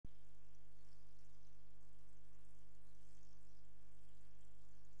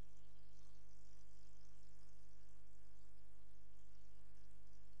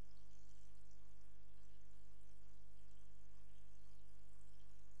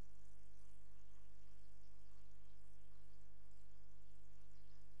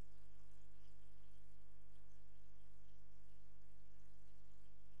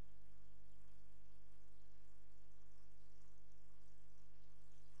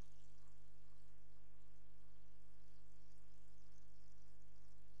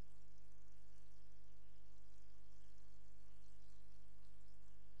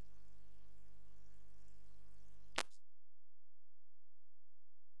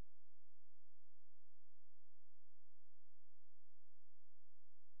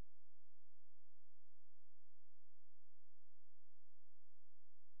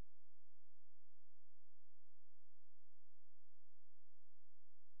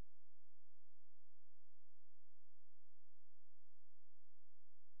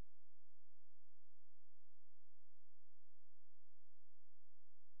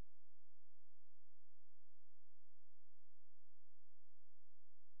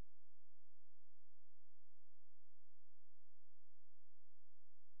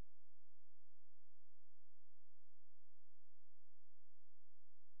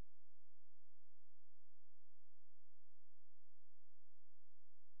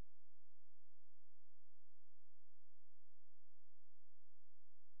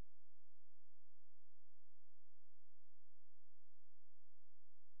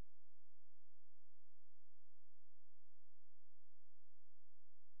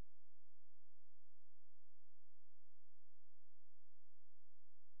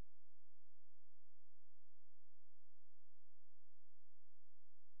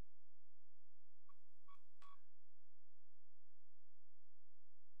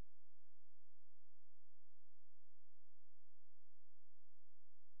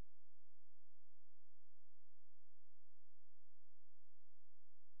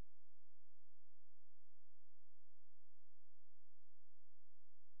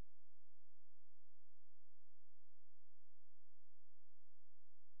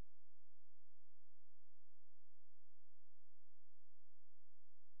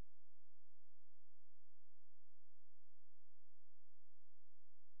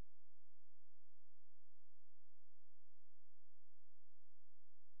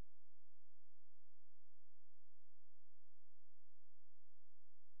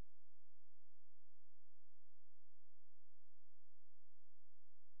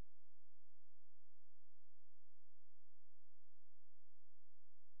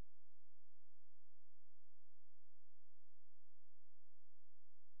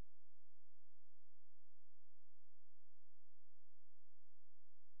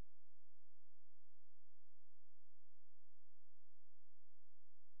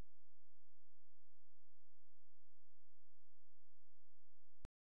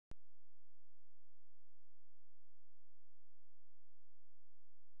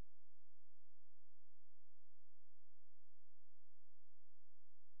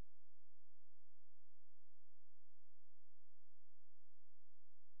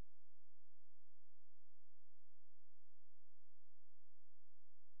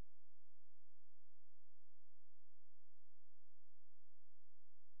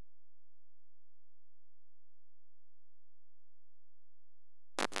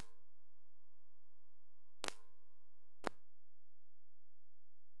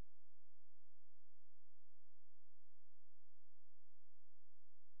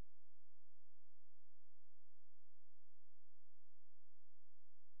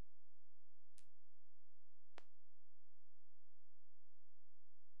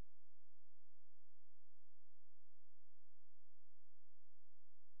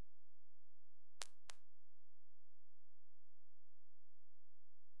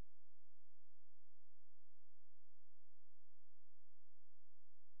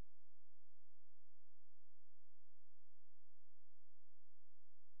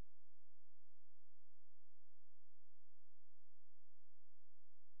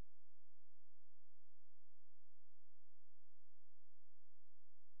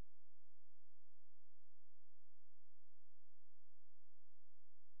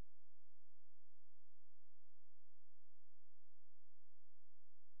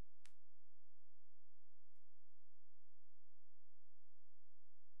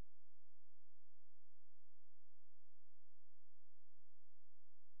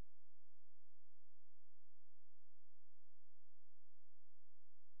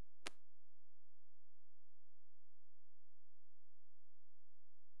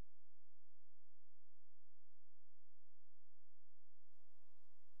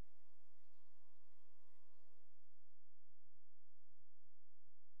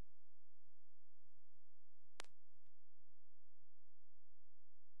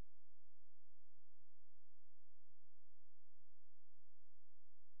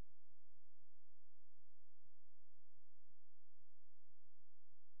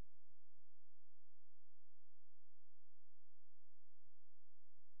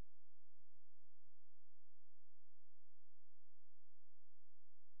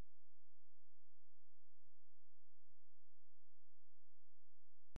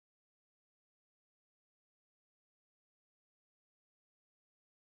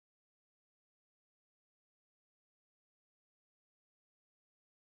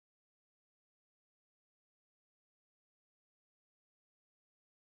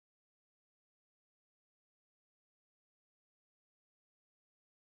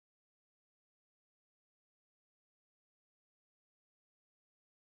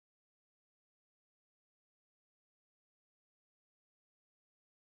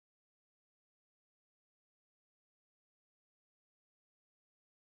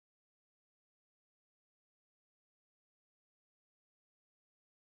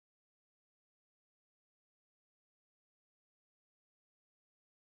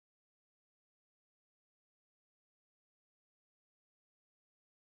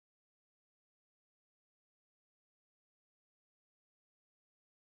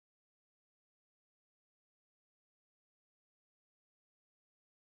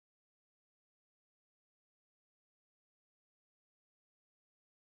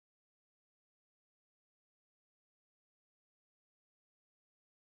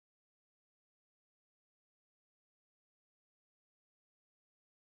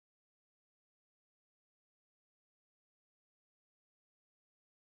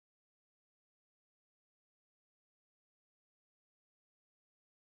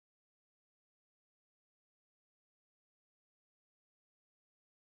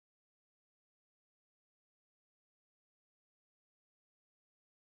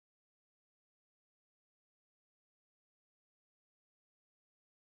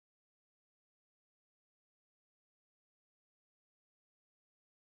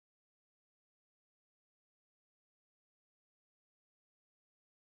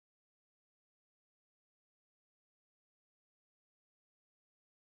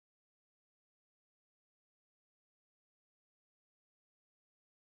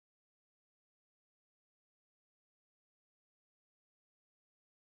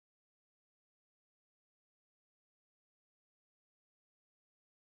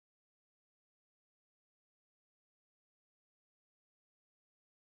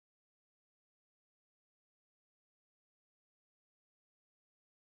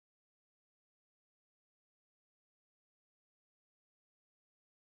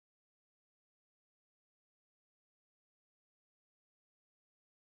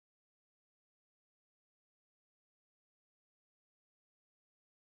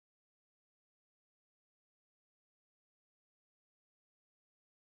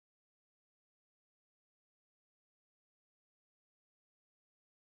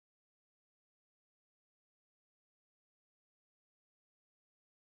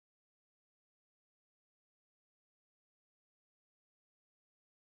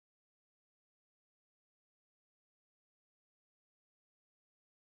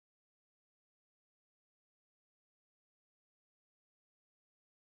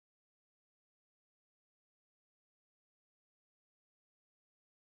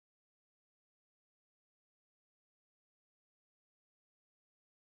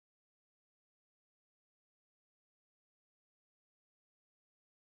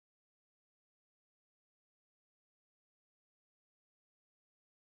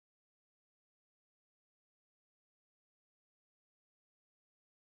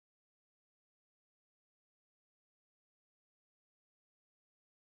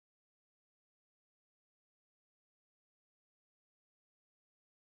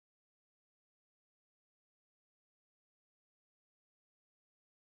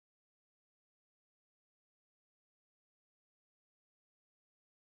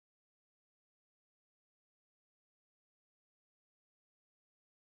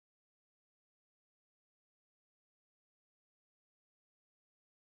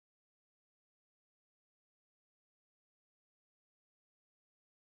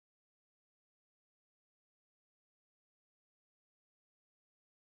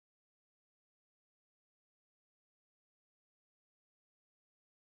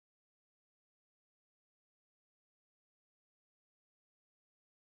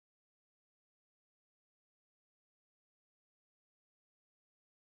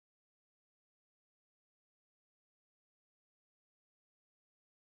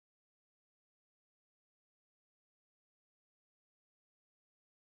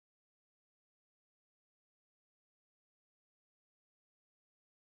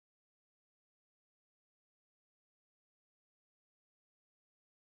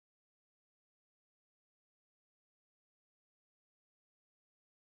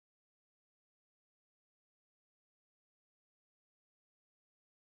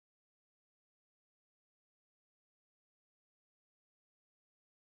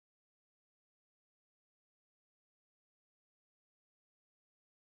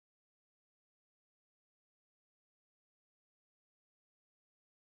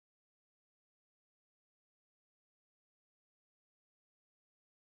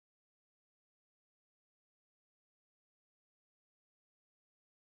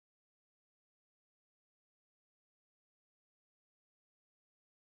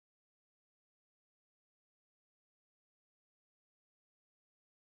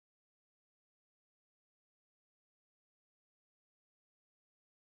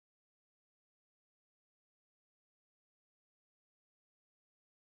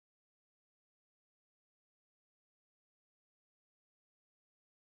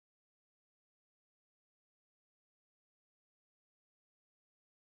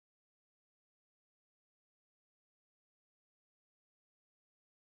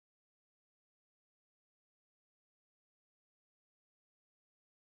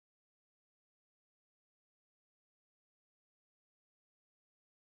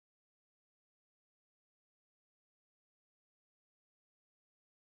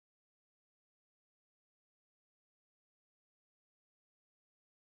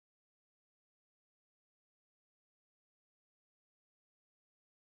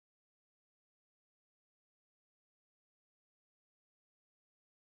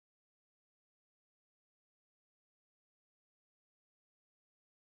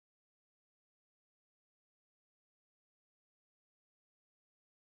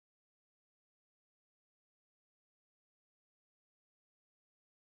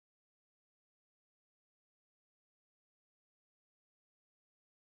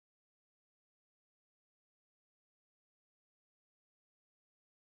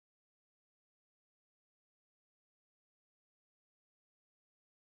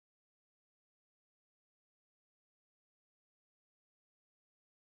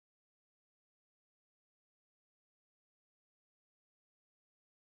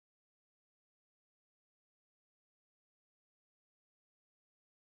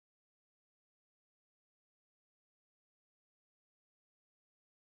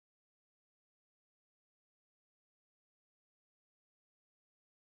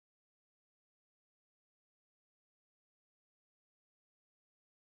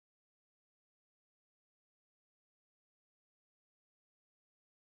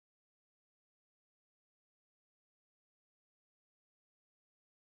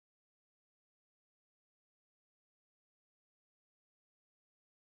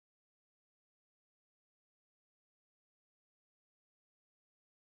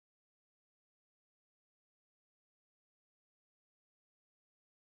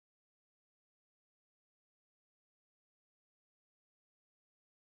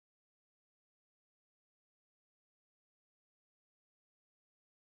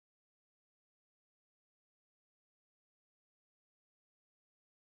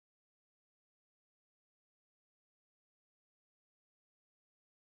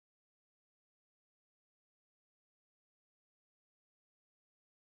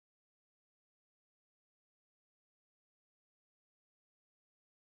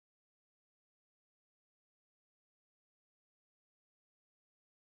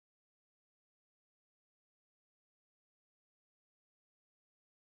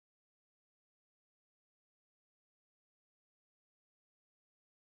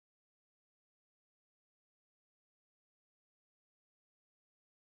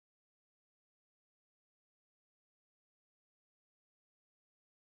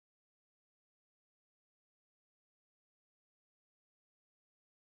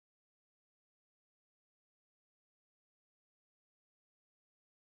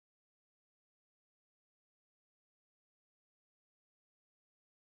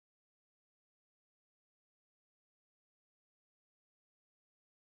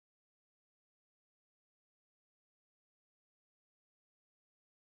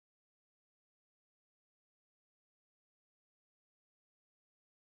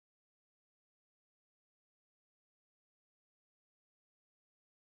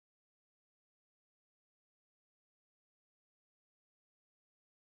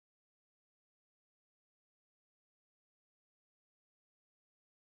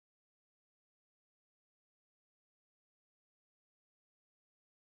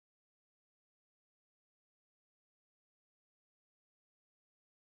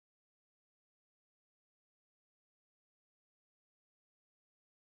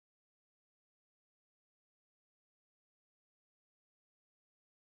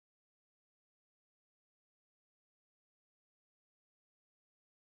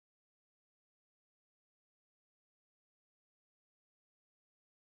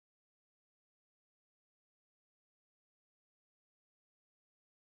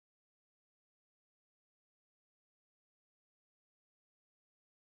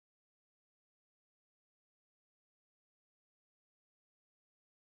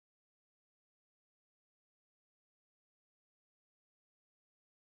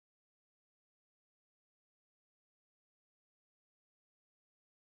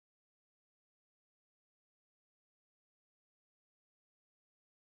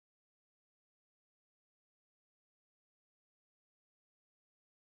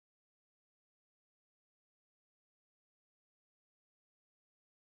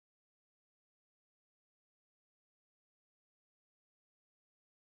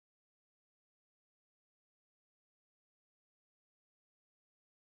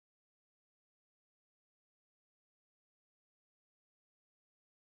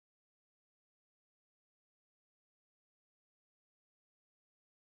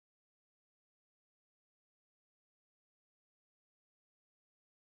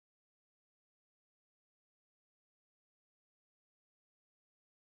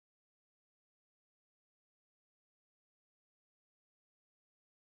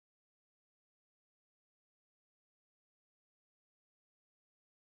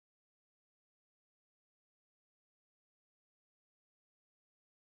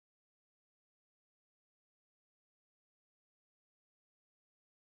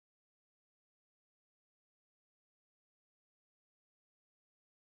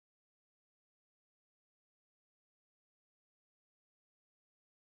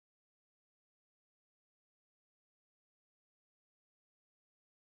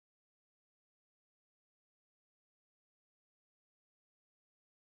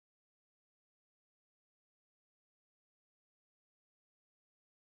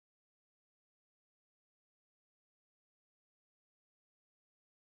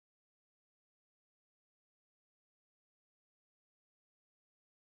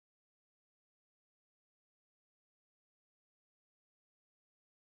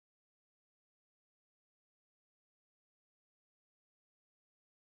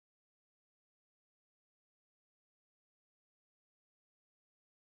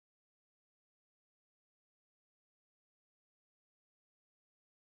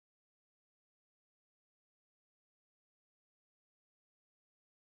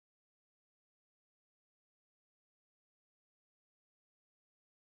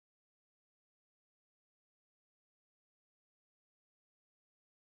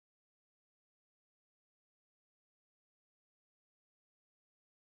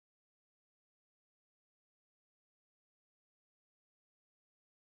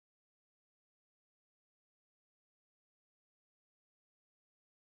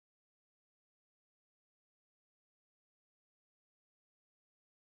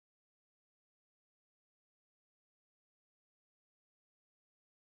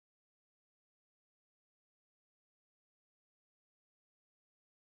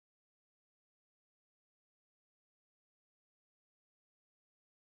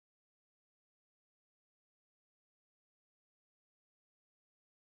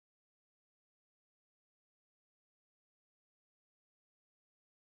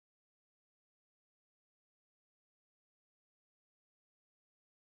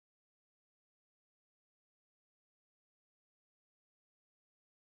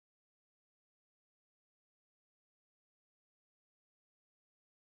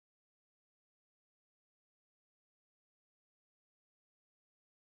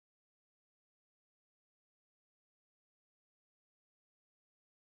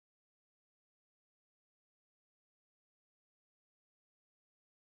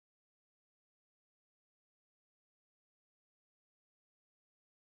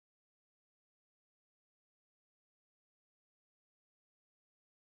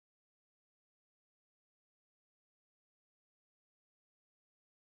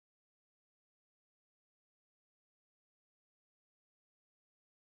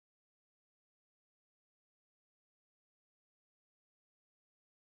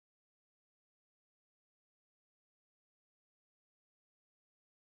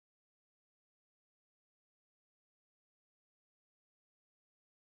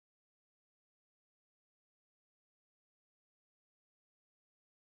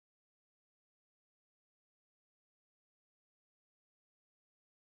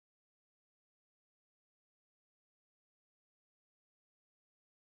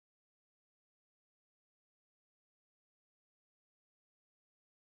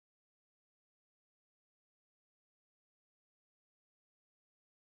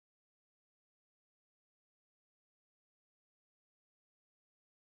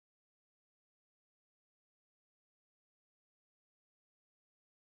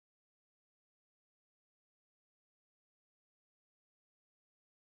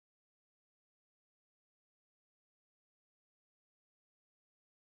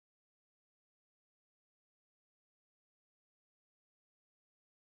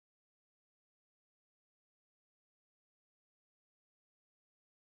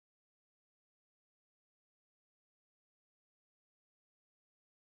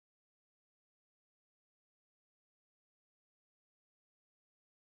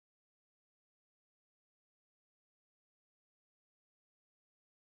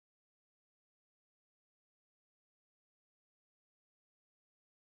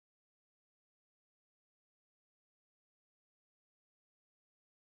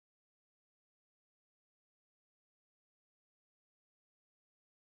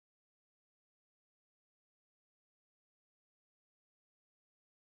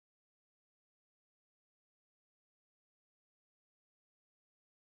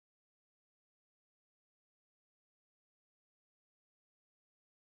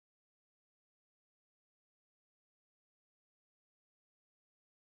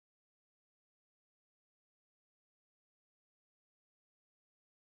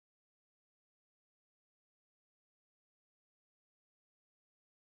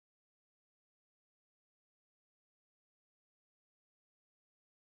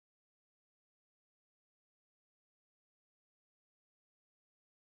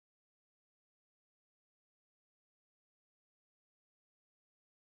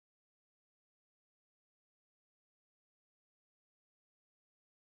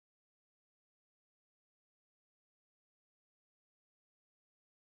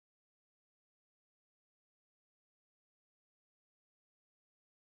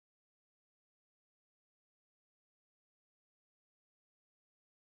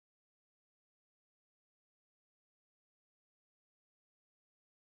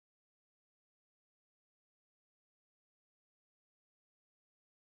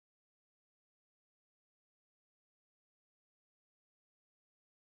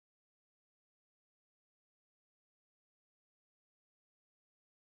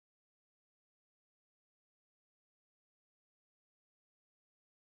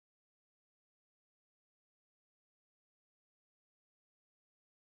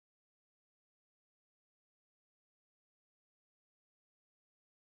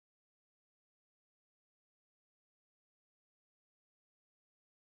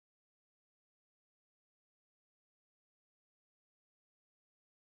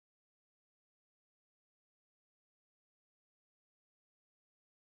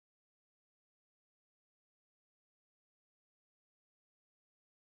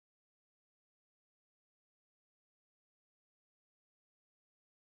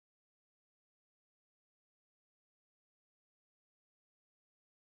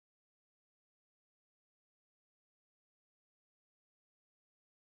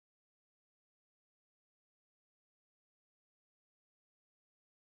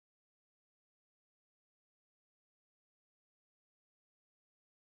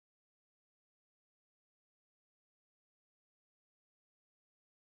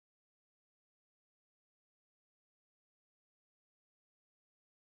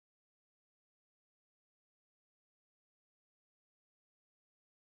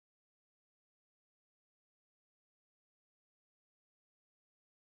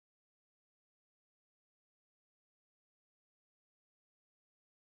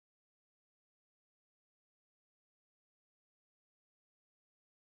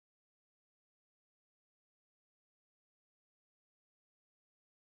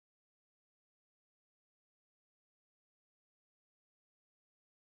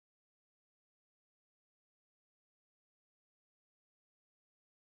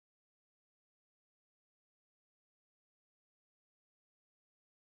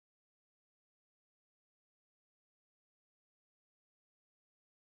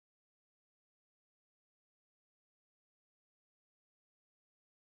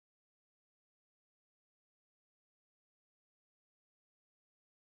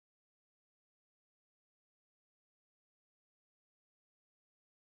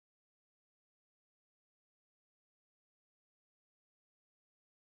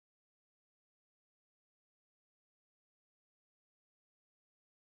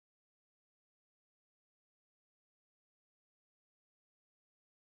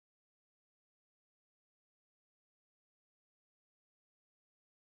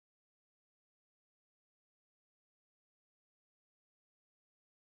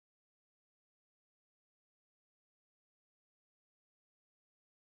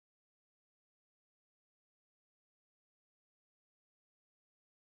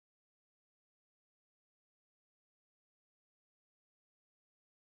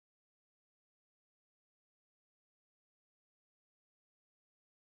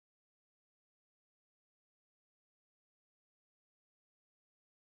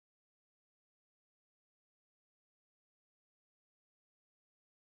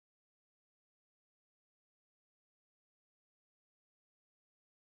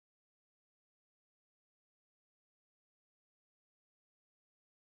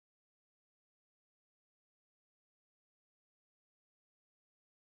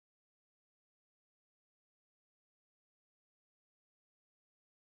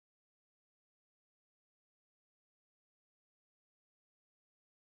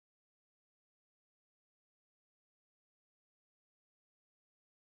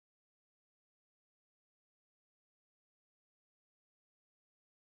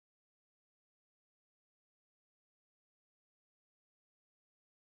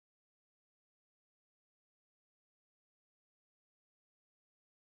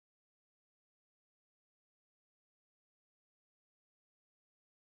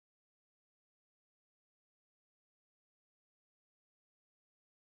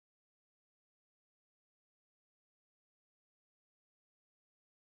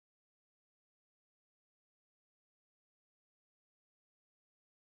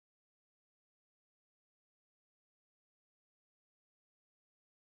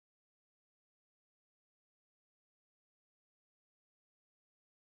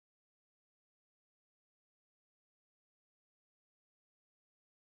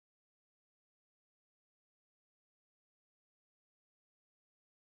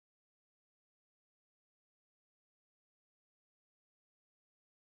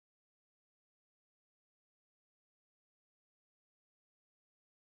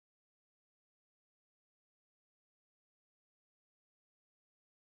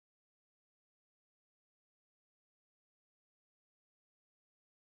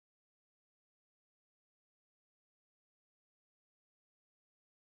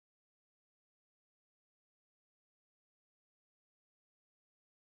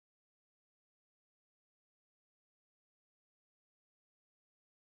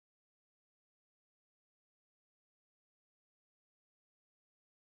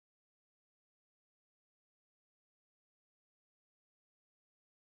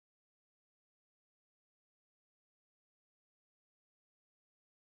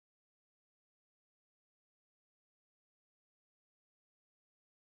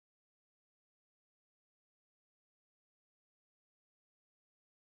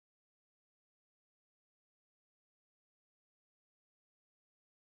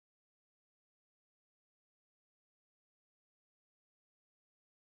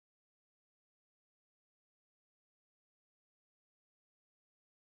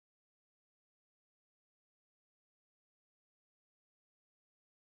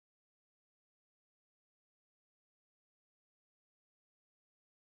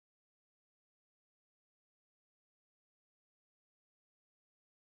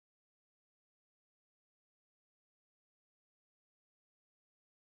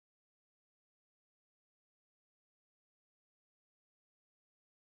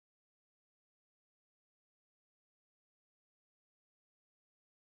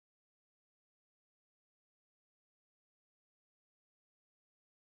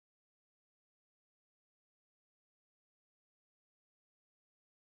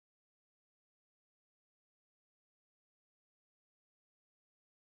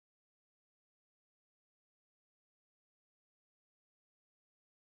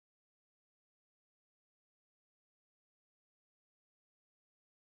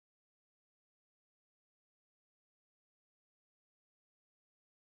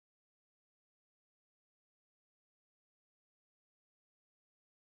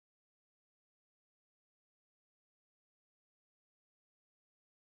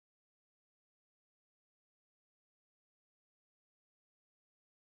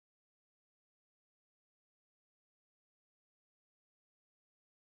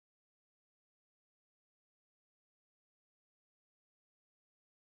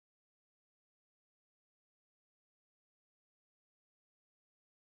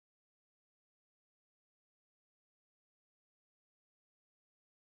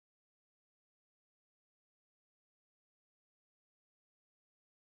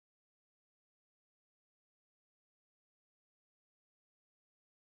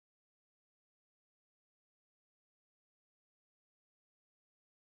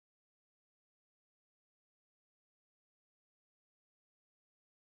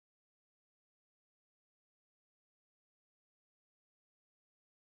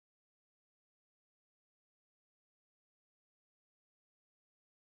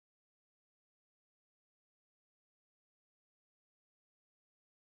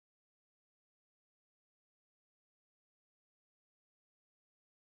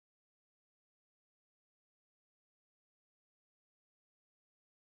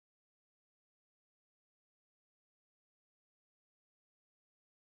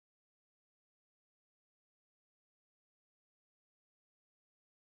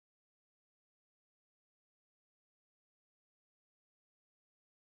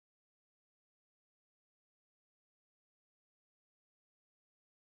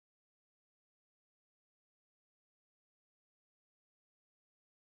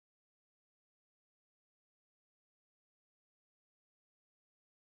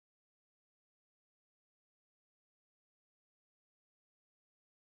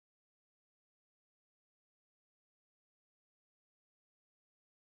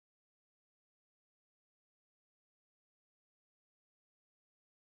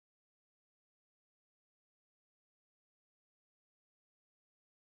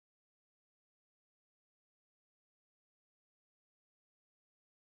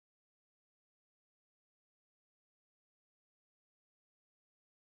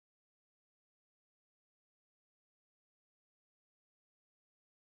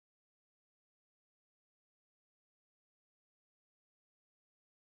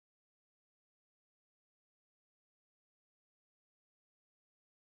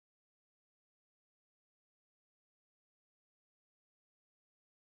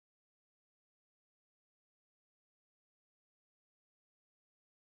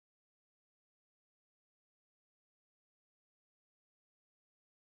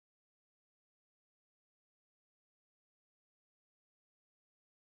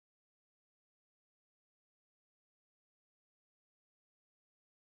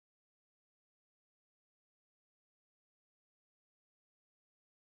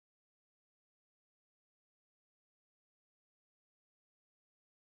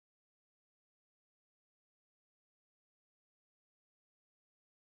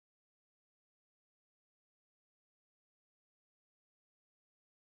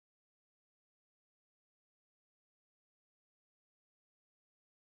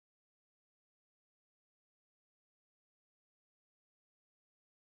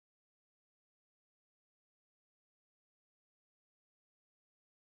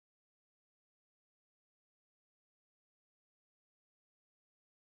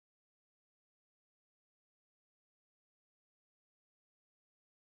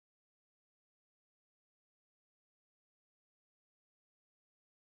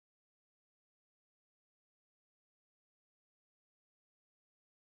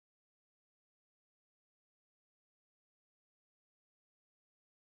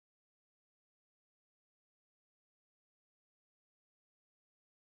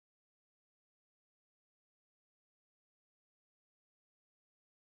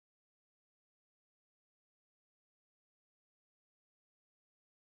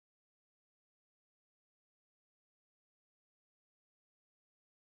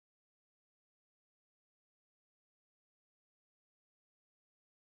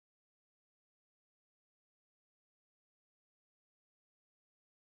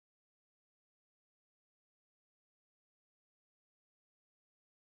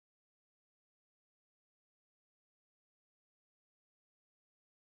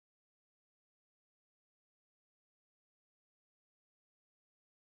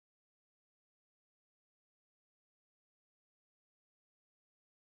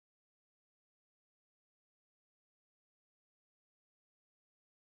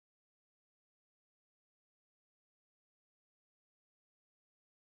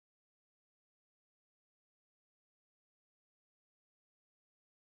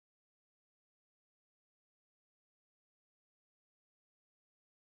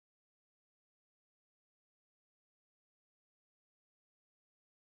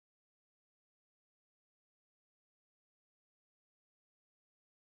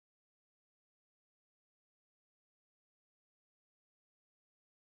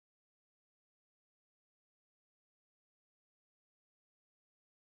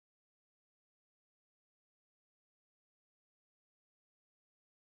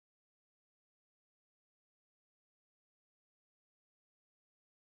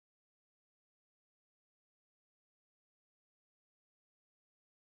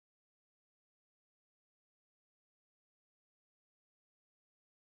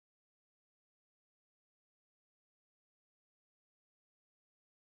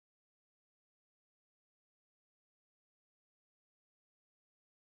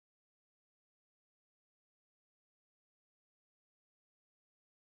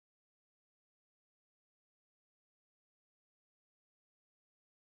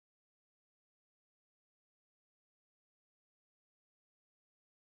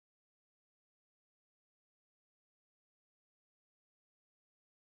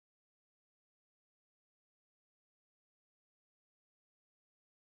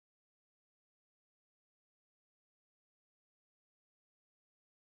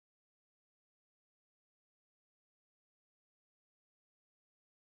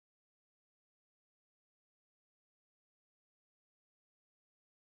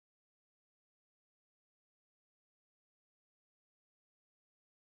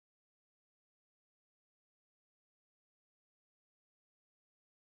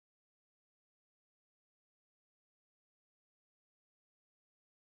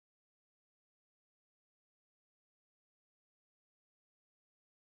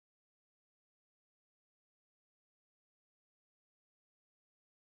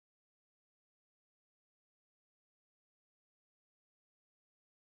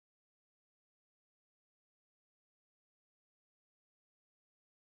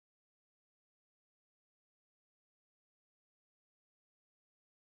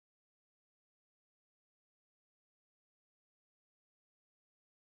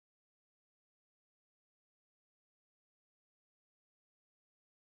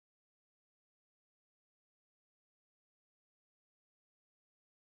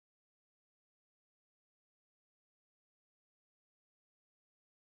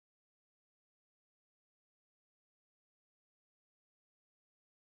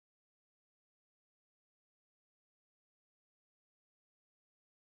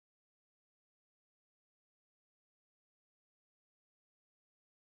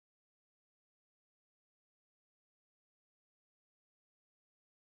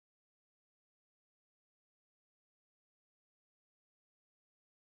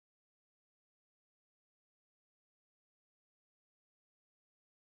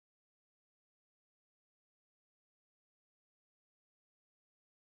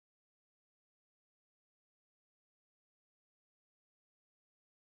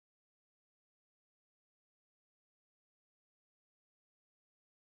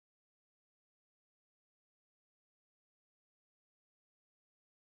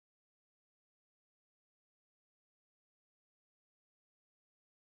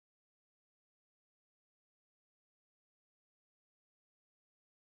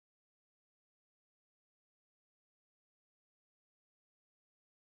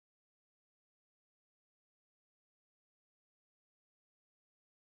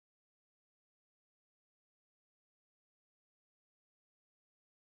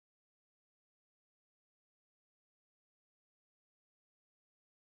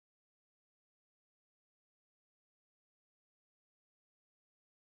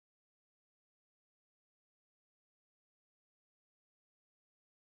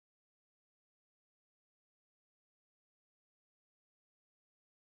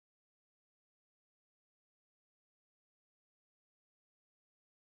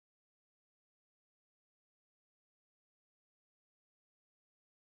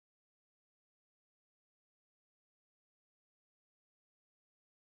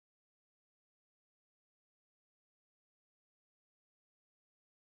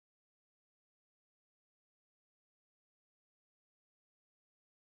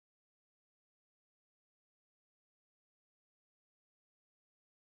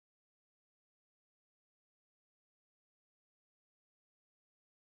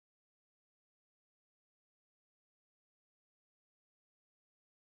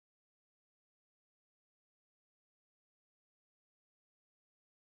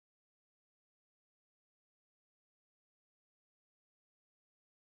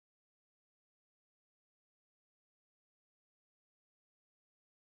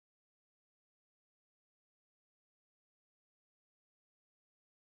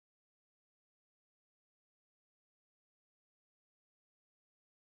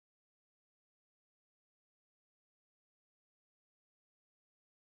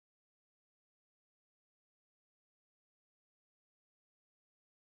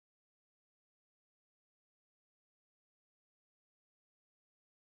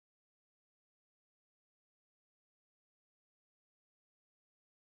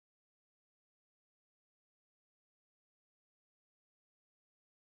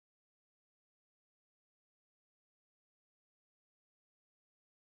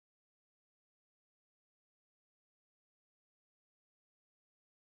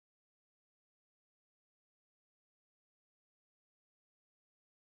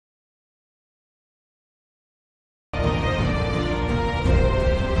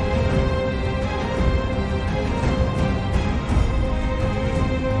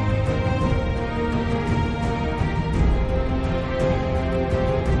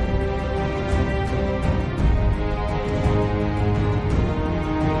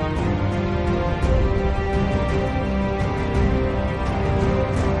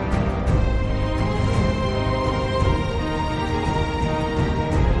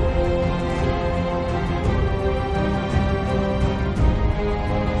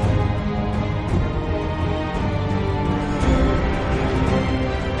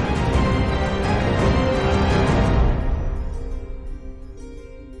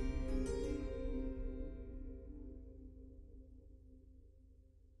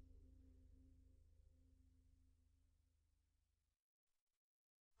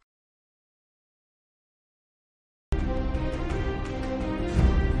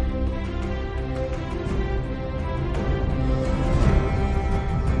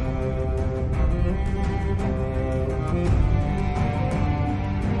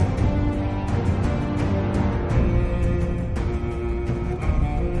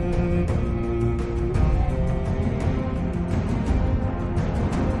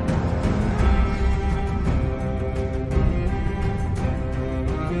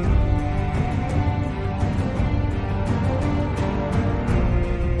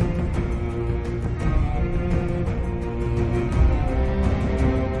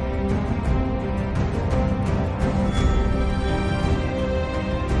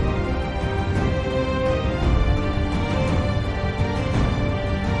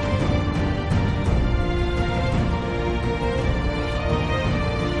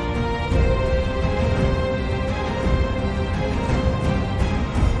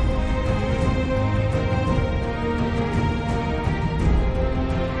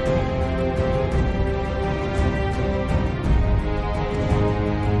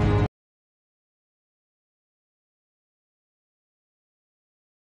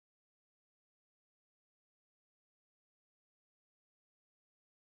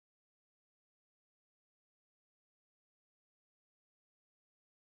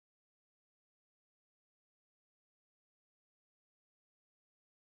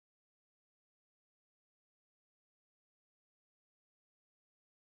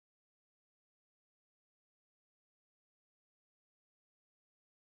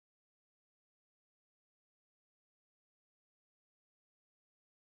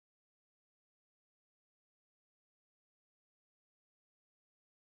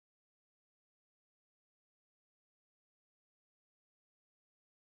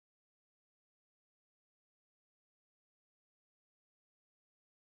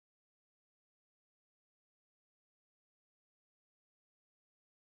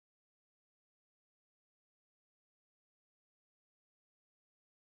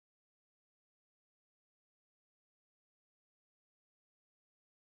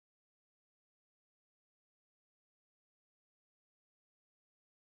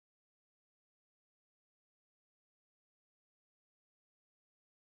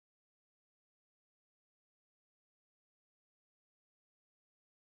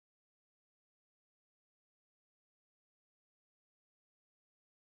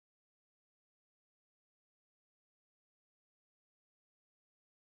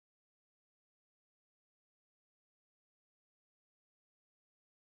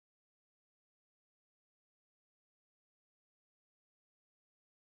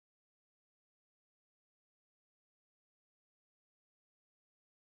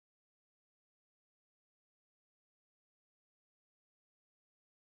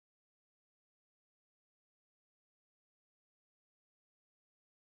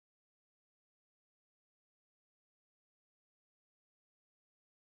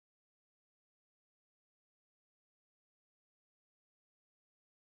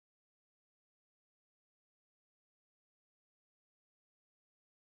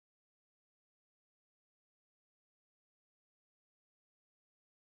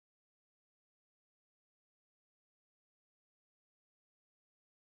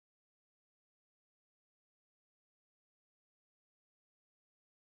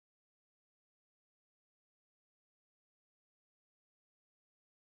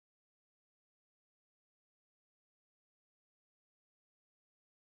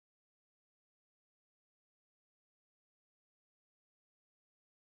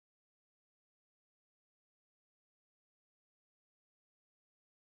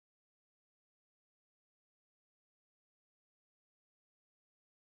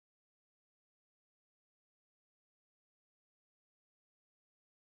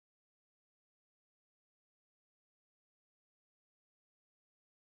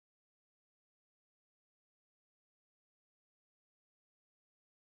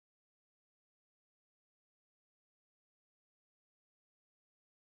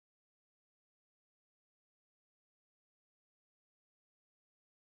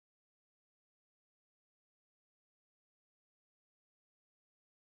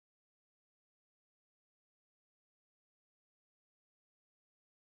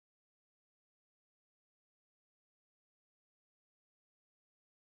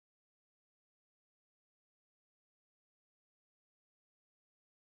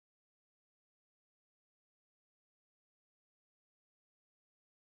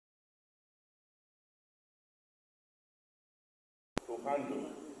handle.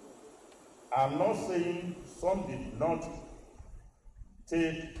 I'm not saying some did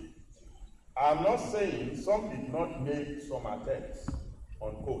not make some attempts,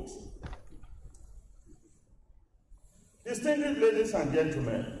 unquote. Distinguished ladies and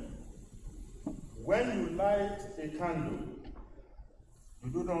gentlemen, when you light a candle, you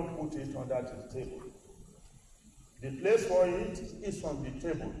do not put it under the table. The place for it is on the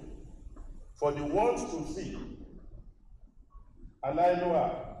table, for the world to see.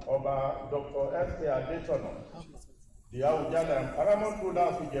 Alailua Oba Dr. F.K. Adetona, the Awujale and paramount ruler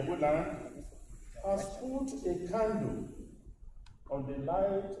of Ijebuland, has put a candle on the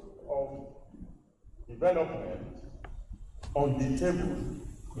light of development on the table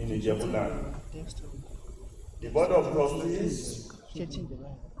in Ijebuland. The Board of Trustees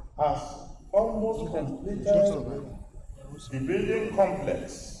has almost completed the building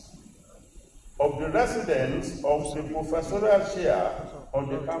complex of the residence of the Professorial chair on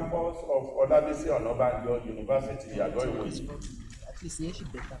the campus of Olabisi Onabanjo University, Agoiwe.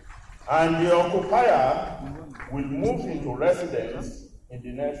 And the occupier will move into residence in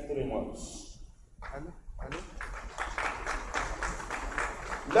the next 3 months.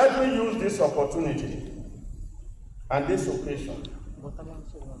 Let me use this opportunity and this occasion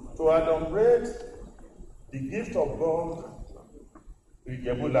to adumbrate the gift of God to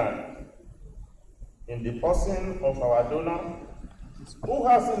Ijebuland in the person of our donor, who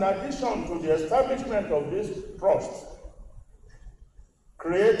has, in addition to the establishment of this trust,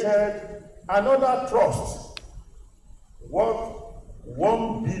 created another trust worth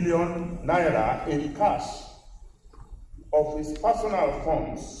 1 billion naira in cash of his personal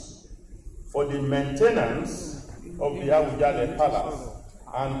funds for the maintenance of the Awujale Palace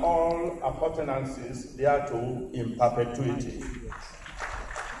and all appurtenances thereto in perpetuity.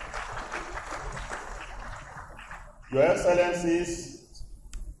 Your Excellencies,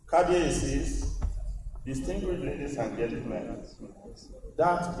 Kabiyesi's, distinguished ladies and gentlemen,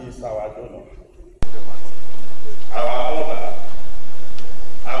 that is our donor, our mother,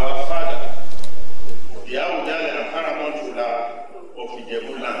 our father, the Awujale and paramount ruler of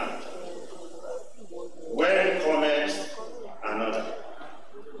Ijebuland. When comments another.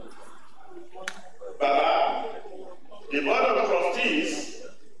 Baba, the Board of Trustees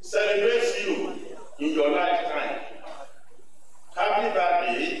celebrates you in your lifetime. Happy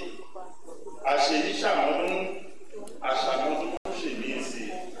birthday, Ashenisha Modun, Ashamodu Shemisi.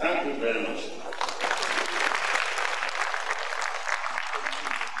 Thank you very much.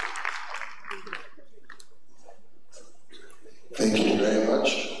 Thank you very much.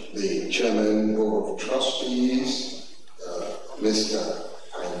 The Chairman, Board of Trustees, Mr.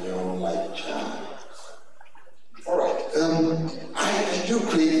 Anyon Laichan. All right, I do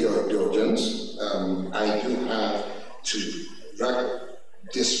crave your indulgence. I do have to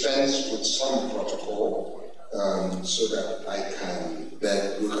dispense with some protocol so that we can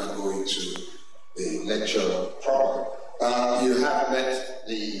go into the lecture proper. You have met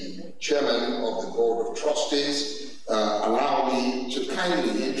the Chairman of the Board of Trustees. Allow me to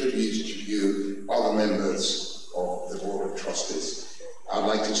kindly introduce to you other members of the Board of Trustees. I'd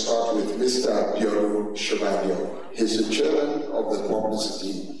like to start with Mr. Piero Shobadio. He's the Chairman of the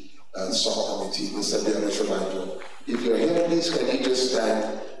Publicity Subcommittee. Mr. Piero Shobadio, if you're here, please can you just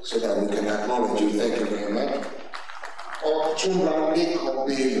stand so that we can acknowledge you. Thank you very much. Otumba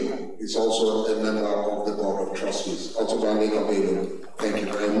Nikobelo is also a member of the Board of Trustees. Otumba Nikobelo, thank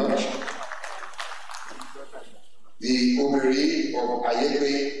you very much. The Obiri of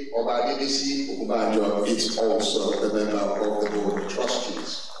Ayebe of Adebisi Obanjo is also a member of the Board of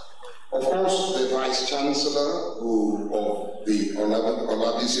Trustees. Of course, the Vice Chancellor of the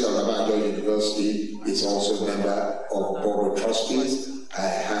Olabisi Onabanjo University is also a member of the Board of Trustees. I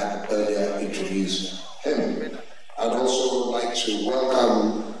had earlier introduced him. I'd also like to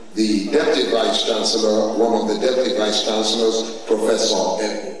welcome the Deputy Vice Chancellor, one of the Deputy Vice Chancellors, Professor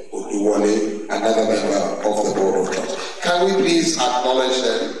Oduwole, another member of the Board of Trustees. Can we please acknowledge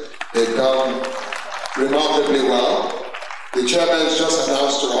them? They've done remarkably well. The Chairman has just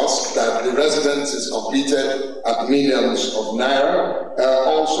announced to us that the residence is completed at millions of naira.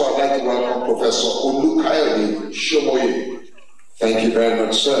 Also, I'd like to welcome Professor Kayode Shomoye. Thank you very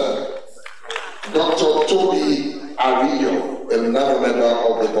much, sir. Dr. Toby Ariyo, another member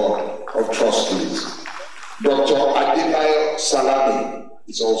of the Board of Trustees. Dr. Adebayo Salami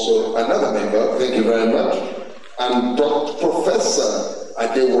is also another member. Thank you very much. And Professor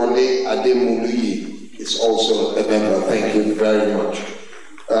Adewale Ademuluyi is also a member. Thank you very much.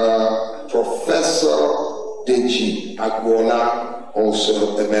 Professor Deji Agbola,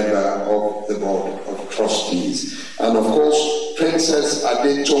 also a member of the Board of Trustees. And of course, 20 Princess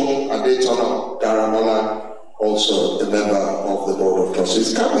Adetona Daramola, also a member of the Board of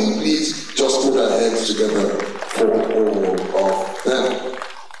Trustees. Can we please just put our hands together for all of them?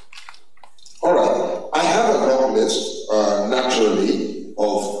 All right, I have a long list, naturally,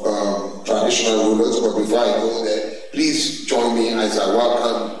 of traditional rulers, but before I go there, please join me as I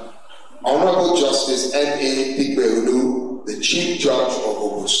welcome Honorable Justice N.A. Pigbeulu, the Chief Judge of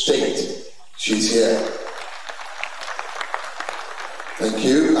Ogun State. She's here. Thank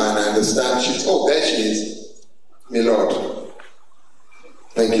you, and I understand she's, oh, there she is, my Lord.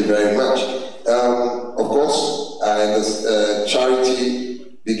 Thank you very much. Of course,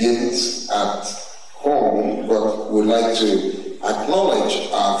 charity begins at home, but we'd like to acknowledge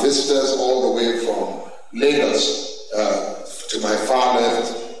our visitors all the way from Lagos. To my far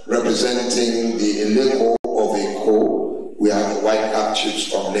left, representing the Eleko of Eko, we have the White Cap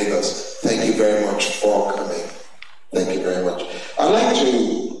Chiefs from Lagos. Thank you very much for coming. Thank you very much. I'd like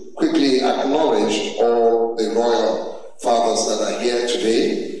to quickly acknowledge all the royal fathers that are here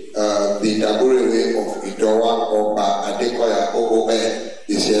today. The Daburewe of Idowa, Oba Adekoya OON,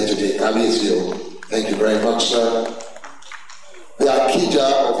 is here today. Kabiyesi. Thank you very much, sir. The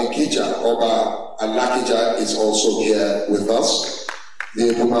Akija of Ikija, Oba Alakija, is also here with us.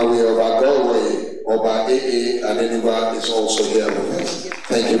 The Ebumawe of Agorwe, Oba A.A. Adenuba, is also here with us.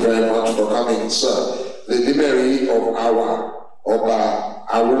 Thank you very much for coming, sir. The Limeri of Awa, Oba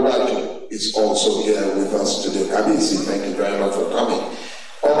Awolaju, is also here with us today. Kabiyesi, thank you very much for coming.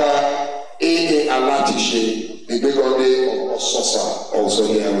 Oba A.A. Alatishe, the Begode of Ososa,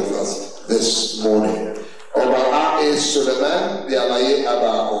 also here with us this morning. Oba A.A. Suleiman, the Alaye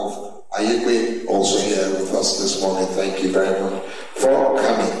Aba of Ayekwe, also here with us this morning. Thank you very much for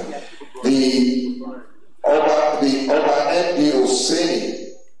coming. The Oba N.D. Oseni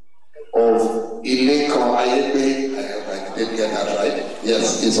of Ileko Ayekwe, I hope I did get that right.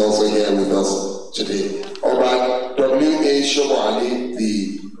 Yes, he's also here with us today. Oba W.A. Shobali,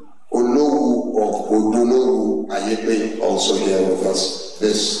 the Olowu of Odolowu Ayekwe, also here with us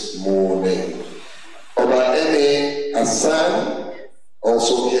this morning. Oba M.A. Hassan,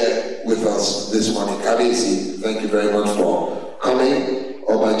 also here with us this morning. Kabiyesi, thank you very much for coming.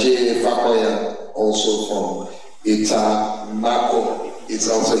 Oba J.A. Fakoya, also from Itamako, is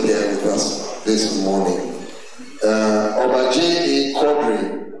also here with us this morning. Oba J.A.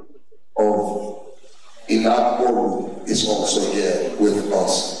 Kodri of Ilaboru is also here with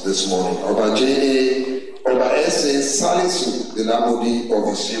us this morning. Oba S.A. Salisu, the Lamodi of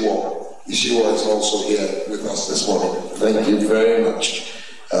Ishiwa. Ishiwa is also here with us this morning. Thank you very much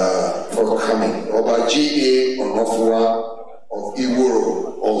for coming. Oba G.A. Onofua of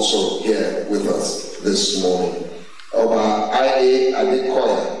Iwuro, also here with us this morning. Oba I.A.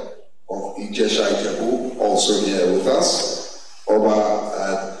 Adekoya of Ijesha Ijebu, also here with us. Oba,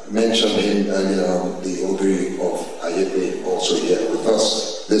 I mentioned him earlier on, the Obiri of Ayebe, also here with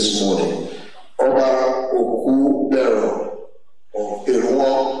us this morning. Oba Oku Bero of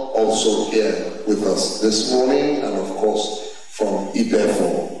Iruwa, also here with us this morning. And of course, from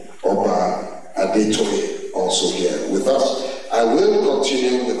Ibefo, Oba Adetona, also here with us. I will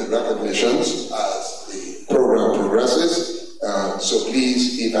continue with the recognitions as the program progresses. So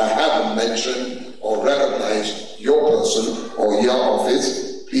please, if I haven't mentioned or recognized your person or your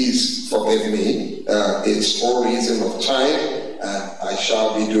office, please forgive me. It's for reason of time, and I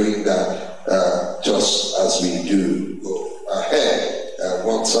shall be doing that just as we do go ahead.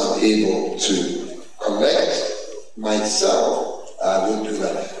 Once I'm able to collect myself, I will do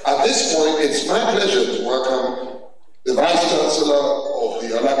that. At this point, it's my pleasure to welcome the Vice Chancellor of the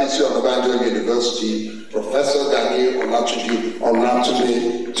Olabisi Onabanjo University, Professor Daniel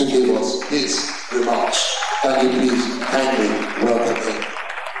Olatunde, to give us his remarks. Can you please kindly welcome him?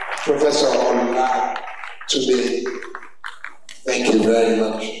 Professor Olatunde, thank you very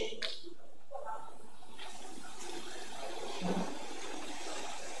much.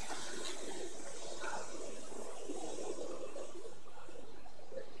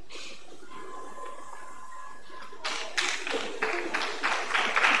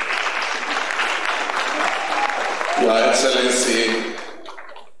 Your Excellency,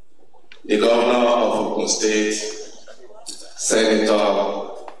 the Governor of Ogun State, Senator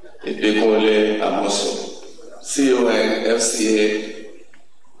Ibekole Amosu, CON, FCA,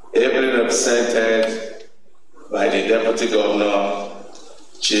 ably represented by the Deputy Governor,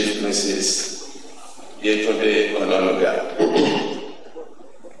 Chief Mrs. Yetunde Ononuga.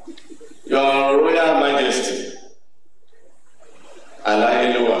 Your Royal Majesty,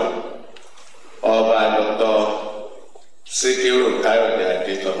 Alayeluwa, Oba Dr. Sikiru Kayode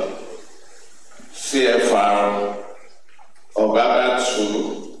Adetona, CFR, Ogaga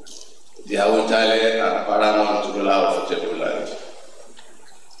to the Awutale and Paramount ruler of Jebuland.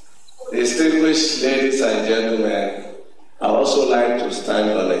 Distinguished ladies and gentlemen, I also like to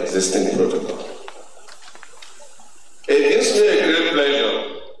stand on existing protocol. It gives me a great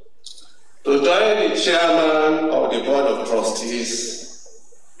pleasure to join the chairman of the Board of Trustees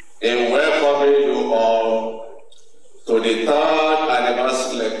in welcoming you all to the 3rd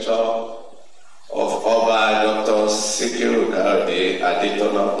anniversary lecture of Oba Dr. Sikiru Kayode,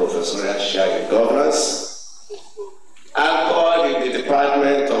 Adetona Professorial Chair in Governance, anchored in the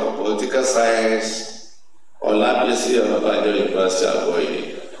Department of Political Science, Olabisi Onabanjo University of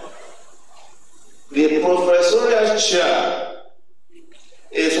Kayode. The Professorial Chair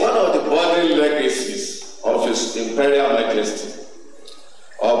is one of the budding legacies of His Imperial Majesty,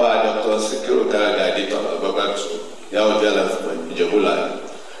 Oba Dr. Sikiru Kayode Adetona Jebuland,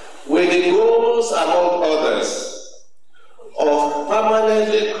 with the goals, among others, of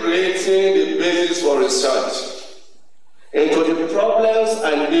permanently creating the basis for research into the problems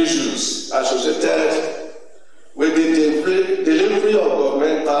and issues associated with the delivery of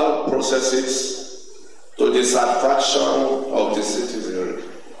governmental processes to the satisfaction of the citizenry.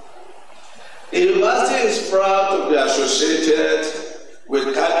 The university is proud to be associated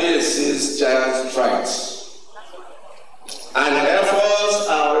with KBSC's giant strides, and efforts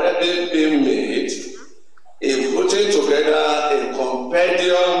are already being made in putting together a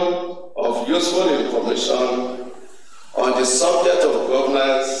compendium of useful information on the subject of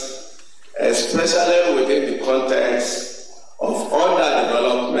governance, especially within the context of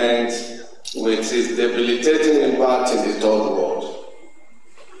underdevelopment with its debilitating impact in the third world.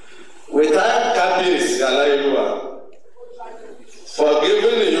 We thank KBSC Alayelua for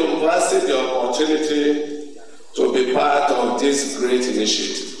giving the university the opportunity to be part of this great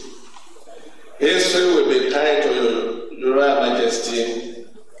initiative. History will be kind to your Royal Majesty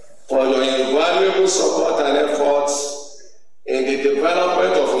for your invaluable support and efforts in the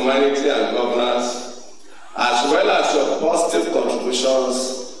development of humanity and governance, as well as your positive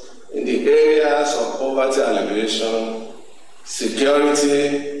contributions in the areas of poverty alleviation,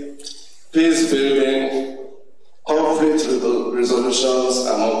 security, peace building, conflict resolutions,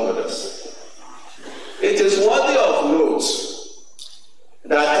 among others. It is worthy of note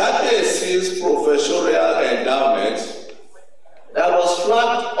that KBSC's professorial endowment that was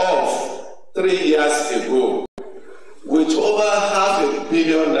flagged off 3 years ago with over £500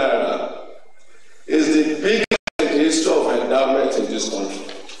 million is the biggest in the history of endowment in this country.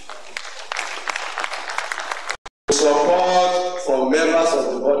 Support from members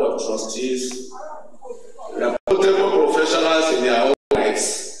of the Board of Trustees, reputable professionals in their own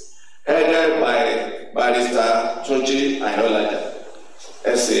rights, headed by Barrister Tunji Ayolaja,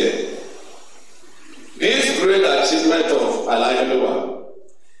 SCA. This great achievement of Alayelua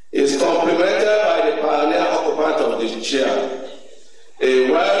is complemented by the pioneer occupant of the chair,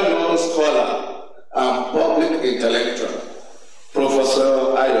 a well-known scholar and public intellectual, Professor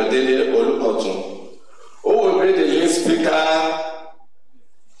Kayode Olukotun, who will be the lead speaker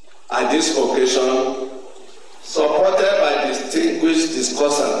at this occasion, supported by distinguished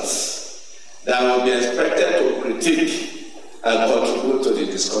discussants that will be expected to critique and contribute to the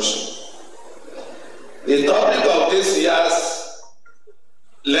discussion. The topic of this year's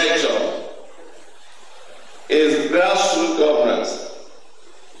lecture is grassroots governance,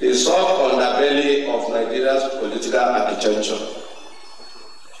 the soft underbelly of Nigeria's political architecture.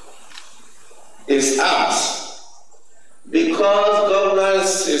 It's apt because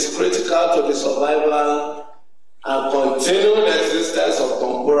governance is critical to the survival and continued existence of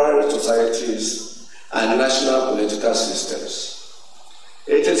contemporary societies and national political systems.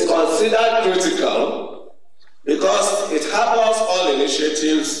 It is considered critical because it harbors all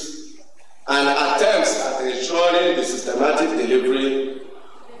initiatives and attempts at ensuring the systematic delivery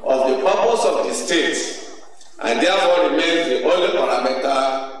of the purpose of the state, and therefore remains the only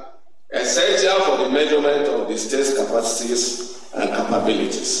parameter essential for the measurement of the state's capacities and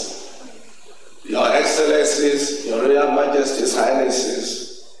capabilities. Your Excellencies, Your Royal Majesties,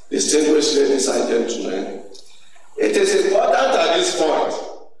 Highnesses, distinguished ladies and gentlemen, it is important at this point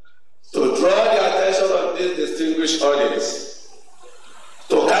to draw the attention of this distinguished audience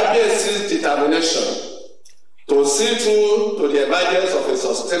to KBSC's determination to see through to the emergence of a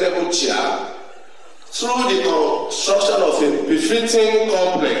sustainable chair through the construction of a befitting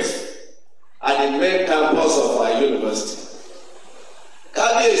complex at the main campus of our university.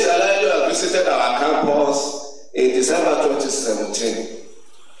 KBSC visited our campus in December 2017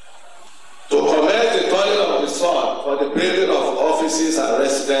 to commence the turning of the sun for the building of offices and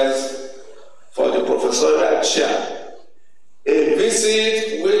residences for the professorial chair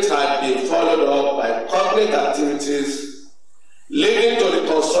visit which had been followed up by public activities leading to the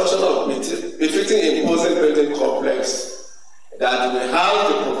construction of befitting imposing building complex that will house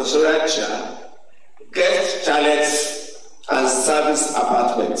the professorial chair, guest chalets, and service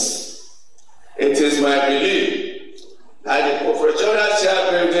apartments. It is my belief that the professorial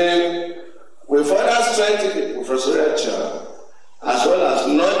chair building will further strengthen the professorial chair as well as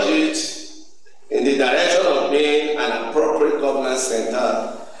nudge it in the direction of being an appropriate governance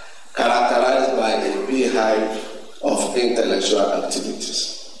center characterized by a beehive of intellectual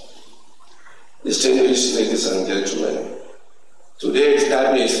activities. Distinguished ladies and gentlemen, today is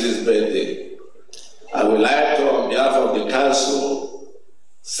Kabiesi's birthday. I would like to, on behalf of the Council,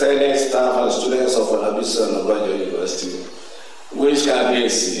 Senate staff and students of Olabisi Onabanjo University, wish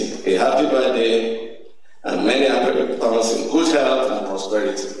Kabiesi a happy birthday and many happy returns in good health and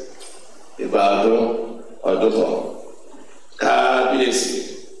prosperity. Ibadu Odumo,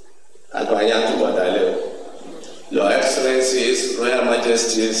 Kabiesi, Adwanyatu Badaleo, Your Excellencies, Royal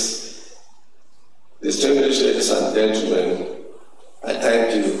Majesties, distinguished ladies and gentlemen, I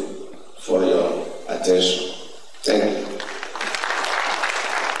thank you for your attention. Thank you.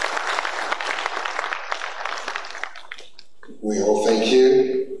 We all thank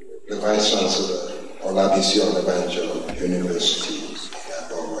you, the Vice Chancellor, Olabisi Onabanjo University.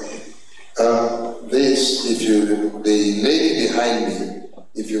 The lady behind me,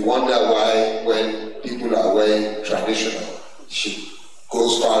 if you wonder why when people are wearing traditional, she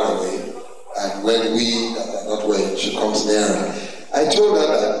goes far away, and when we that are not wearing, she comes nearer. I told her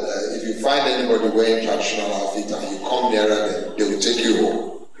that if you find anybody wearing traditional outfit and you come nearer them, they will take you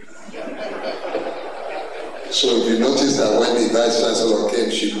home. So if you notice that when the Vice Chancellor came,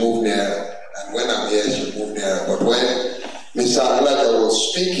 she moved nearer, and when I'm here, she moved nearer. But when Mr. Alaja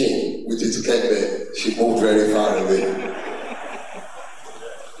was speaking with his kembe, she moved very far away.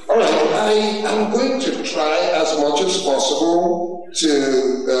 All right, I am going to try as much as possible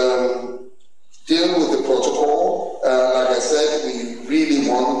to deal with the protocol. Like I said, we really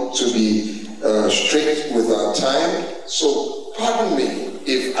want to be strict with our time. So pardon me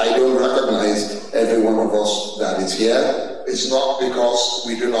if I don't recognize every one of us that is here. It's not because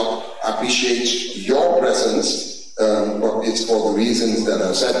we do not appreciate your presence, but it's for the reasons that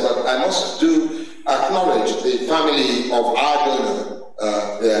I've said. But I must acknowledge the family of our donor.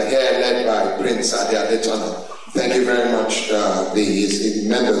 They are here led by Prince Adetona. Thank you very much, the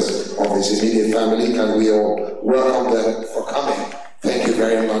members of his immediate family, and we all welcome them for coming. Thank you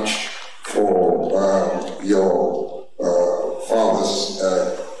very much for your father's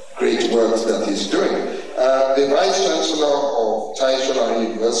great work that he's doing. The Vice Chancellor of Tai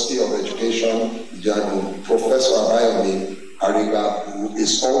University of Education, Professor Abayomi Ariba, who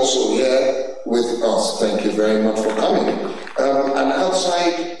is also here with us. Thank you very much for coming. And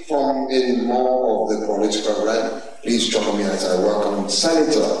outside from in more of the political realm, please join me as I welcome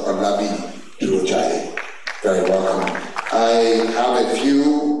Senator Olabi Durojaye. Very welcome. I have a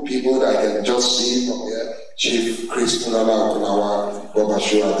few people that I can just see from here. Chief Chris Punala Okunawa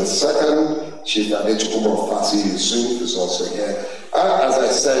Bobashua II, Chief Adetukubo Fasi Yusuf is also here. As I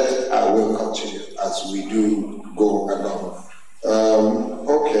said, I will continue as we do go along.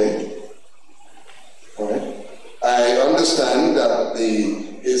 Okay. All right. I understand that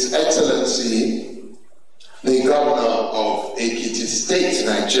His Excellency, the Governor of Ekiti State,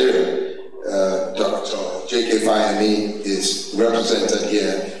 Nigeria, Dr. J.K. Fayemi, is represented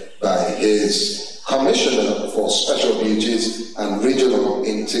here by his Commissioner for Special Duties and Regional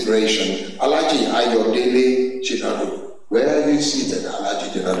Integration, Alhaji Ayodele Chinadu. Where are you seated, Alhaji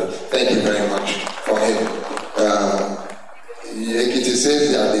Chinadu? Thank you very much for him. Ekiti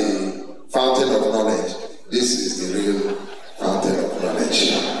says they are the fountain of knowledge. This is the real fountain of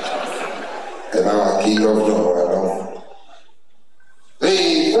knowledge. And our key governor,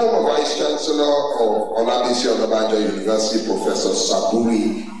 the former Vice Chancellor of Olabisi Onabanjo University, Professor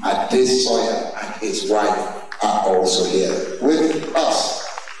Saburi Adesoya, and his wife are also here with us.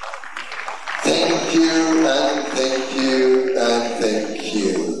 Thank you, and thank you, and thank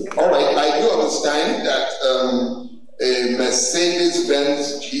you. All right, I do understand that a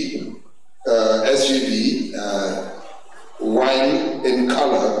Mercedes-Benz Jeep SUV, wine in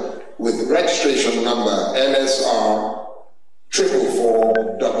color with registration number NSR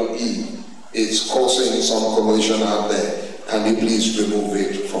 444EE is causing some commotion out there. Can you please remove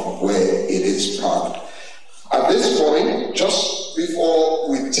it from where it is parked? At this point, just before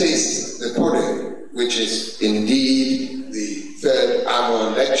we taste the pudding, which is indeed the third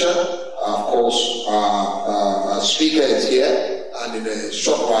annual lecture, of course, our speaker is here, and in a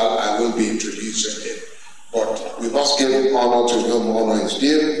short while I will be introducing him. but we must give honor to whom honor is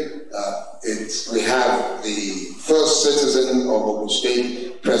due. We have the first citizen of Ogun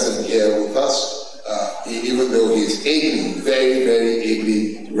State present here with us, even though he is ably, very, very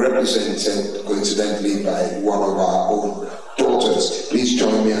ably represented, coincidentally, by one of our own daughters. Please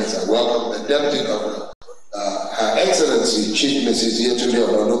join me as I welcome the Deputy Governor, Her Excellency Chief Mrs. Yetunde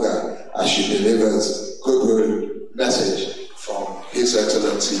Ononuga, as she delivers goodwill message from His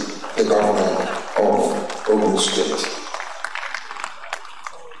Excellency, the Governor of Ogun State.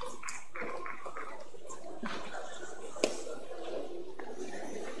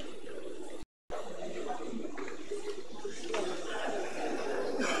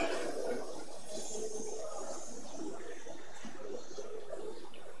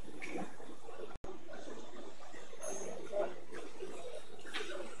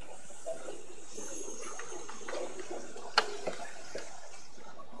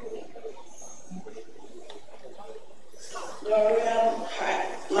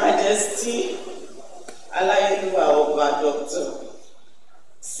 Dr.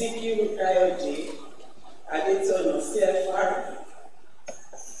 Sikiru Kayode, Adetona, CFR,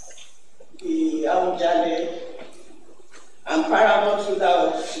 the Awujale, and paramount ruler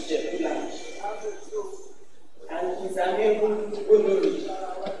of Ijebuland, and his amiable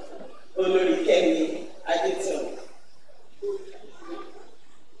Olori Kemi Adetona.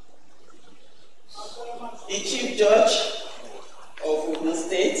 The Chief Judge of Ogun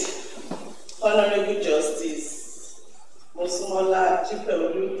State, Honorable Justice Mosumola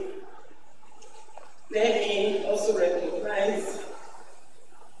Chipeolu. Let me also recognize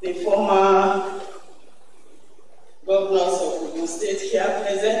the former governors of Ogun State here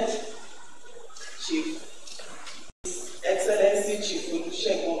present, His Excellency Chief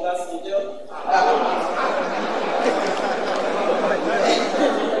Olusegun Obasanjo.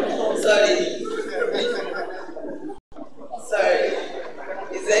 Sorry.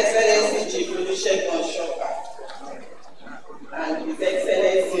 His Excellency Chief Olusegun Obasanjo and His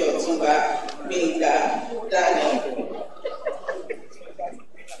Excellency Otunba Binga Daniel.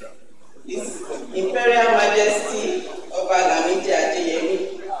 His Imperial Majesty Oba Lamidi Adeyemi,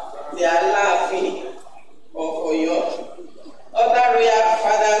 the Alaafin of Oyo, other royal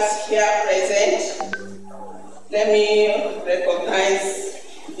fathers here present. Let me recognize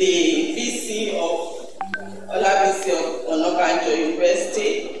the VC of Olabisi Onabanjo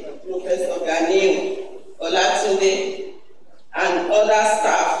University, Professor Ganiu Olatunde, and other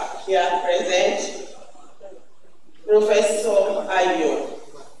staff here present, Professor Ayo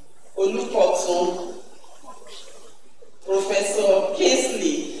Olukotun, Professor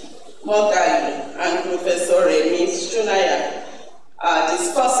Kingsley Mogali, and Professor Remi Shunaya are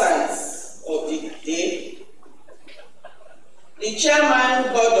discussants of the day. The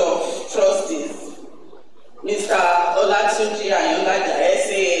Chairman Board of Trustees, Mr. Olatunji Ayonlaja,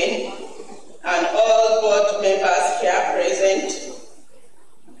 SAN, and all board members here present,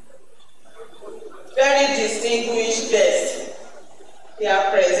 very distinguished guests here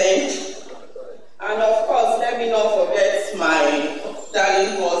present, and of course, let me not forget my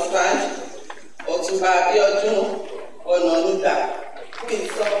darling husband, Otunba Abiodun Ononuga, who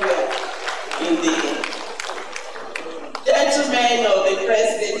is somewhere in the gentlemen of the press,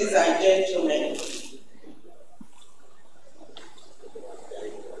 ladies and gentlemen.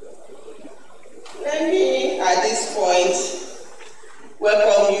 Let me, at this point,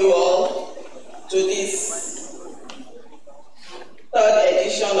 welcome you all to this third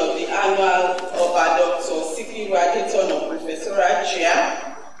edition of the annual Oba Dr. Sikiru Adetona Professorial Chair.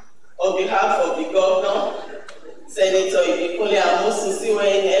 On behalf of the Governor, Senator Ibikunle Amosun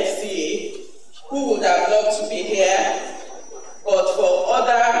CON FCA, who would have loved to be here, but for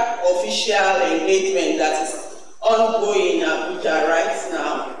other official engagement that is ongoing in Abuja right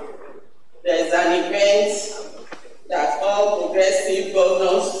now, there is an event that all progressive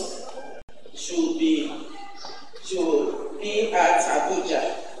governors should be at Abuja,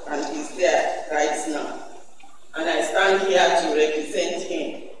 and he's there right now. And I stand here to represent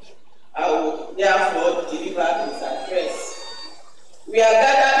him. I will therefore deliver his address. We are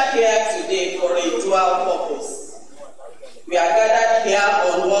gathered here today for a dual purpose. We are gathered here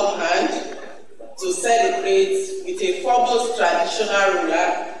on one hand to celebrate with a foremost traditional ruler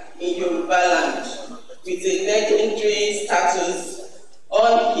in Yoruba land with a legendary status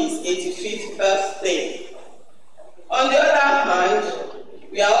on his 85th birthday. On the other hand,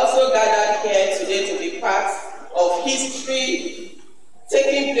 we are also gathered here today to be part of history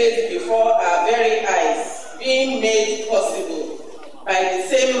taking place before our very eyes, being made possible by the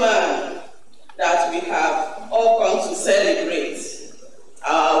same man that we have all come to celebrate,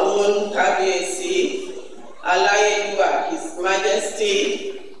 our own Kabiyesi,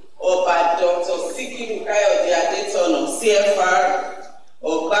 State, Oba Dr. Sikiru Kayode Adetona, CFR,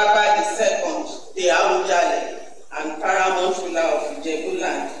 Ogbagba II, the Awujale, and paramount ruler of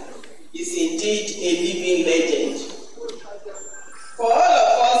Ijebuland, is indeed a living legend. For all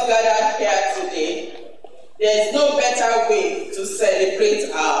of us gathered here today, there is no better way to celebrate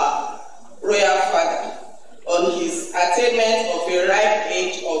our royal father on his attainment of a ripe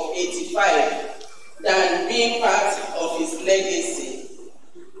age of 85 than being part of his legacy.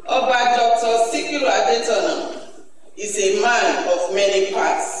 Oba Dr. Sikiru Adetona is a man of many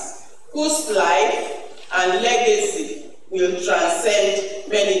parts, whose life and legacy will transcend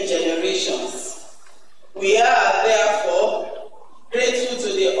many generations. We are therefore grateful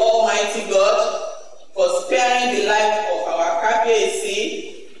to the Almighty God for sparing the life of our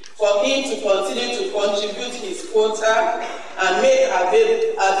KPAC, for him to continue to contribute his quota and make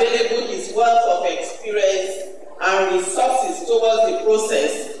available his wealth of experience and resources towards the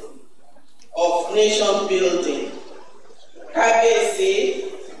process of nation building.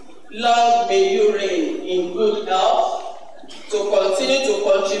 KPAC, long may you reign in good health to continue to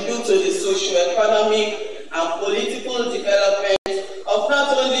contribute to the socio-economic and political development of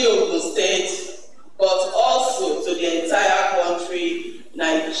not only Ogun State, but also to the entire country,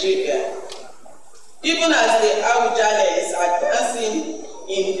 Nigeria. Even as the Awujale is advancing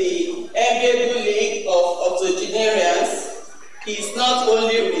in the enviable league of octogenarians, he is not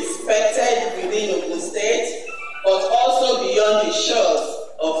only respected within Ogun State, but also beyond the shores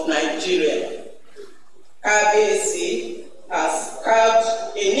of Nigeria. KBC has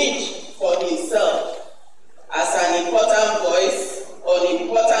carved a niche for himself as an important voice on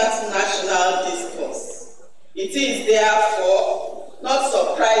important national discourse. It is therefore not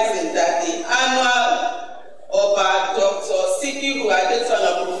surprising that the annual Oba Dr. Sikiru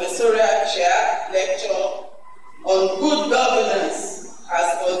Adetona Professorial Chair lecture on good governance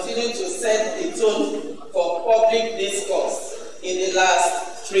has continued to set the tone for public discourse in the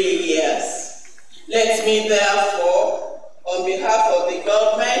last 3 years. Let me therefore, on behalf of the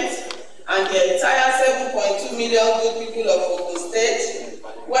government and the entire 7.2 million good people of Ogun State,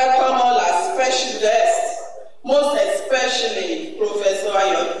 welcome all our special guests, most especially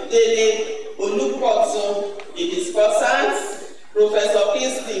Professorial Olukotun, the discussants, Professor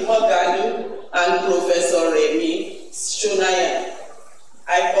Kingsley Mogalu, and Professor Remi Shunaya.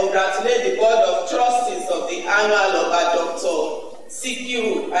 I congratulate the Board of Trustees of the annual Oba Dr.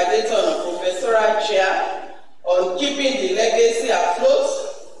 Sikiru Adetona Professorial Chair on keeping the legacy afloat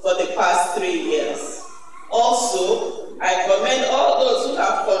for the past 3 years. Also, I commend all those who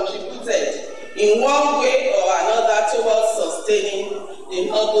have contributed in one way or another towards sustaining the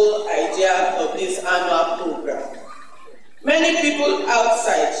noble idea of this annual program. Many people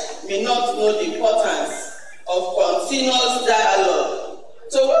outside may not know the importance of continuous dialogue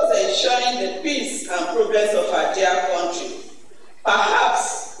towards ensuring the peace and progress of our dear country.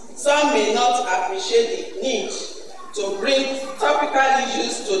 Perhaps some may not appreciate the need to bring topical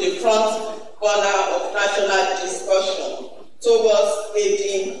issues to the front corner of national discussion towards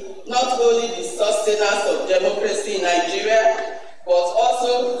aiding not only the sustenance of democracy in Nigeria, but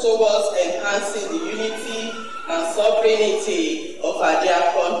also towards enhancing the unity and sovereignty of our dear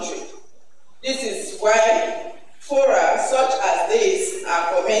country. This is why fora such as this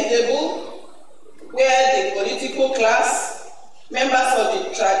are commendable, where the political class, members of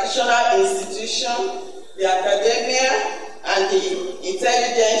the traditional institution, the academia, and the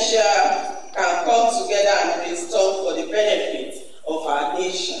intelligentsia can come together and brainstorm for the benefit of our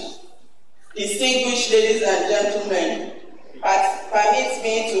nation. Distinguished ladies and gentlemen, permit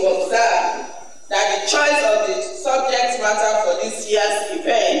me to observe that the choice of the subject matter for this year's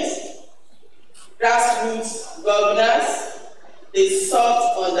event, grassroots governance, the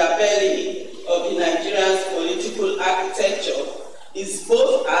soft underbelly of the Nigerian political architecture, is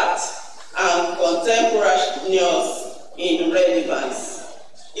both apt and contemporaneous in relevance.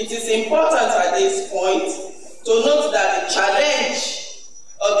 It is important at this point to note that the challenge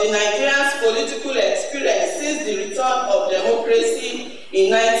of the Nigerian's political experience since the return of democracy in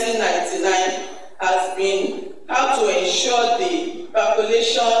 1999 has been how to ensure the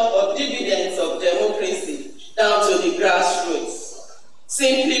percolation of dividends of democracy down to the grassroots.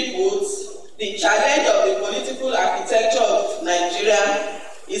 Simply put, the challenge of the political architecture of Nigeria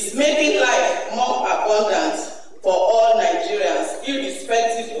is making life more abundant for all Nigerians,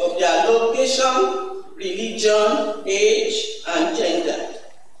 irrespective of their location, religion, age, and gender.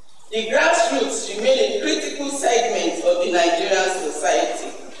 The grassroots remain a critical segment of the Nigerian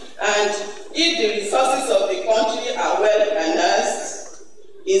society, and if the resources of the country are well harnessed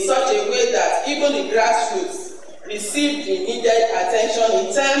in such a way that even the grassroots receive the needed attention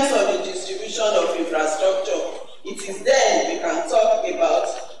in terms of the distribution of infrastructure, it is then we can talk about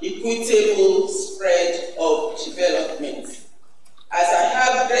equitable spread of development. As I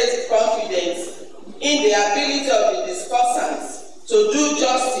have great confidence in the ability of the discussants to do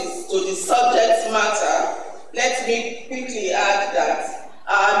justice to the subject matter, let me quickly add that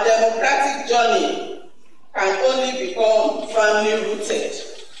our democratic journey can only become firmly rooted,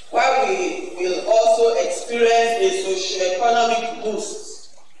 while we will also experience a socio-economic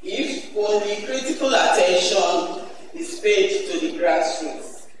boost if only critical attention is paid to the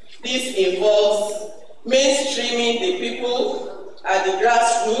grassroots. This involves mainstreaming the people at the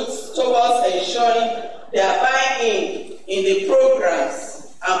grassroots towards ensuring their buy-in in the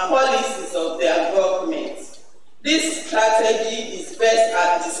programs and policies of their government. This strategy is best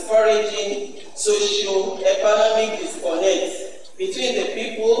at discouraging socio-economic disconnects between the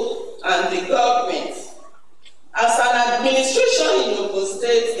people and the government. As an administration in Ogun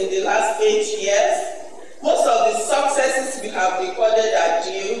State in the last 8 years, most of the successes we have recorded are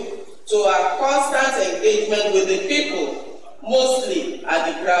due to our constant engagement with the people, mostly at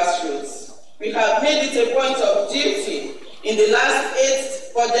the grassroots. We have made it a point of duty in the last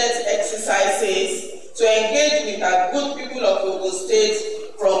 8 budget exercises to engage with our good people of Ogun State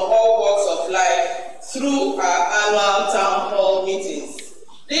from all walks of life through our annual town hall meetings.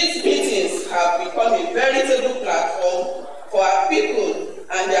 These meetings have become a veritable platform for our people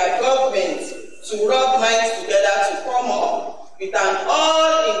and their government to rub minds together to come up with an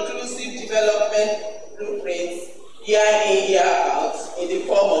all-inclusive development blueprint year in, year out in the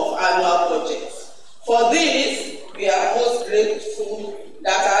form of annual budgets. For this, we are most grateful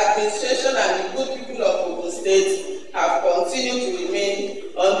that our administration and the good people of Ogun State have continued to remain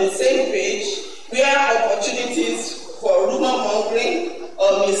on the same page where opportunities for rumor mongering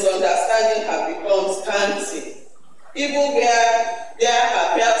or misunderstanding have become scanty. Even where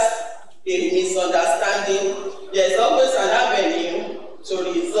there appears a misunderstanding, there is always an avenue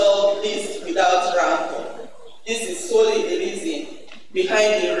to resolve this without rancor. This is solely the reason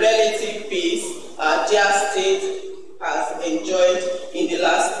behind the relative peace our dear state has enjoyed in the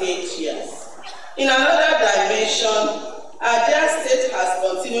last 8 years. In another dimension, our dear state has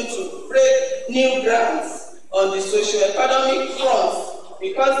continued to break new grounds on the socio-economic front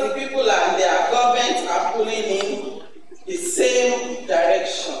because the people and their government are pulling in the same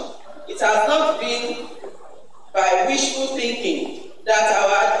direction. It has not been by wishful thinking that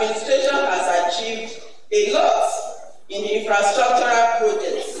our administration has achieved a lot in infrastructural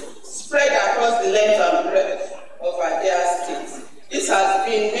projects spread across the length and breadth of our dear state. This has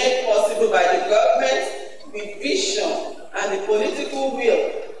been made possible by the government with vision and the political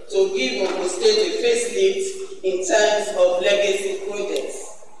will to give Ogun State a facelift in terms of legacy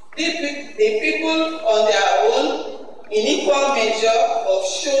projects. The people on their own, in equal measure of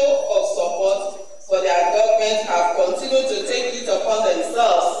show of support for their government, have continued to take it upon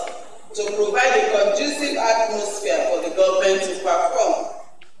themselves to provide a conducive atmosphere for the government to perform.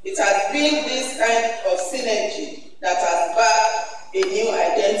 It has been this kind of synergy that has backed a new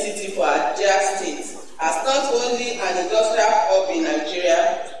identity for our dear state, as not only an industrial hub in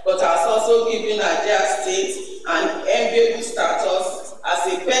Nigeria, but has also given our dear state an enviable status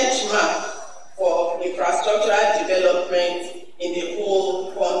as a benchmark for infrastructural development in the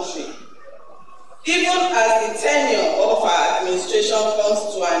whole country. Even as the tenure of our administration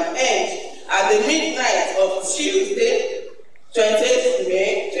comes to an end at the midnight of Tuesday, 20th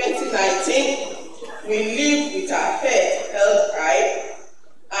May 2019, we live with our head held high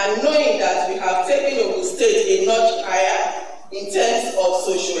and knowing that we have taken Ogun State a notch higher in terms of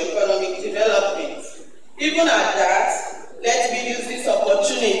socio-economic development. Even at that, let me use this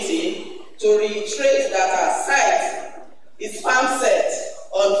opportunity to reiterate that our site is firm set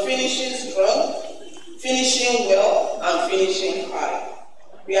on finishing strong, finishing well, and finishing high.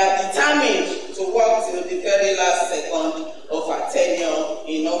 We are determined to work till the very last second of our tenure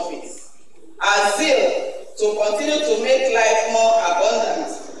in office. Our zeal to continue to make life more abundant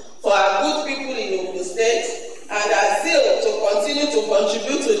for our good people in Ogun State, and our zeal to continue to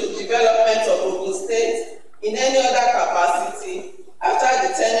contribute to the development of Ogun State in any other capacity after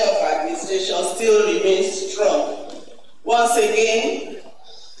the tenure of administration still remains strong. Once again,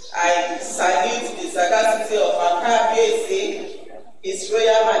 I salute the sagacity of our Kayode, His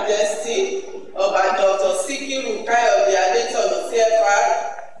Royal Majesty, Dr. Sikiru Kayode Adetona CFR,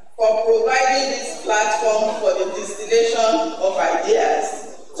 for providing this platform for the distillation of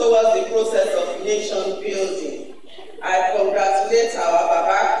ideas towards the process of nation building. I congratulate our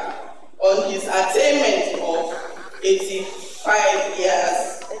Baba on his attainment of 85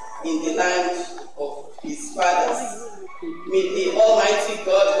 years in the land of his fathers.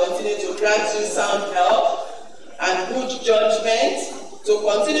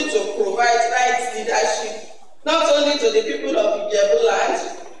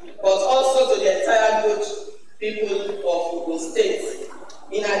 people of Ogun State.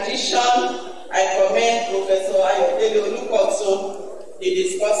 In addition, I commend Professor Kayode, the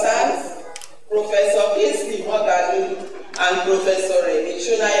discussants, Professor Kingsley Mogalu, and Professor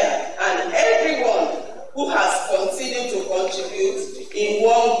Shunaya, and everyone who has continued to contribute in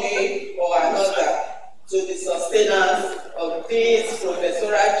one way or another to the sustenance of this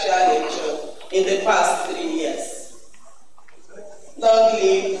professorial challenge in the past 3 years. Long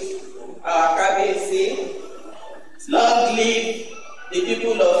live our Kabesi, long live the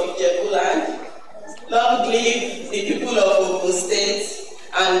people of Ijebuland, long live the people of Ogun State,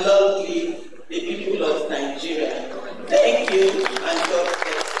 and long live the people of Nigeria. Thank you, and God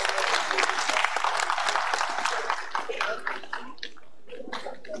bless.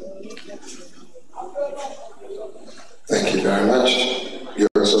 Thank you very much. Your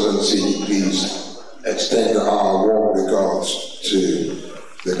Excellency, please extend our warm regards to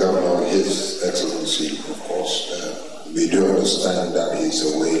the Governor, His Excellency. Of course, we do understand that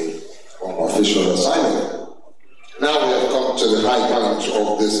he's away on official assignment. Now we have come to the high point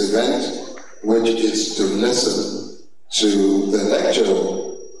of this event, which is to listen to the lecture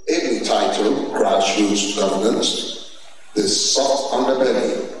ably titled Grassroots Governance, the soft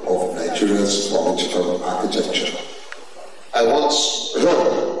underbelly of Nigeria's political architecture. I once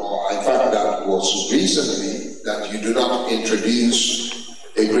heard, or in fact that was recently, that you do not introduce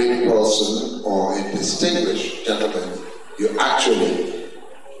a great person or a distinguished gentleman, you actually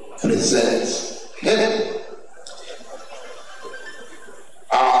present him.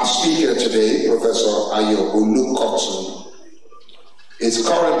 Our speaker today, Professor Ayo Olukotun, is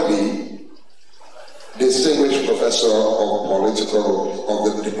currently Distinguished Professor of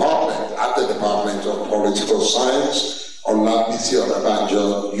the Department at the Department of Political Science on Olabisi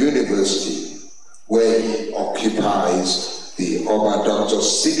Onabanjo University, where he occupies the Oba Dr.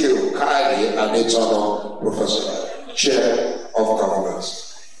 Sikiru Kayode Adetona Professorial Chair of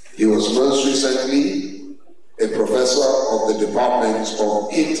Governance. He was most recently a professor of the Department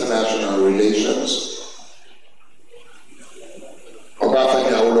of International Relations,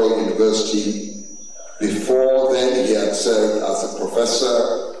 Obafemi Awolowo University. Before then, he had served as a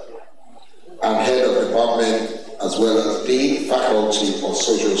professor and head of department, as well as Dean Faculty of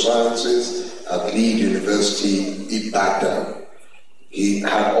Social Sciences at Leeds University, Ibadan. He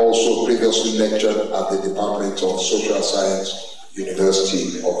had also previously lectured at the Department of Social Science,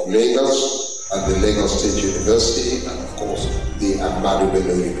 University of Lagos, and the Lagos State University, and of course, the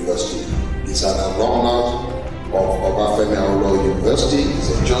Adetona University. He's an alumnus of Obafemi Awolowo University. He's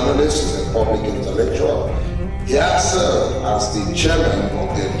a journalist, he's a public intellectual. He has served as the chairman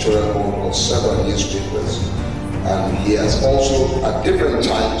of the editorial board of several newspapers, and he has also at different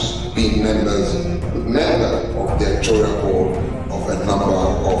times been member of the editorial board of a number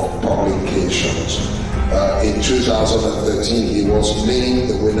of publications. In 2013, he was named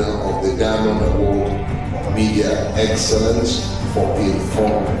the winner of the Diamond Award of Media Excellence for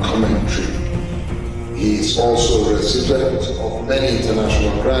informed commentary. He is also a recipient of many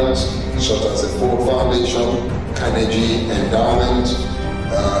international grants, such as the Ford Foundation, Carnegie Endowment.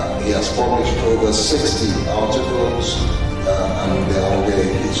 He has published over 60 articles, and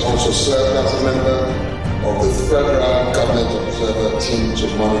he's also served as a member of the Federal Government Observer Team to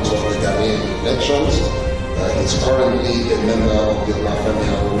monitor the Ghanaian elections. He's currently a member of the Obafemi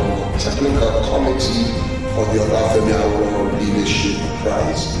Awolowo Technical Committee for the Obafemi Awolowo Leadership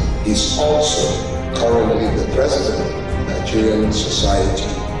Prize. He's also currently the president of the Nigerian Society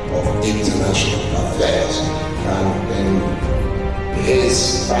of International Affairs. And in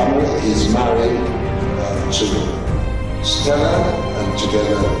his family, he's married to Stella, and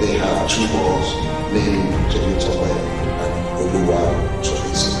together they have 2 boys named Temitope and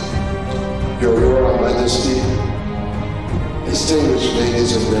Oluwatosin. Your Royal Majesty, distinguished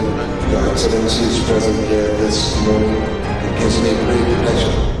ladies and gentlemen, Your Excellency is present here this morning. It gives me great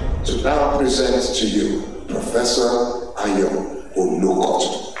pleasure to now present to you Professor Ayo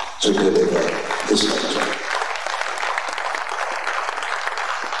Olukotun to deliver this lecture.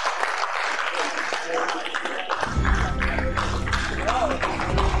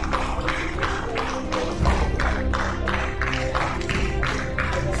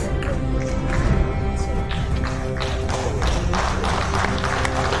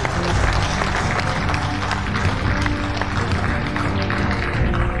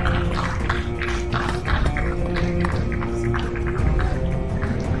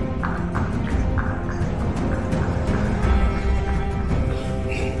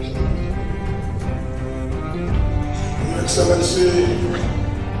 Excellency, the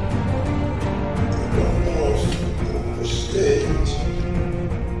Governor of the State,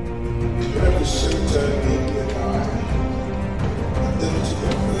 represented in the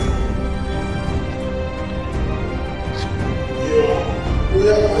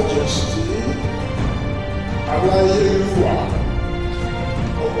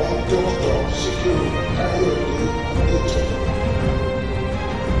our Dr. Sikiru Kayode Adetona,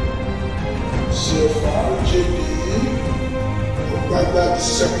 CFR JP Ogbagba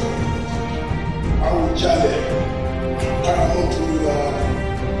II, Awujale, paramount ruler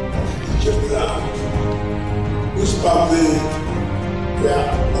of Ijebuland, whose birthday we are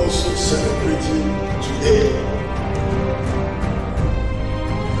also celebrating today.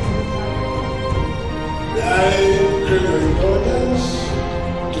 May I crave your indulgence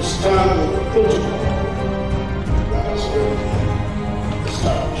to stand on the protocol that has already been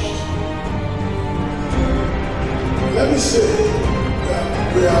established. Let me say that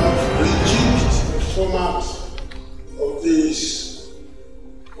we have rejigged the format of this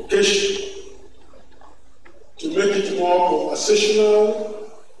occasion to make it more conversational,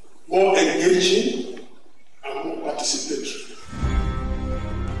 more engaging, and more participatory.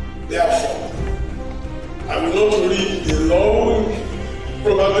 Therefore, I will not read the long,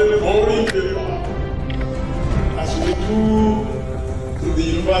 probably boring paper as we do in the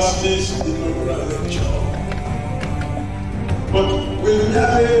university's inaugural lecture, but will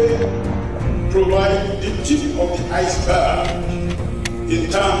merely provide the tip of the iceberg in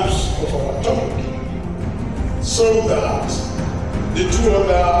terms of our topic, so that the two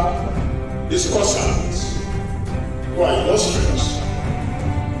other discussants who are illustrious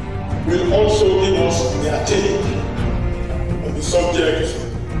will also give us their take on the subject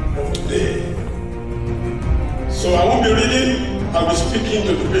of today. So I won't be reading, I'll be speaking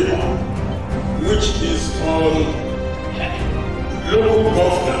to the paper, which is on local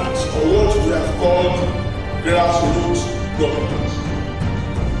governance, or what we have called grassroots governance.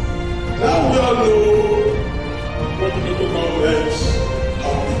 Now we all know what local governments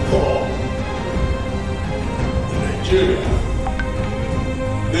have become in Nigeria.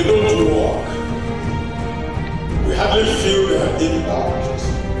 They don't work. We hardly feel their impact.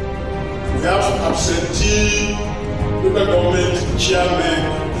 We have absentee local government chairmen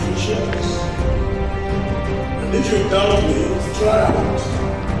and officials. And if you doubt me, try out.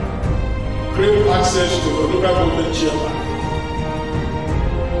 Crave access to the local government chairman.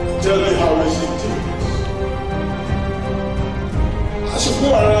 Tell me how easy it is. As you go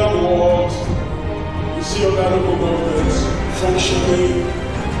around the world, you see other local governments functioning,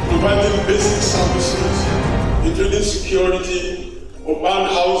 providing basic services, including security, urban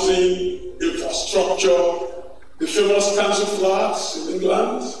housing, infrastructure, the famous council flats in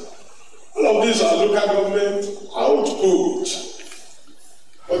England. All of these are local government output.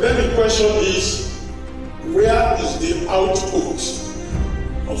 But then the question is, where is the output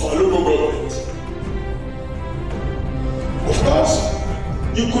of our local government? Of course,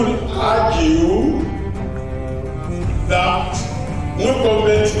 you could argue that no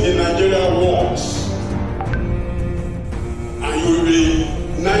government in Nigeria works, and you will be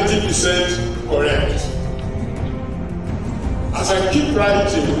 90% correct. As I keep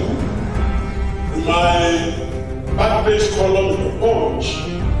writing in my back-page column in the Punch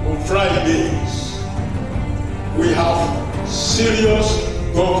on Fridays, we have serious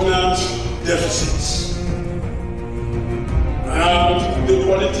governance deficits. And the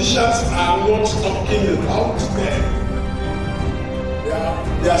politicians are not talking about them.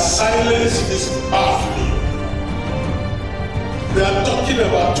 Their silence is baffling. They are talking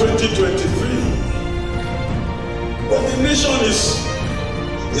about 2023. But the nation is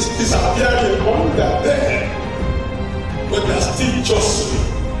disappearing under them. But they are still jostling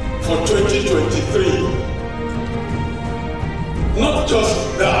for 2023. Not just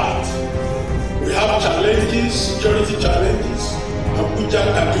that. We have challenges, security challenges.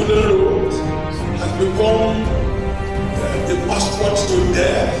 Adetona Road has become the passport to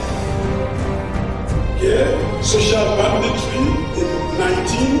death. Okay? Social banditry in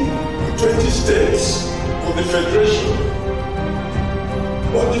 20 states of the Federation.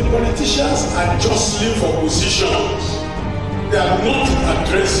 But the politicians are jostling for positions. They are not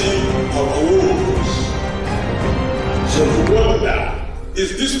addressing our woes. So you wonder, is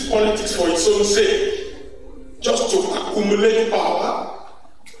this politics for its own sake? Just to accumulate power?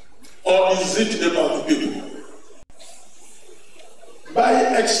 Or is it about the people? By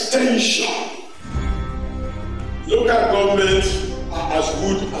extension, local governments are as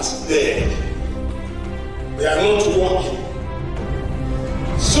good as dead. They are not working.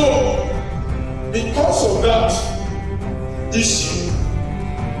 So, because of that issue,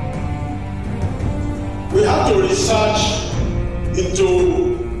 we have to research into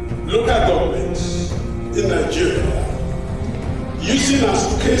local governments in Nigeria, using as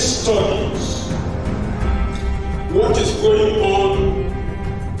case studies what is going on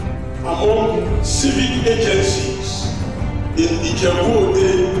among civic agencies in Kayode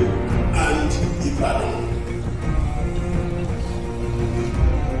and Ibadan.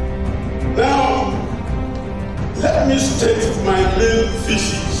 Now, let me state my main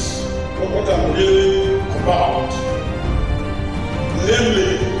thesis of what I'm really about.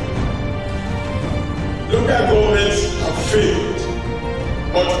 Namely, local governments have failed,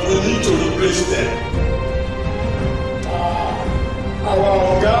 but we need to replace them. Our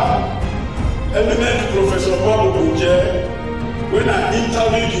Oga, eminent Professor when I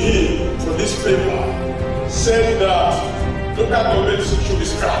interviewed him for this paper, said that local governments should be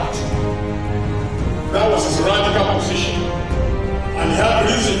scrapped. That was his radical position, and he had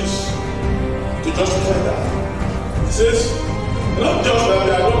reasons to justify that. He says, not just that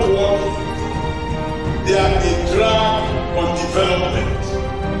they are not working, they are a drag on development,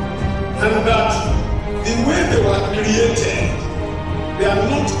 and that the way they were created, they are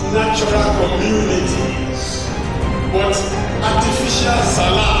not natural communities, but artificial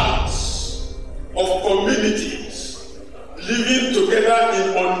salads of communities living together in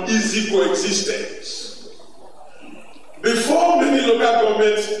uneasy coexistence. Before many local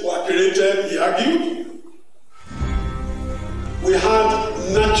governments were created, he argued, we had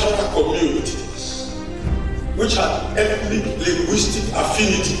natural communities which had ethnic linguistic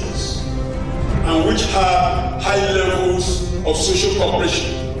affinities and which had high levels of social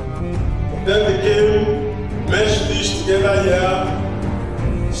cooperation. Then they came, meshed this together here,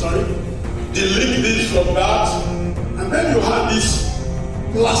 delink this from that, and then you had these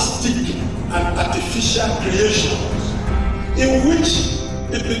plastic and artificial creations in which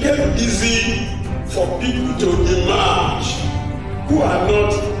it became easy for people to emerge who are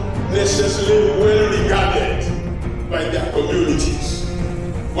not necessarily well regarded by their communities,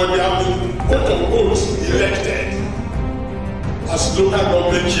 but they have been quote-unquote elected as local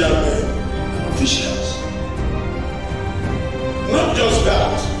government chairmen and officials. Not just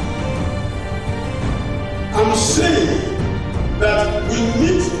that, I'm saying that we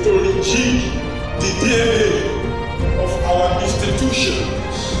need to rejig the DNA of our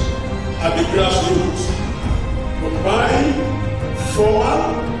institutions at the grassroots, combine formal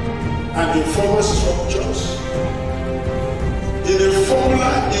and informal structures in a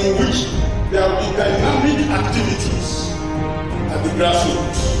formula in which there will be dynamic activities at the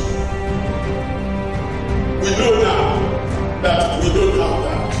grassroots. We know now that we don't have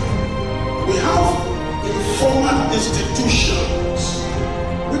that. We have informal institutions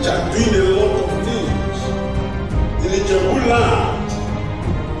which are doing a lot of things. In Ijebu land,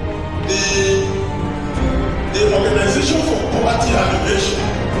 the Organization for Poverty Alleviation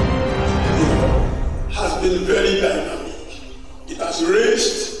has been very dynamic. It has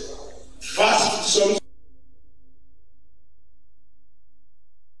raised vast sums.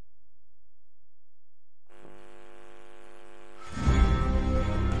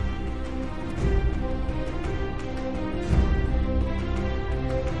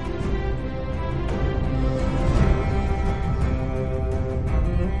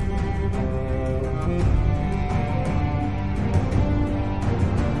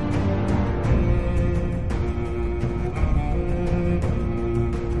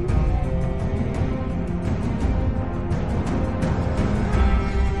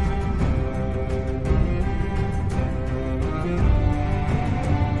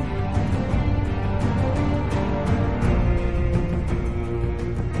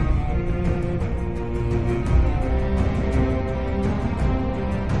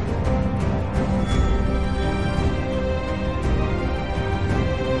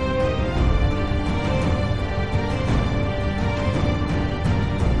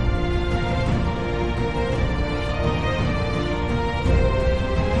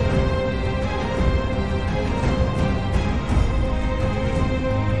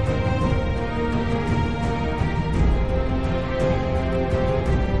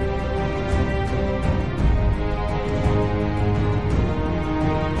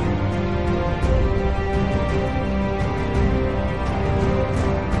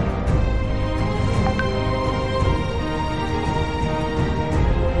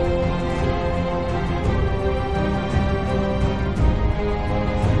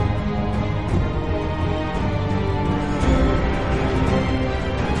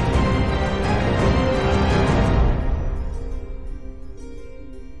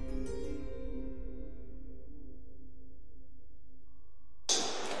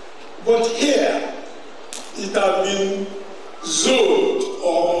 But here, it has been zoned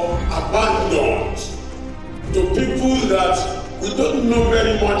or abandoned to people that we don't know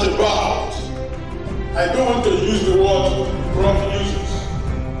very much about. I don't want to use the word Prof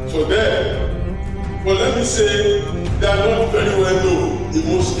uses for them, but let me say they are not very well known in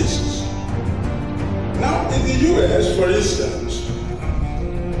most cases. Now, in the US, for instance,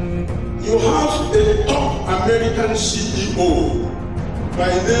 you have a top American CEO by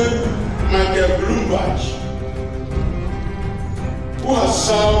name Michael Bloomberg, who has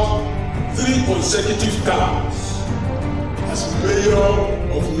served 3 consecutive terms as mayor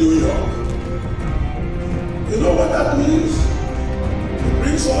of New York. You know what that means? It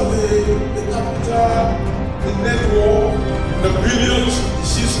brings all the capital, the network, the billions he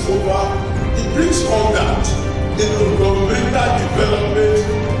sees over. It brings all that into governmental development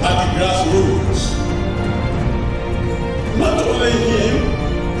at the grassroots. Not only him,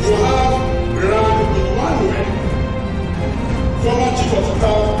 you have Emmanuel, former chief of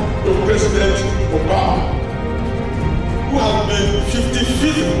staff to President Obama, who has been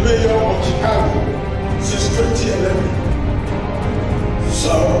 55th mayor of Chicago since 2011.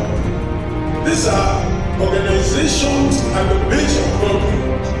 So, these are organizations at the base of government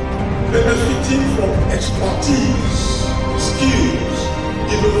benefiting from expertise, skills,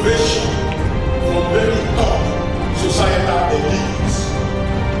 innovation from very top societal elites.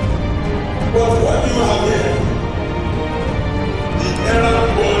 But what do you have here? The errand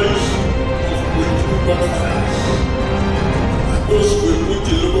boys of political governance, and those who will put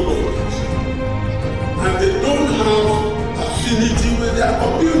the local government, and they don't have affinity with their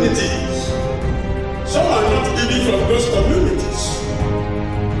communities. Some are not even from those communities.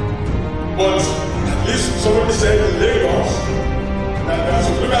 But at least somebody said in Lagos that there are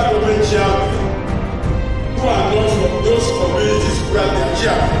some local government chairmen who are not from those communities where they are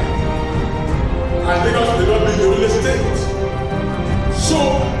chairmen. And Lagos may not be the only state. So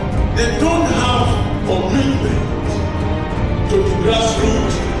they don't have commitment to the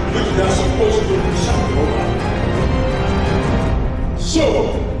grassroots which they are supposed to be shouting over. So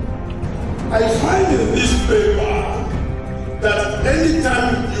I find in this paper that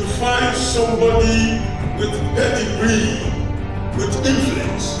anytime you find somebody with pedigree, with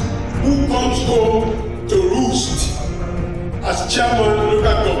influence, who comes home to roost as chairman of local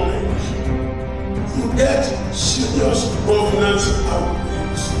government, you get serious governance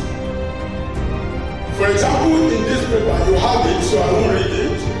outcomes. For example, in this paper, you have it, so I won't read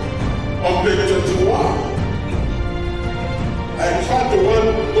it, on page 21. I refer to one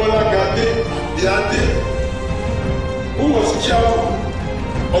Bola Gade Abiade, who was chairman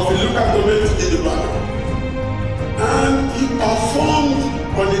of the local government in Ibadan. And he performed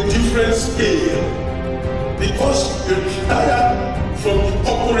on a different scale because he retired from the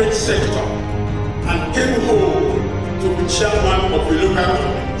corporate sector and came home to be chairman of the local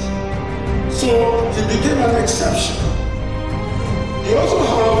government. So he became an exception. You also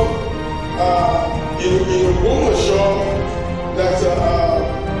have in Ogbomoso that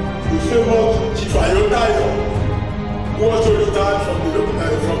the famous Chief Kayode, who also retired from the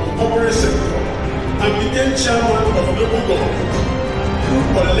corporate sector and became chairman of local government through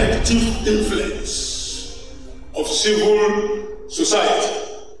collective influence of civil society.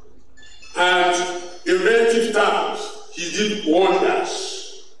 And in relative terms, he did wonders.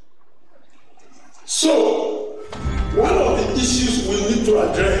 So, one of the issues we need to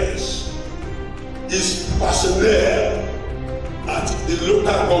address is personnel at the local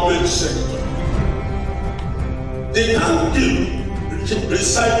government sector. They can't keep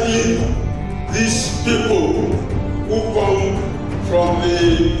recycling these people who come from the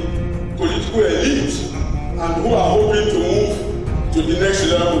political elite and who are hoping to move to the next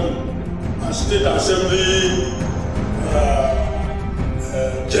level as state assembly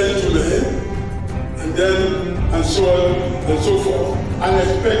gentlemen, and so on and so forth, and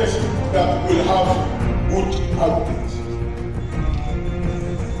expect that we'll have good outcomes.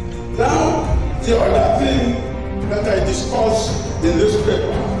 Now, the other thing that I discuss in this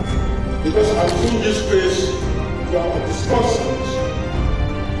paper, because I'm in this space to our discussions,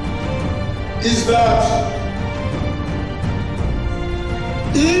 is that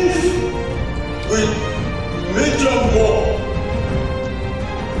if we major more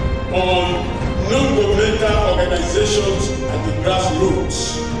on non-governmental organizations at the grassroots,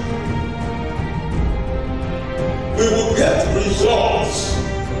 we will get results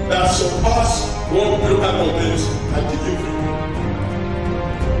that surpass what local governments are delivering.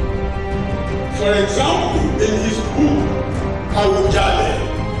 For example, in his book, Awujale,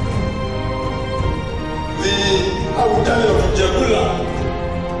 the Awujale of Jebula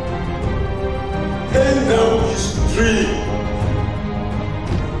came down his dream,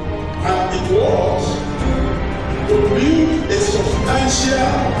 and it was to build a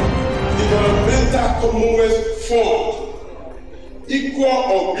substantial developmental Commonwealth fund equal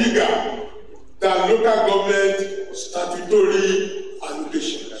or bigger than local government statutory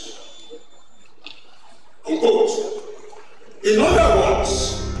allocations. Unquote. In other words,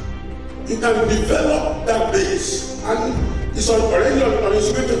 you can develop that base, and it's already on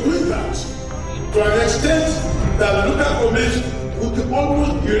its way to doing that, to an extent that local governments would be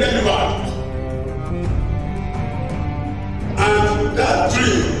almost irrelevant. And that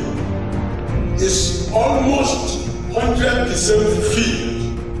dream is almost 100% fulfilled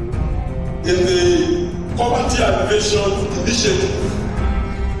in the poverty alleviation initiative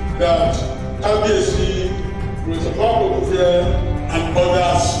that KBSC, Professor Professorial, and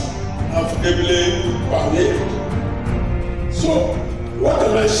others have ably pioneered. So, what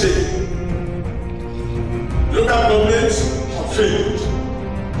am I saying? Local governments have failed.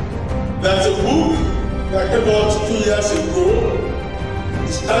 There's a book that came out 2 years ago.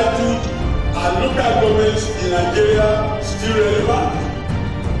 It's titled, "Are Local Governments in Nigeria Still Relevant?"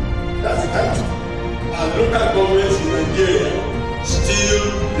 That's the title. Are local governments in Nigeria still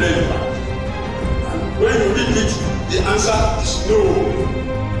relevant? And when you read it, the answer is no.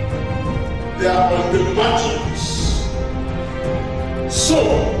 They are on the margins. So,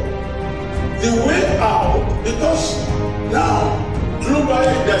 the way out, because now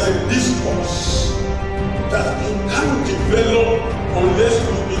globally there's a discourse that you can't develop unless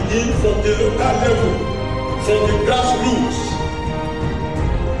you begin from the local level, from the grassroots.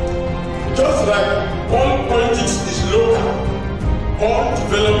 Just like all politics is local, all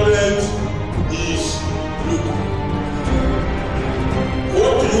development is local.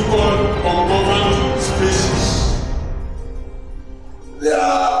 What do you call ungoverned spaces? There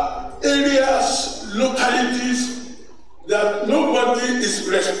are areas, localities, that nobody is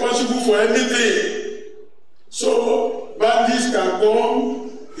responsible for anything. So bandits can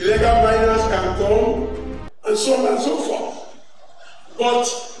come, illegal miners can come, and so on and so forth. But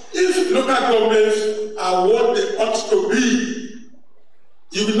if local governments are what they ought to be,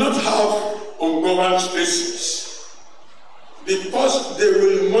 you will not have ungoverned spaces, because they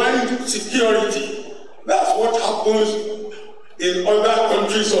will mind security. That's what happens in other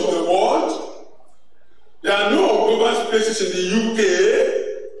countries of the world. There are no ungoverned spaces in the UK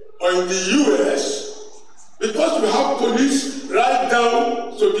or in the US, because we have police right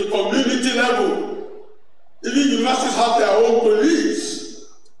down to the community level. Even universities have their own police.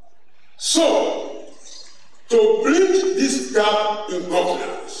 So, to bridge this gap in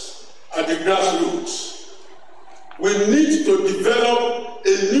governance at the grassroots, we need to develop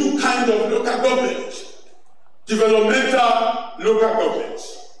a new kind of local government, developmental local government.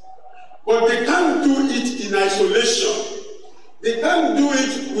 But they can't do it in isolation. They can't do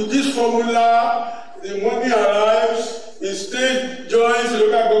it with this formula, the money arrives, the state joins local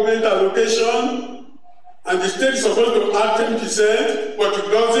government allocation, and the state is supposed to add 10%, but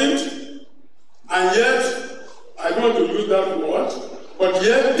it doesn't. And yet, I don't want to use that word, but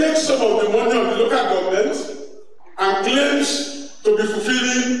yet takes some of the money of the local government and claims to be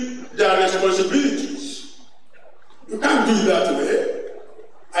fulfilling their responsibilities. You can't do it that way.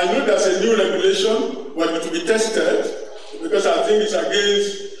 I know there's a new regulation, but it will be tested, because I think it's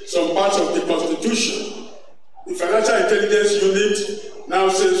against some parts of the Constitution. The Financial Intelligence Unit now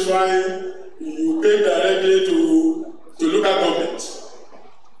says, fine, you pay directly to local governments.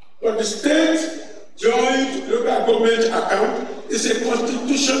 But the state joint local government account is a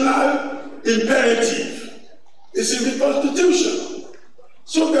constitutional imperative. It's in the Constitution.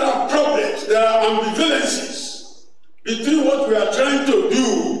 So there are problems, there are ambivalences between what we are trying to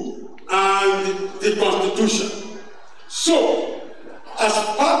do and the Constitution. So, as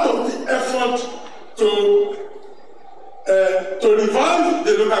part of the effort to revive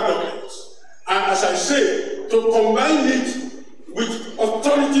the local government, and as I say, to combine it with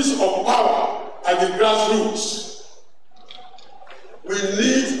authorities of power at the grassroots, we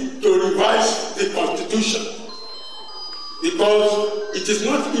need to revise the Constitution, because it is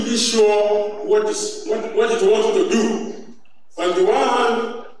not even sure what it wants to do. On the one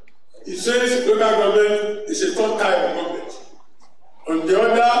hand, it says local government is a third type of government. On the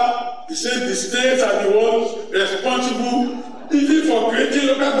other, it says the states are the ones responsible even for creating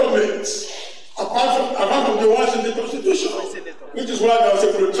local governments, apart from the ones in the Constitution, which is why there was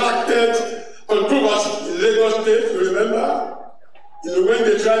a protracted controversy in Lagos State, you remember? When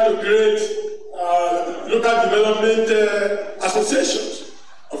they tried to create local development associations.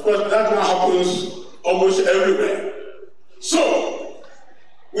 Of course, that now happens almost everywhere. So,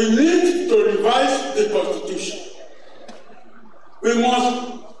 we need to revise the Constitution. We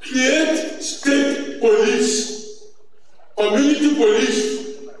must create state police, community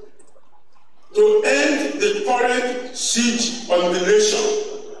police, to end the current siege on the nation.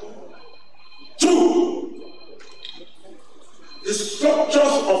 2,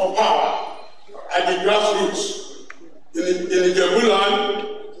 of power at the grassroots. In Ijebu land,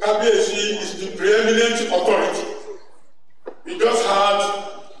 Kabiyesi is the preeminent authority. We just heard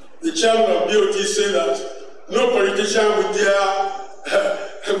the chairman of BOT say that no politician would dare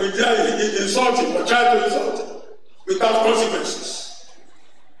insult him or try to insult him without consequences.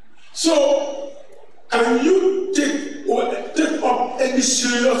 So, can you take up any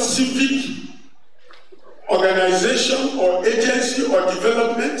serious civic organization or agency or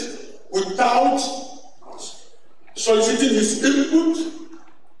development without soliciting his input?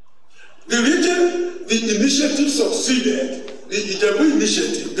 The reason the initiative succeeded, the Ijebu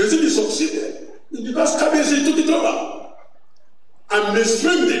initiative, the reason it succeeded is because Kabiyesi took it over and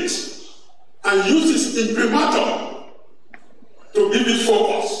mainstreamed it and used his imprimatur to give it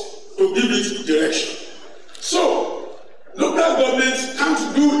focus, to give it direction. So, local governments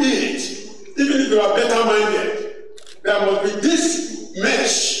can't do it even if they are better minded. There must be this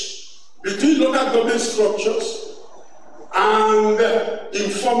mesh between local government structures and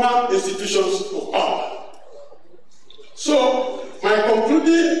informal institutions of power. So, my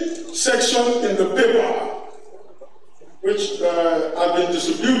concluding section in the paper, which has been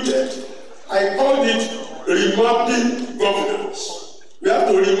distributed, I called it remapping governance. We have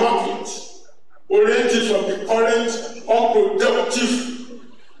to remap it, orient it from the current unproductive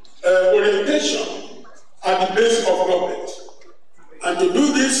orientation at the base of government. And to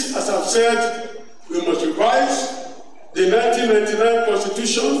do this, as I've said, we must revise the 1999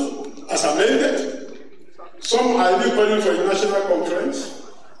 Constitution as amended. Some are even calling for a national conference,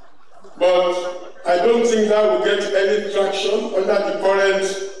 but I don't think that will get any traction under the current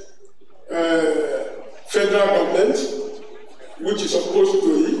federal government, which is opposed to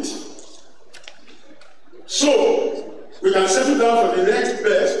it. So, we can settle down for the next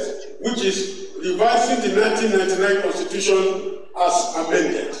best, which is revising the 1999 Constitution as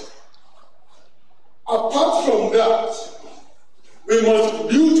amended. Apart from that, we must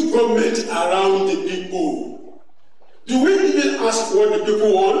build government around the people. Do we even ask what the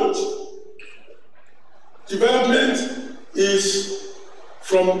people want? Development is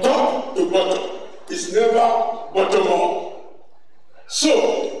from top to bottom. It's never bottom up.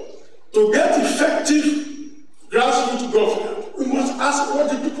 So, to get effective grassroots governance, we must ask what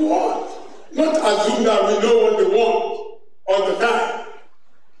the people want. Not assume that we know what they want all the time.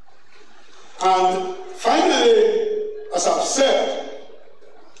 And finally, as I've said,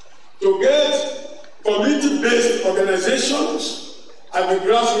 to get community-based organizations at the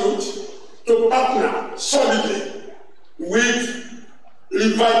grassroots to partner solidly with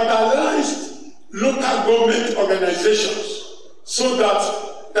revitalized local government organizations so that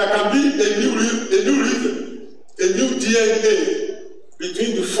there can be a new rhythm, a new DNA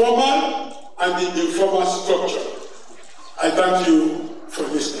between the formal and the informal structure. I thank you for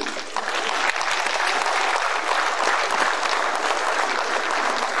listening.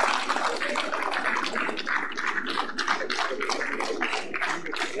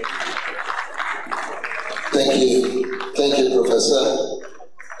 Thank you, Professor.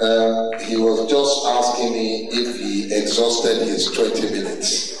 He was just asking me if he exhausted his 20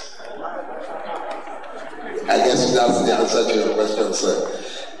 minutes. I guess that's the answer to your question, sir.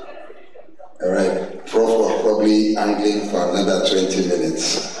 All right, Prof was probably angling for another 20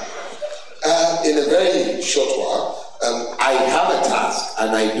 minutes. In a very short while, I have a task,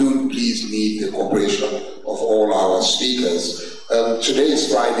 and I do please need the cooperation of all our speakers. Today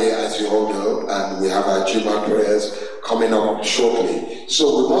is Friday, as you all know, and we have our Juma prayers coming up shortly.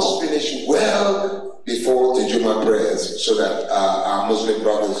 So we must finish well before the Juma prayers so that our Muslim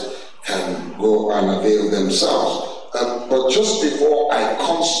brothers can go and avail themselves. But just before I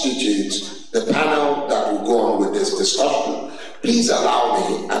constitute the panel that will go on with this discussion, please allow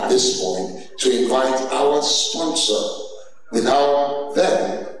me at this point to invite our sponsor. Without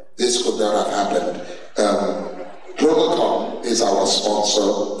them, this could not have happened. Globalcom is our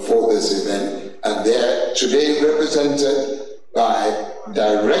sponsor for this event, and they're today represented by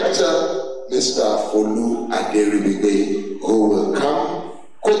Director Mr. Folu Aderibigbe, who will come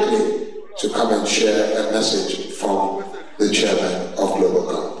quickly to come and share a message from the chairman of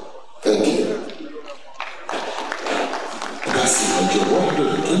Globalcom. Thank you. That's your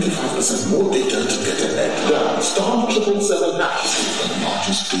 125% more data to get ahead. Dial *777# the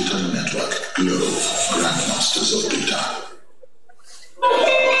largest data network, Globe, grandmasters of data.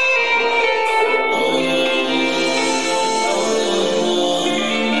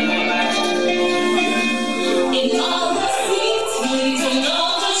 In all the cities, in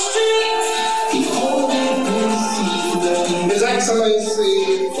all the streets, in all the His Excellency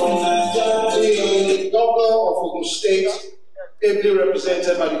from the Governor of Ogun State, ably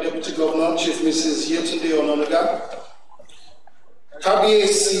represented by the Deputy Governor, Chief Mrs. Yetunde Ononuga,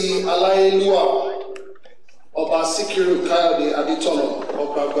 Kabiyesi Alayeluwa, Oba Sikiru Kayode Adetona,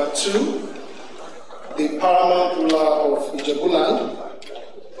 Oba 2, the paramount ruler of Ijebuland,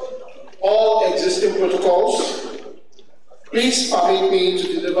 all existing protocols. Please permit me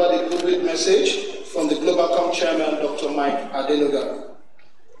to deliver the goodwill message from the Globalcom Chairman, Dr. Mike Adenoga.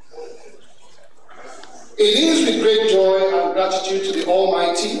 It is with great joy and gratitude to the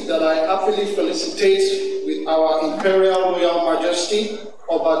Almighty that I happily felicitate with our Imperial Royal Majesty,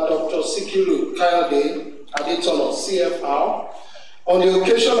 Oba Dr. Sikiru Kayode Adetona, CFR, on the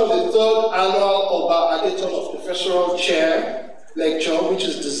occasion of the 3rd annual Oba Adetona Professorial Chair lecture, which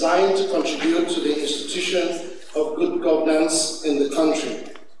is designed to contribute to the institution of good governance in the country.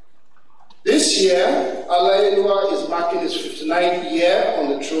 This year, Alayeluwa is marking his 59th year on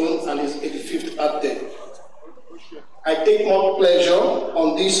the throne and his 85th birthday. I take more pleasure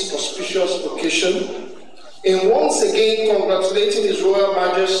on this auspicious occasion in once again congratulating His Royal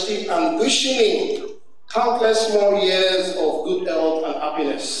Majesty and wishing him countless more years of good health and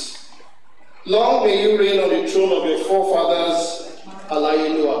happiness. Long may you reign on the throne of your forefathers,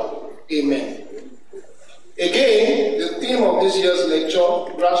 Alayeluwa. Amen. Again, the theme of this year's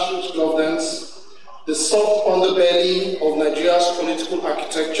lecture, Grassroots Governance, the soft underbelly of Nigeria's political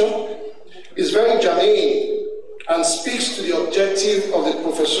architecture, is very germane and speaks to the objective of the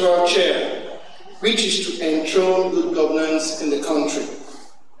Professorial Chair, which is to enthrone good governance in the country.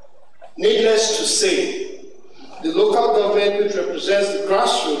 Needless to say, the local government, which represents the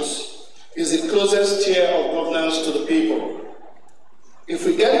grassroots, is the closest tier of governance to the people. If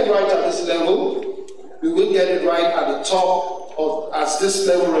we get it right at this level, we will get it right at the top, as this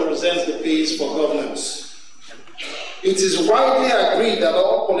level represents the base for governance. It is widely agreed that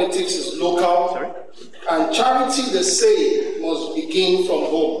all politics is local, and charity, they say, must begin from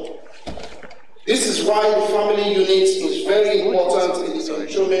home. This is why the family unit is very important in the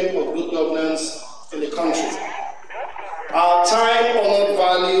enshrinement of good governance in the country. Our time-honored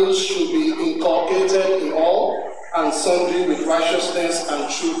values should be inculcated in all and sundry with righteousness and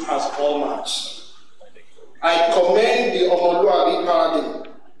truth as hallmarks. I commend the Omoluabi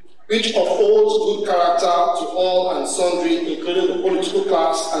paradigm, which upholds good character to all and sundry, including the political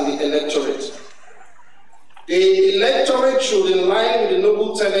class and the electorate. The electorate should, in line with the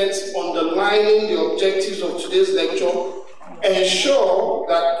noble tenets underlining the objectives of today's lecture, ensure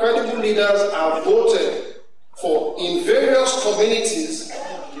that credible leaders are voted for in various communities,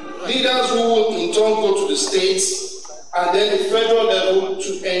 leaders who will in turn go to the states and then the federal level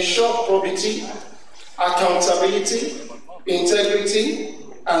to ensure probity, accountability, integrity,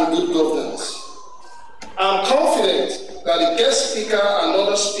 and good governance. I'm confident that the guest speaker and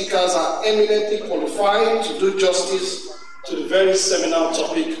other speakers are eminently qualified to do justice to the very seminal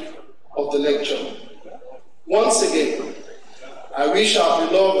topic of the lecture. Once again, I wish our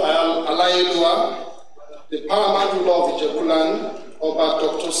beloved Alayeluwa, the paramount ruler of Ijebuland, Oba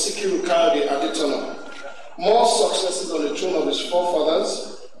Dr. Sikiru Kayode Adetona, more successes on the throne of his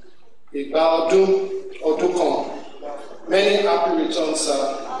forefathers, Igba Odukon. Many happy returns,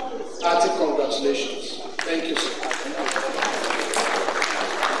 sir. Hearty congratulations. Thank you, sir.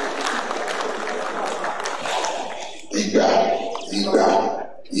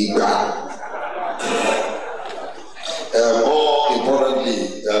 More importantly,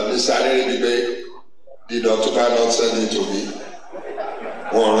 Mr. Adeniyi, the Dr. not send it to me.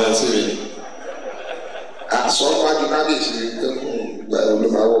 More or less,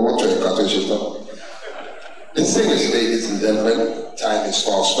 distinguished ladies and gentlemen, time is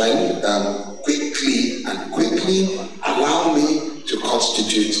fast spent. Quickly allow me to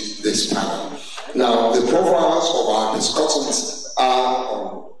constitute this panel. Now, the profiles of our discussants are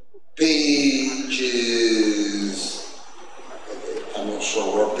on pages, I'm not sure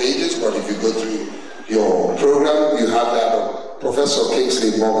what pages, but if you go through your program, you have that of Professor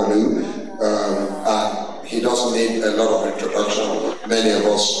Kingsley Moghalu, and he doesn't need a lot of introduction. Many of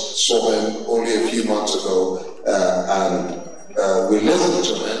us saw him only a few months ago, and we listened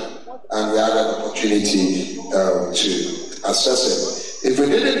to him, and we had an opportunity to assess him. If we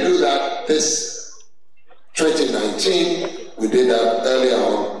didn't do that this 2019, we did that earlier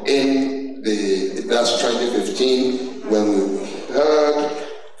on in that's 2015, when we heard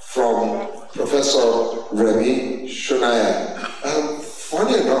from Professor Remy Shonaya.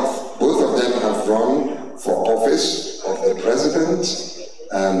 Funny enough, both of them have run for office of the president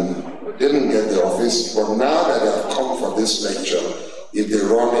and didn't get the office, but now that they have come for this lecture, if they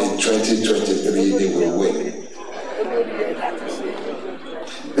run in 2023, they will win.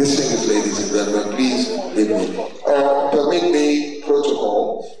 Distinguished ladies and gentlemen, please permit me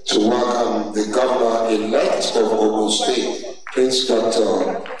Governor-elect of Ogun State, Prince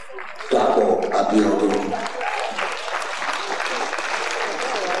Dr. Dapo Abiodun.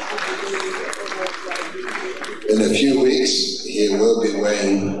 In a few weeks, he'll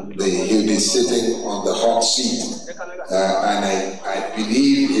be sitting on the hot seat, and I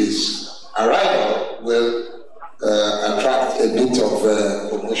believe his arrival will attract a bit of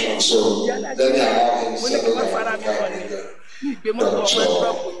promotion. So let me allow him to settle down.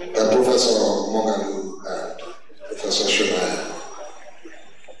 Professor Mogalu and Professor Shunaya.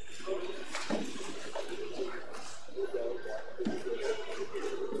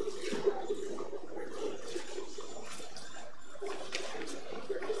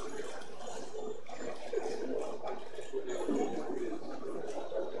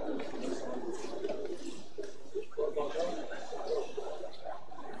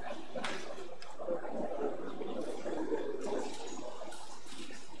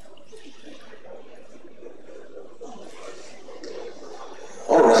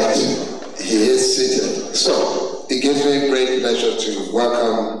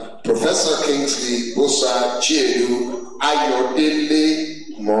 Professor Kingsley Bosa Chiedu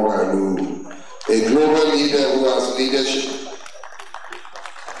Ayodele Mogalu, a global leader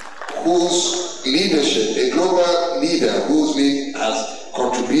whose has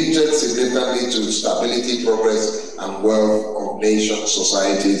contributed significantly to stability, progress, and wealth of nations,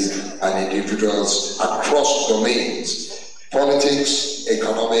 societies, and individuals across domains: politics,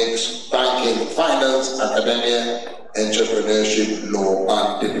 economics, banking, finance, academia, entrepreneurship, law,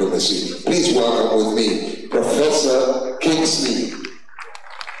 and diplomacy. Please welcome with me Professor Kingsley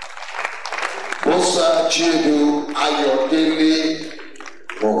Bosa Chiedu Ayodele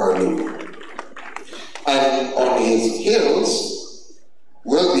Mogalu. And on his heels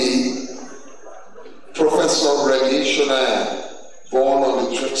will be Professor Remy Shunaya, born on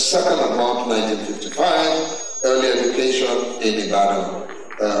the 2nd of March 1955, early education in Ibadan.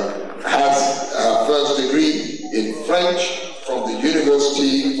 Has her first degree in French from the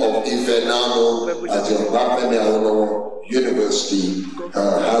University of Ife, now known as the Obafemi Awolowo University.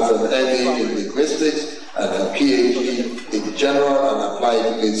 Has an MA in linguistics and a PhD in general and applied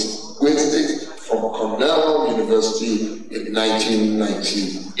linguistics from Cornell University in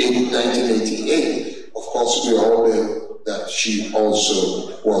 1988. Of course, we all know that she also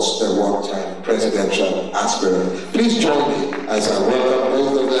was a one-time presidential aspirant. Please join me as I welcome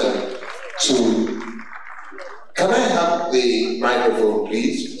both of them to... Can I have the microphone,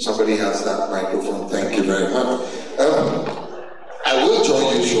 please? Somebody has that microphone. Thank you very much. I will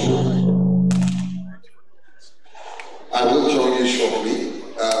join you shortly.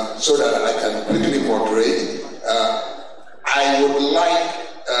 So that I can quickly moderate. I would like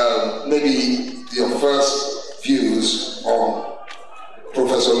maybe your first views on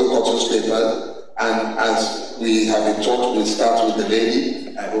Professor Lukoto's paper, and as we have been taught, we'll start with the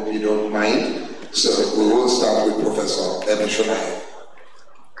lady. I hope you don't mind. So we will start with Professor Remy Shunaya.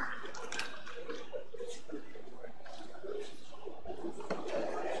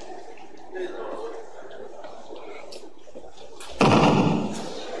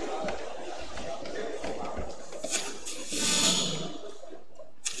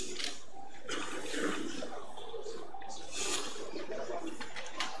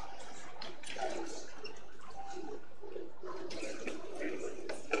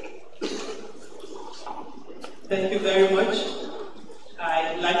 Thank you very much.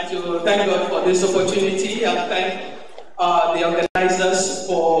 I'd like to thank God for this opportunity and thank the organizers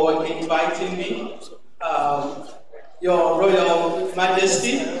for inviting me. Your Royal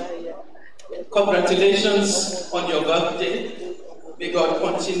Majesty, congratulations on your birthday. May God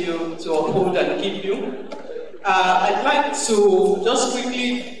continue to uphold and keep you. I'd like to just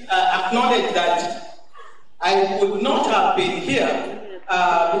quickly acknowledge that I would not have been here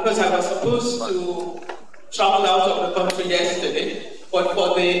because I was supposed to travel out of the country yesterday, but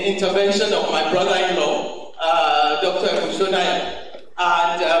for the intervention of my brother-in-law, Dr. Shunaya,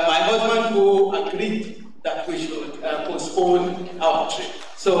 and my husband, who agreed that we should postpone our trip.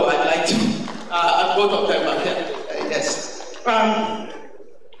 So I'd like to, both of them are here. Yes.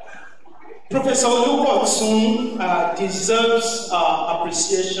 Professor Oluwatun deserves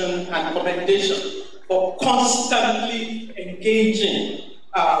appreciation and commendation for constantly engaging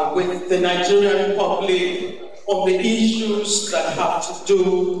with the Nigerian public on the issues that have to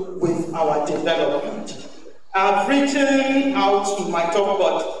do with our development. I've written out my talk,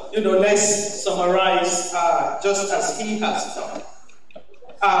 but let's summarize just as he has done.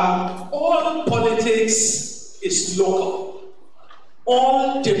 All politics is local.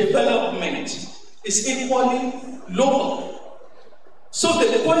 All development is equally local. So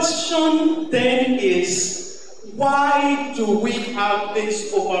the question then is, why do we have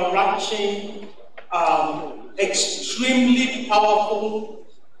this overarching, extremely powerful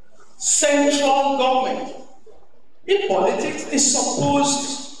central government? In politics, is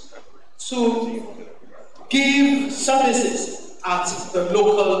supposed to give services at the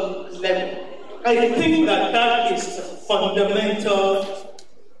local level. I think that that is a fundamental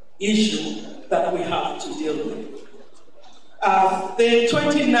issue that we have to deal with. The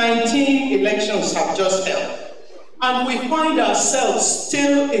 2019 elections have just held, and we find ourselves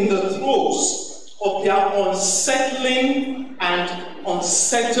still in the throes of their unsettling and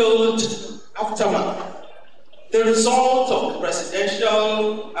unsettled aftermath. The result of the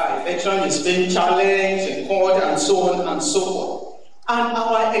presidential election is being challenged in court and so on and so forth. And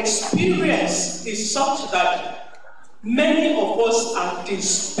our experience is such that many of us are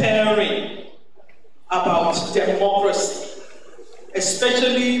despairing about democracy,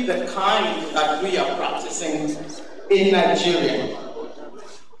 especially the kind that we are practicing in Nigeria.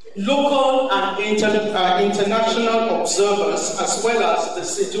 Local and international observers, as well as the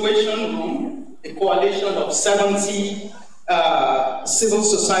Situation Room, a coalition of 70 civil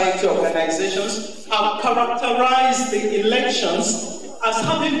society organizations, have characterized the elections as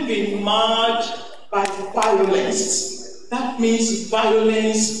having been marred by violence. That means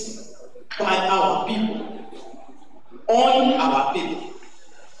violence by our people, on our people,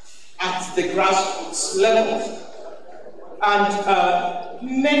 at the grassroots level. And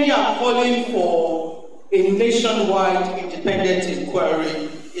many are calling for a nationwide independent inquiry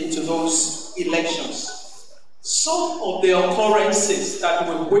into those elections. Some of the occurrences that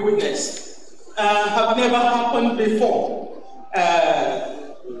we witnessed have never happened before.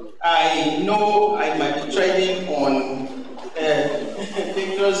 I know I might be treading on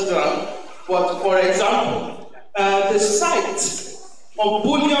dangerous ground, but for example, the sight of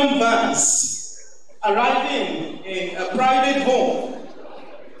bullion vans arriving in a private home,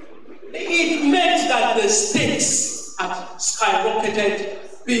 it meant that the stakes had skyrocketed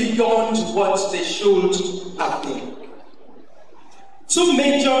beyond what they should have been. Two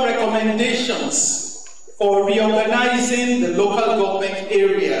major recommendations for reorganizing the local government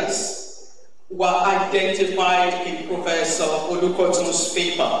areas were identified in Professor Olukotun's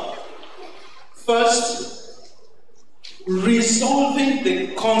paper. First, resolving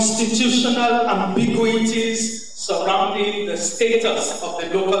the constitutional ambiguities surrounding the status of the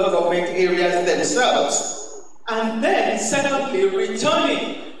local government areas themselves. And then, secondly,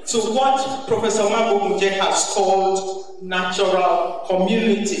 returning to what Professor Mabogunje has called natural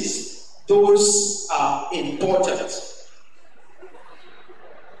communities. Those are important.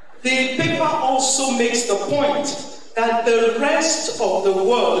 The paper also makes the point that the rest of the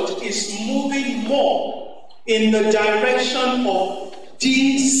world is moving more in the direction of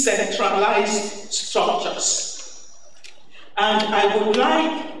decentralized structures. And I would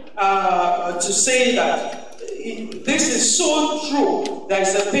like to say that this is so true. There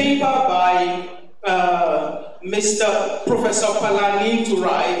is a paper by Mr. Professor Palani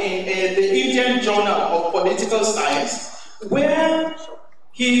Turai in the Indian Journal of Political Science, where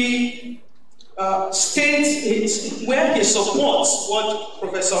he where he supports what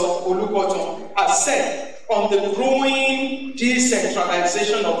Professor Olukoton has said on the growing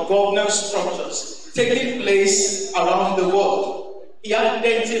decentralization of governance structures taking place around the world. He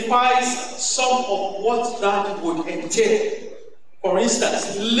identifies some of what that would entail. For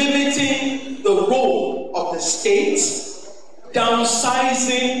instance, limiting the role of the state,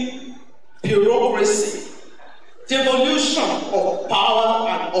 downsizing bureaucracy, devolution of power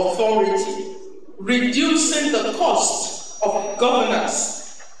and authority, reducing the cost of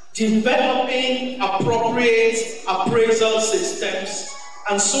governance, developing appropriate appraisal systems,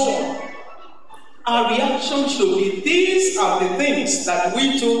 and so on. Our reaction should be, these are the things that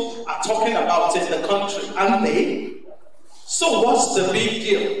we too are talking about in the country, aren't they? So what's the big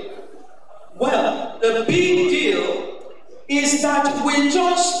deal? Well, the big deal is that we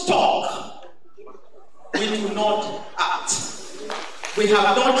just talk. We do not act. We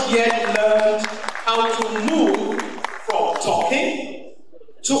have not yet learned how to move from talking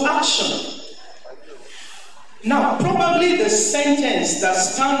to action. Now, probably the sentence that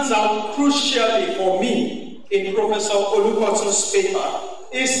stands out crucially for me in Professor Olukotun's paper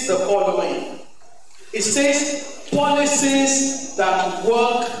is the following. It says, policies that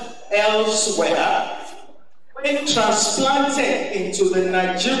work elsewhere, when transplanted into the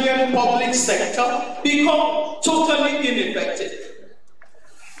Nigerian public sector, become totally ineffective.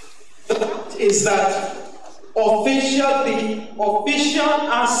 The fact is that the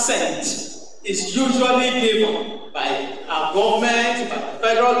official assent is usually given by our government, by the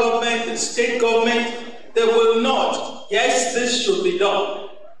federal government, the state government. They will nod, yes, this should be done.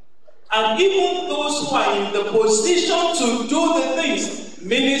 And even those who are in the position to do the things,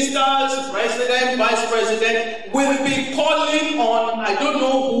 ministers, president, vice president, will be calling on, I don't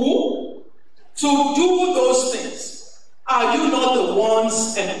know who, to do those things. Are you not the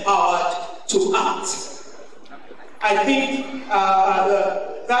ones empowered to act? I think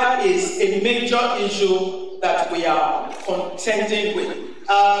that is a major issue that we are contending with.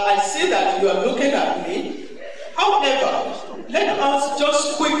 I see that you are looking at me. However, let us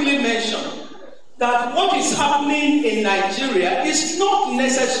just quickly mention that what is happening in Nigeria is not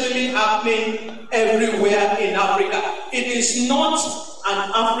necessarily happening everywhere in Africa. It is not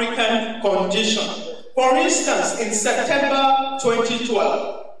an African condition. For instance, in September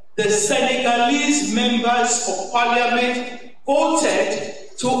 2012, the Senegalese members of parliament voted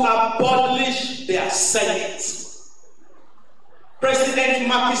to abolish their Senate. President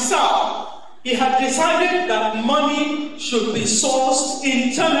Macky Sall, he had decided that money should be sourced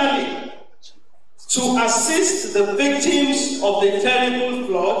internally to assist the victims of the terrible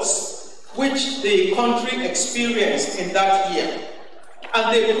floods which the country experienced in that year.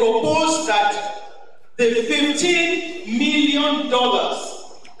 And they proposed that the $15 million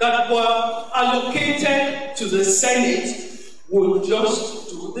that were allocated to the Senate would just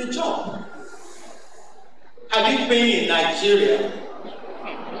do the job. Had it been in Nigeria,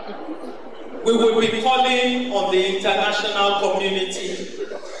 we would be calling on the international community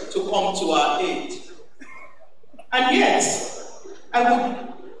to come to our aid. And yet, I would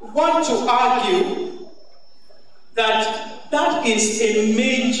want to argue that that is a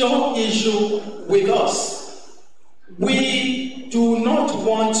major issue with us. We do not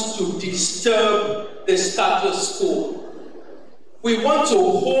want to disturb the status quo. We want to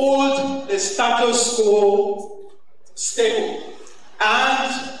hold the status quo stable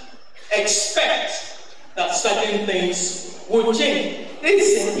and expect that certain things would change.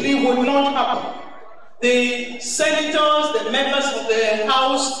 This simply would not happen. The senators, the members of the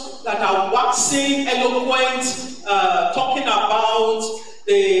House that are waxing eloquent, talking about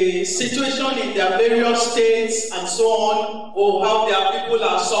the situation in their various states and so on, or how their people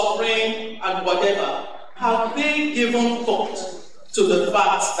are suffering and whatever, have they given thought to the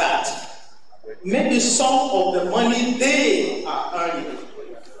fact that maybe some of the money they are earning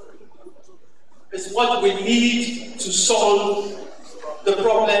is what we need to solve the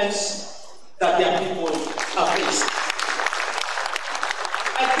problems that their people are facing?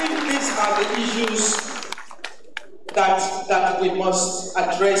 I think these are the issues that we must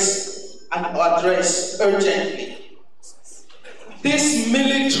address and address urgently. This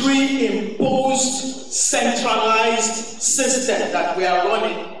military-imposed, centralized system that we are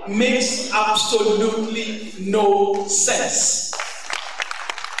running makes absolutely no sense.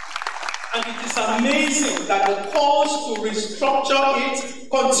 And it is amazing that the calls to restructure it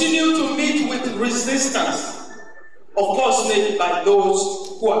continue to meet with resistance, of course made by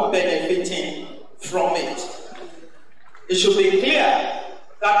those who are benefiting from it. It should be clear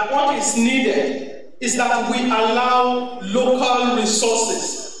that what is needed is that we allow local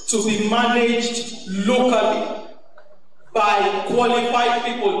resources to be managed locally by qualified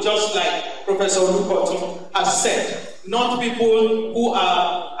people, just like Professor Rukoton has said. Not people who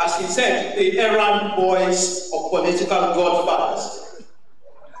are, as he said, the errand boys of political godfathers.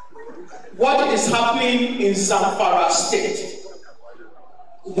 What is happening in Zamfara State,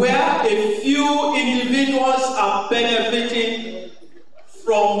 where a few individuals are benefiting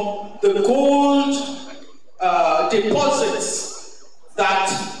from the gold deposits that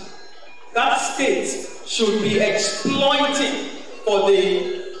that state should be exploiting for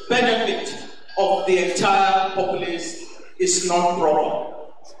the benefit of the entire populace, is not proper.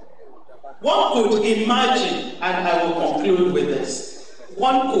 One could imagine, and I will conclude with this,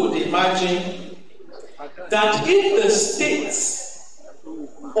 one could imagine that if the states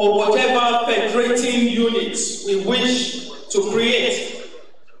or whatever federating units we wish to create,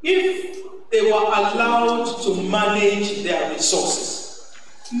 if they were allowed to manage their resources,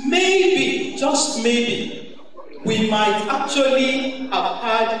 maybe, just maybe, we might actually have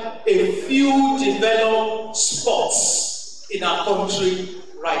had a few developed spots in our country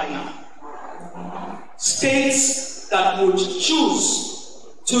right now. States that would choose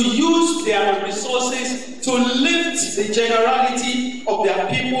to use their resources to lift the generality of their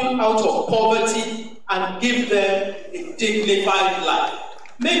people out of poverty and give them a dignified life.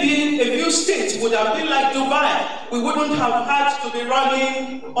 Maybe a few states would have been like Dubai. We wouldn't have had to be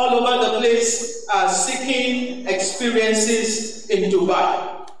running all over the place seeking experiences in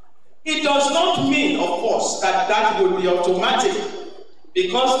Dubai. It does not mean, of course, that that would be automatic,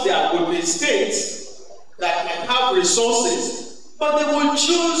 because there will be states that might have resources, but they will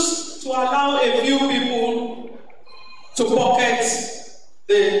choose to allow a few people to pocket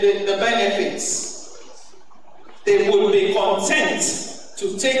the benefits. They will be content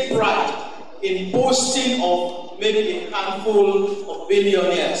to take pride in boasting of maybe a handful of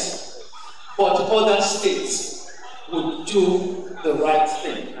billionaires, but other states would do the right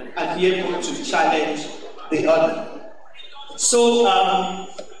thing and be able to challenge the other. So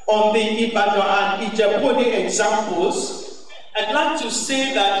on the Ibadan and Ijebu examples, I'd like to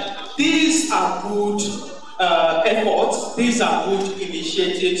say that these are good efforts, these are good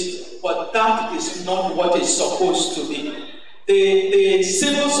initiatives, but that is not what it's supposed to be. The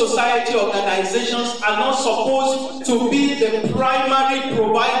civil society organizations are not supposed to be the primary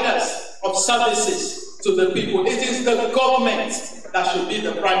providers of services to the people. It is the government that should be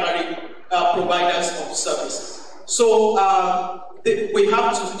the primary providers of services. So we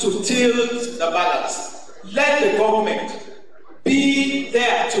have to tilt the balance. Let the government be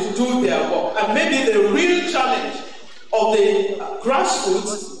there to do their work. And maybe the real challenge of the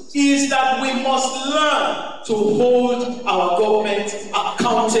grassroots is that we must learn to hold our government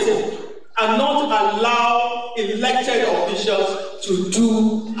accountable and not allow elected officials to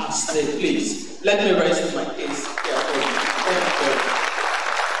do as they please. Let me rest my case here.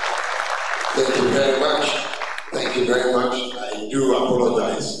 Thank you very much. Thank you very much. I do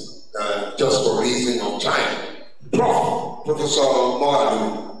apologize just for reason of time. Professor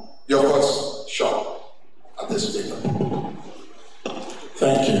Mohamed, your first shot at this paper.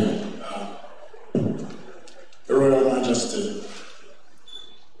 Thank you. Your Royal Majesty,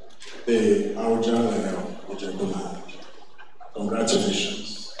 the Awujale of Ijebu land,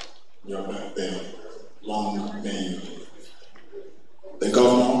 congratulations on your birthday. Long may you live. The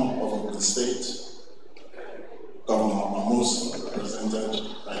Governor of Ogun State, Governor Mamuso, represented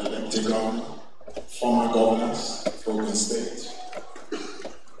by the Deputy Governor, former governors of Ogun State,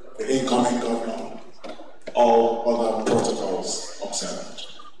 the incoming governor, all other protocols observed.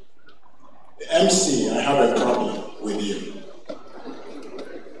 The MC, I have a problem with you.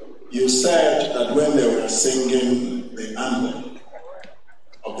 You said that when they were singing the anthem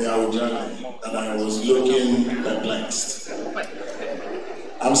of the Awujale, that I was looking perplexed.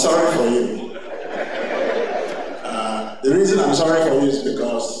 I'm sorry for you. The reason I'm sorry for you is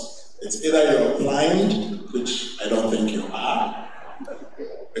because it's either you're blind, which I don't think you are,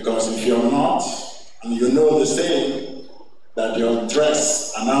 because if you're not, and you know the saying that your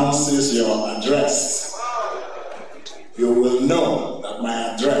dress announces your address, you will know that my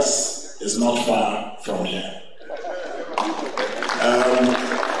address is not far from here.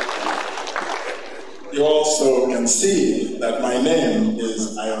 You also can see that my name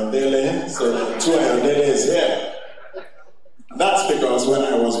is Ayodele, so there are two Ayodeles here. That's because when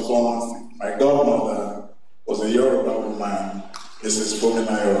I was born, my godmother was a Yoruba woman, Mrs.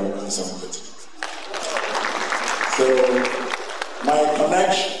 Fuminayo and somebody. So my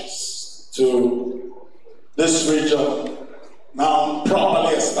connections to this region, now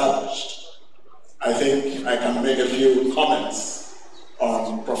properly established, I think I can make a few comments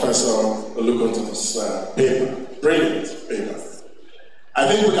on Professor Olukotun's paper, brilliant paper. I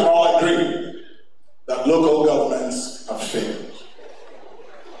think we can all agree that local governments have failed.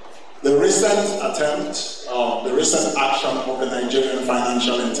 The recent attempt, the recent action of the Nigerian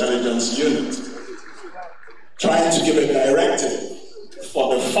Financial Intelligence Unit, trying to give a directive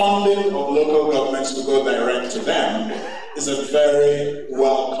for the funding of local governments to go direct to them, is a very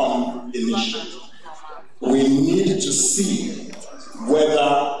welcome initiative. We need to see whether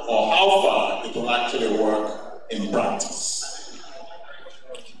or how far it will actually work in practice.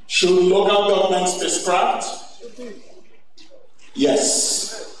 Should local governments be scrapped?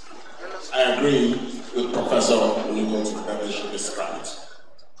 Yes, I agree with Professor Olukotu that they should be scrapped.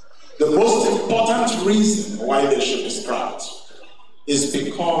 The most important reason why they should be scrapped is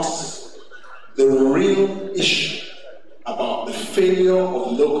because the real issue about the failure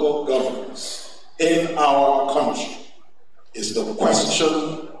of local governance in our country is the question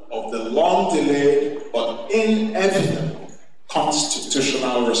of the long-delayed but inevitable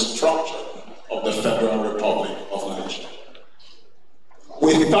constitutional restructure of the Federal Republic of Nigeria.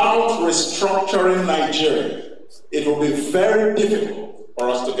 Without restructuring Nigeria, it will be very difficult for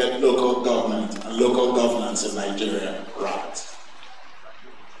us to get local government and local governance in Nigeria right.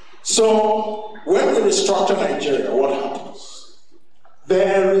 So, when we restructure Nigeria, what happens?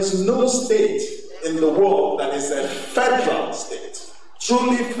 There is no state in the world that is a federal state,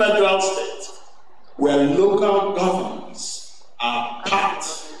 truly federal state, where local governments are part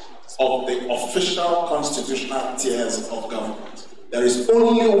of the official constitutional tiers of government. There is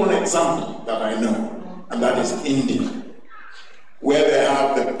only one example that I know, and that is India, where they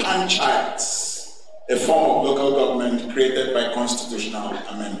have the panchayats, a form of local government created by constitutional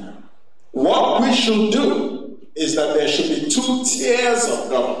amendment. What we should do is that there should be two tiers of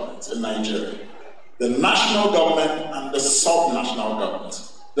government in Nigeria: the national government and the sub-national government.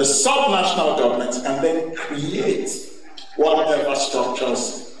 The sub-national government can then create whatever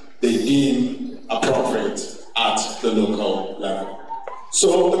structures they deem appropriate at the local level.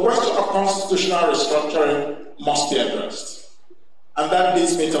 So the question of constitutional restructuring must be addressed. And that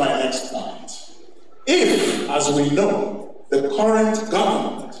leads me to my next point. If, as we know, the current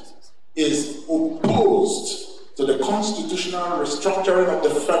government is opposed to the constitutional restructuring of the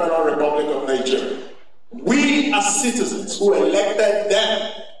Federal Republic of Nigeria, we as citizens who elected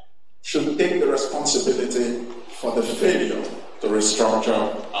them should take the responsibility for the failure to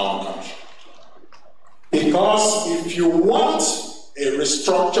restructure our country. Because if you want a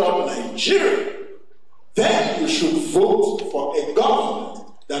restructured Nigeria, then you should vote for a government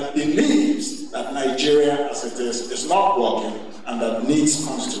that believes that Nigeria as it is not working and that needs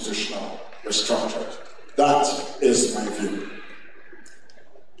constitutional restructuring. That is my view.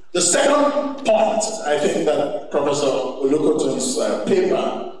 The second point, I think that Professor Olukotun's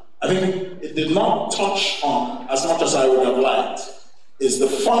paper, I think it did not touch on as much as I would have liked, is the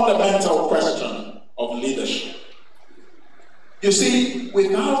fundamental question of leadership. You see,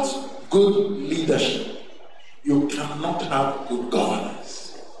 without good leadership, you cannot have good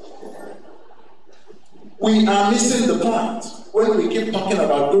governance. We are missing the point when we keep talking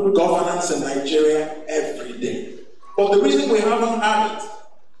about good governance in Nigeria every day. But the reason we haven't had it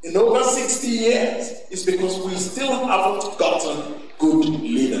in over 60 years is because we still haven't gotten good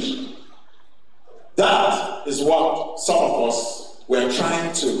leadership. That is what some of us were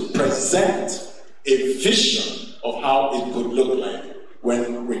trying to present a vision of how it could look like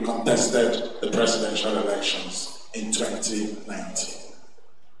when we contested the presidential elections in 2019.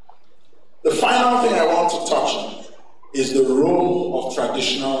 The final thing I want to touch on is the role of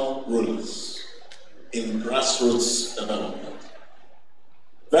traditional rulers in grassroots development.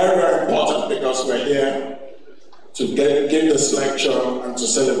 Very, very important, because we're here to give this lecture and to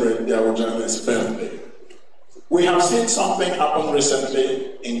celebrate the Awujale's birthday. We have seen something happen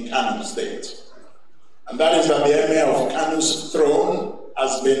recently in Kano State, and that is that the emir of Kano's throne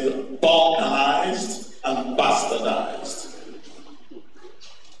has been balkanized and bastardized.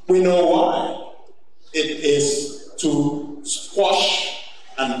 We know why. It is to squash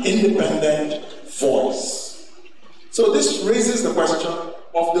an independent voice. So this raises the question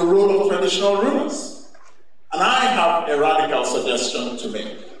of the role of traditional rulers. And I have a radical suggestion to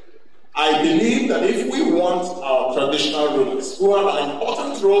make. I believe that if we want our traditional rulers, who have an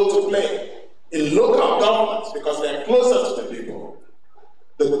important role to play in local governments because they are closer to the people,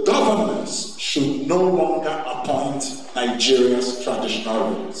 the governments should no longer appoint Nigeria's traditional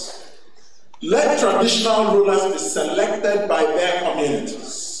rulers. Let traditional rulers be selected by their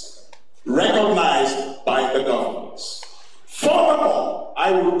communities, recognized by the governments. Furthermore,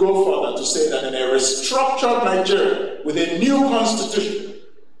 I will go further to say that in a restructured Nigeria with a new constitution,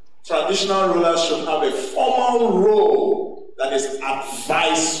 traditional rulers should have a formal role that is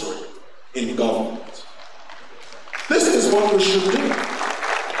advisory in government. This is what we should do.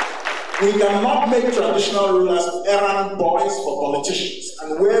 We cannot make traditional rulers errand boys for politicians,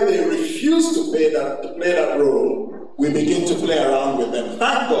 and where they refuse to play that role, we begin to play around with them.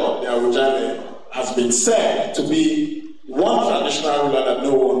 Thank God the Awujale has been said to be one traditional ruler that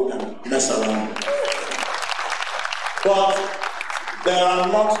no one can mess around with. But there are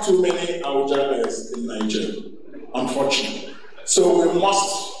not too many Awujales in Nigeria, unfortunately. So we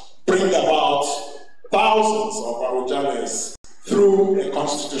must bring about thousands of Awujales through a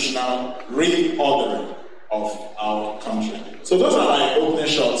constitutional reordering of our country. So those are my opening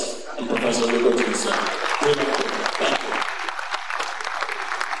shots, and Professor Lugotin said. Thank you.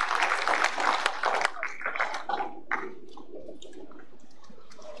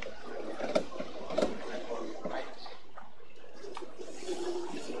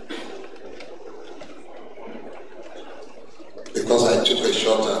 Because I took a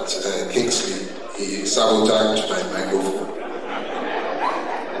shot at Kingsley, he sabotaged my microphone.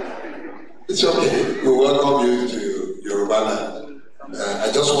 It's okay. We welcome you to Yoruba land. I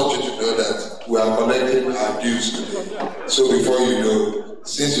just want you to know that we are collecting our dues today. So before you know,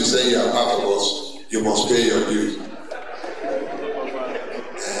 since you say you are part of us, you must pay your dues.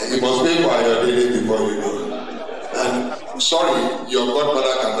 You must pay for your daily before you know. And I'm sorry, your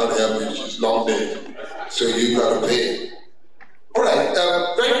godmother cannot help you. She's long dead. So you got to pay. All right.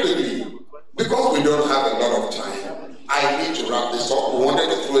 very quickly, because we don't have a lot of time, I need to wrap this up. We wanted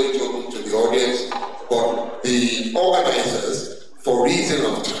to throw it open to the audience, but the organizers, for reason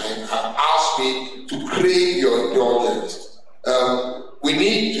of time, have asked me to crave your indulgence. We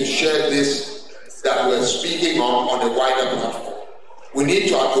need to share this that we're speaking on a wider platform. We need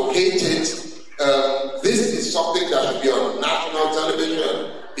to advocate it. This is something that should be on national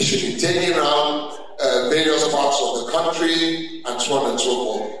television. It should be taken around various parts of the country and so on and so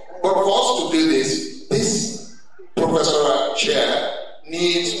forth. But for us to do this, this professorial chair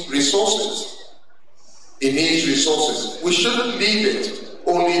needs resources. It needs resources. We shouldn't leave it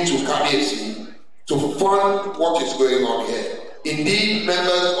only to Kayode to fund what is going on here. Indeed,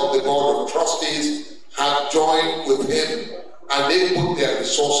 members of the Board of Trustees have joined with him and they put their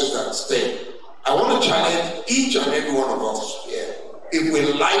resources at stake. I want to challenge each and every one of us here. If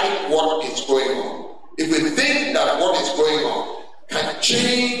we like what is going on, if we think that what is going on can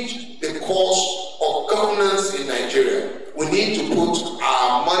change the course of governance in Nigeria, we need to put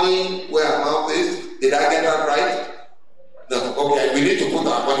our money where our mouth is. Did I get that right? No. Okay, we need to put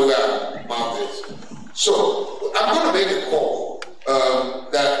our money where our mouth is. So I'm going to make a call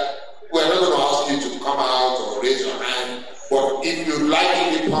that we're not going to ask you to come out or raise your hand, but if you'd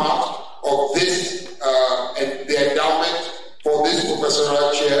like to be part of this and the endowment for this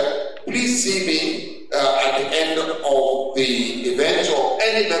professorial chair, please see me at the end of the event, or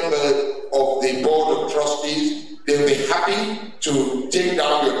any member of the Board of Trustees. They'll be happy to take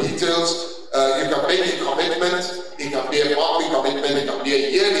down your details. You can make a commitment. It can be a monthly commitment. It can be a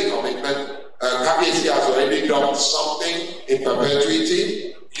yearly commitment. Kayode has already done something in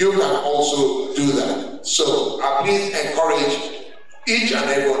perpetuity. You can also do that. So please encourage each and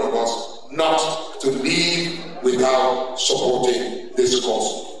every one of us not to leave without supporting this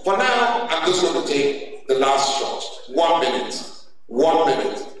cause. For now, I'm just going to take the last shot. 1 minute. 1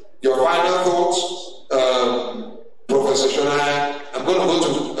 minute. Your final thoughts, Professor Shonai. I'm going to go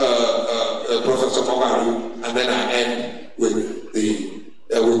to Professor Mogaru, and then I end with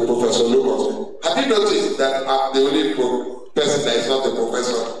with Professor Lucas. Have you noticed that I'm the only person that is not a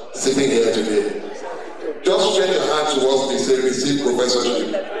professor sitting here today? Just stretch your hand towards me, say, receive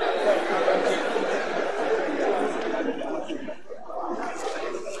professorship.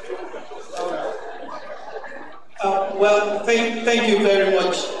 Well, thank you very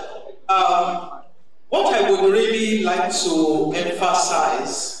much. What I would really like to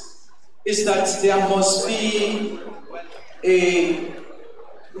emphasize is that there must be a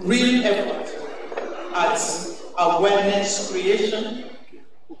real effort at awareness creation,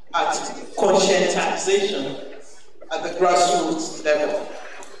 at conscientization at the grassroots level.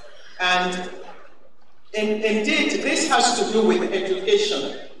 And indeed, this has to do with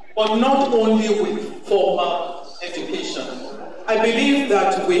education, but not only with formal education. I believe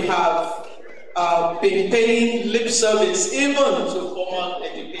that we have been paying lip service even to formal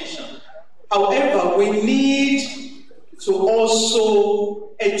education. However, we need to also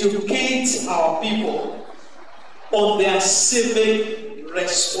educate our people on their civic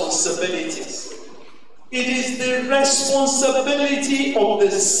responsibilities. It is the responsibility of the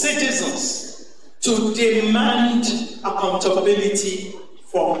citizens to demand accountability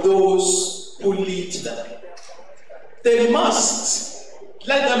from those who lead them. They must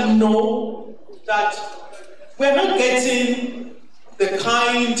let them know that we're not getting the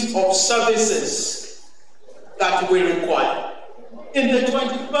kind of services that we require. In the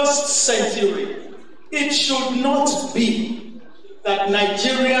 21st century, it should not be that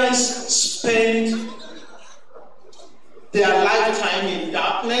Nigerians spend their lifetime in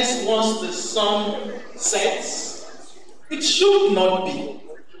darkness once the sun sets. It should not be.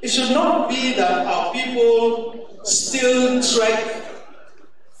 It should not be that our people still trek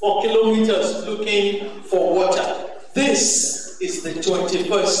for kilometers looking for water. This is the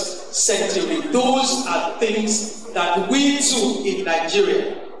 21st century. Those are things that we too in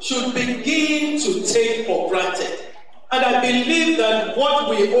Nigeria should begin to take for granted. And I believe that what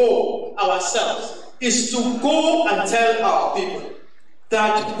we owe ourselves is to go and tell our people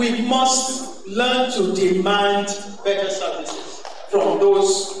that we must learn to demand better services from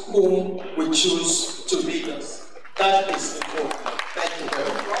those whom we choose to lead us. That is important. Thank you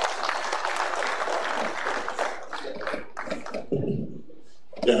very much.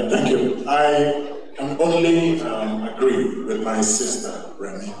 Yeah, thank you. I can only agree with my sister,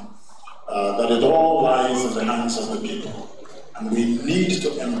 Remy, that it all lies in the hands of the people. And we need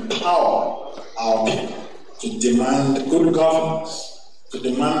to empower our people to demand good governance, to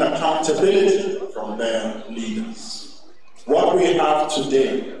demand accountability from their leaders. What we have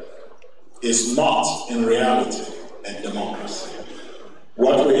today is not, in reality, a democracy.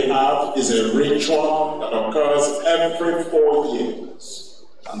 What we have is a ritual that occurs every 4 years,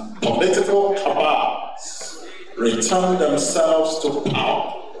 and political cabals return themselves to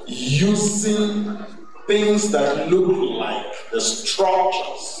power using things that look like the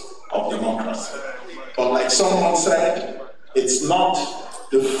structures of democracy. But like someone said, it's not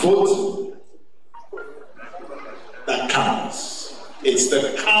the vote that counts. It's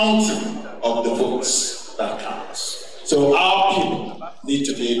the counting of the votes that counts. So our people need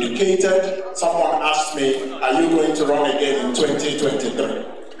to be educated. Someone asked me, are you going to run again in 2023?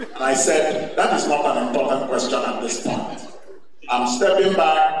 And I said, that is not an important question at this point. I'm stepping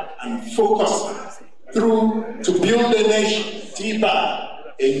back and focusing to build a nation, TBAN,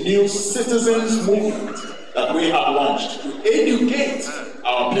 a new citizens movement that we have launched to educate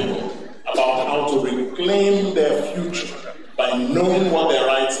our people about how to reclaim their future by knowing what their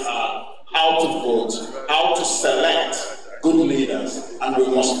rights are, how to vote, how to select good leaders, and we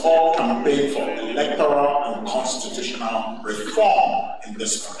must all campaign for electoral and constitutional reform in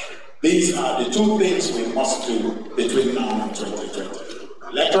this country. These are the two things we must do between now and 2020.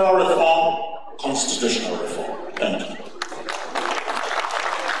 Electoral reform, constitutional reform. Thank you.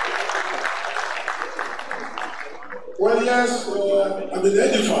 Well, yes, I've been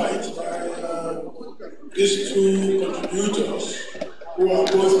edified by these two contributors who are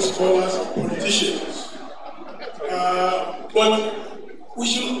both scholars and politicians. But we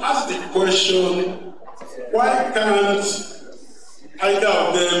should ask the question, why can't either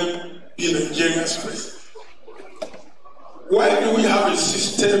of them be Nigeria's president? Why do we have a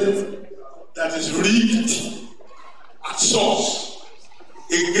system that is rigged at source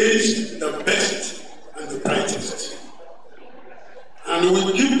against the best and the brightest? And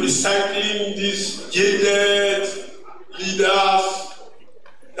we keep recycling these jaded leaders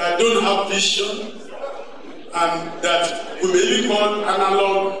that don't have vision and that we may even call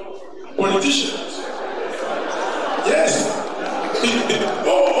analog politicians. Yes.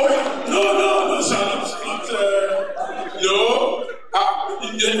 No, sir,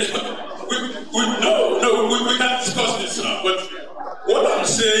 we can't discuss this now. But what I'm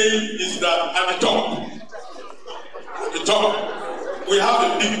saying is that at the top, we have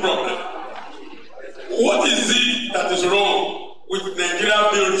a big problem. What is it that is wrong with Nigeria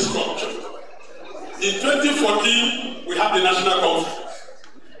build structure? In 2014, we had the National Conference,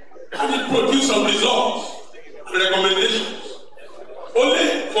 and it produced some results and recommendations.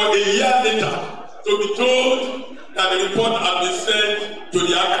 Only for a year later to be told that the report had been sent to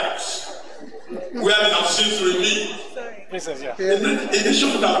the archives, where they have since remained. A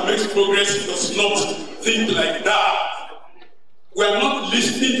nation that makes progress does not think like that. We are not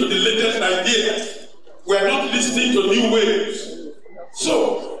listening to the latest ideas. We are not listening to new waves.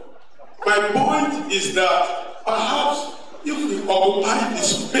 So, my point is that perhaps if we occupy the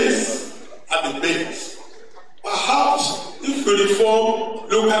space at the base, perhaps if we reform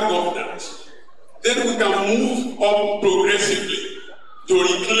local governance, then we can move up progressively to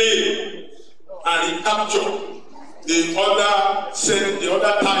reclaim and recapture the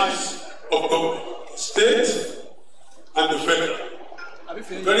other types of government, state and the federal. I'm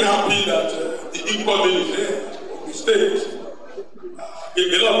very happy that the incoming is there, the state. A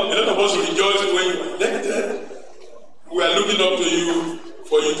lot of us rejoice when you are elected. We are looking up to you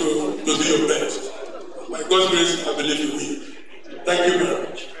for you to do your best. By God's grace, I believe you will. Thank you very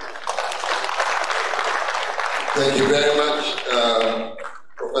much. Thank you very much,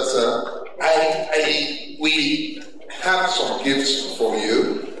 Professor. We have some gifts for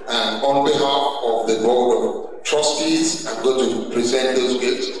you, and on behalf of the Board of Trustees, I'm going to present those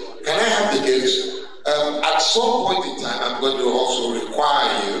gifts. Can I have the gifts? At some point in time, I'm going to also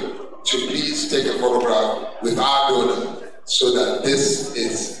require you to please take a photograph with our donor so that this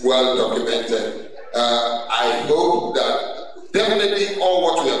is well documented. I hope that definitely all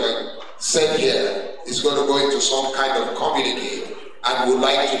what we have said here is going to go into some kind of communique, and would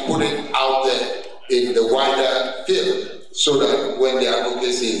like to put it out there in the wider field so that when the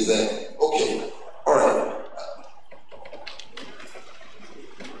advocacy is there, okay, all right.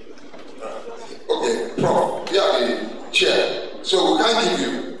 Okay, Prof, you are the chair, so we can't give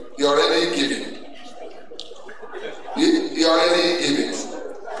you. You're already giving. You're already giving.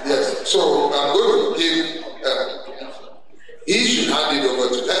 Yes, so I'm going to give, he should hand it over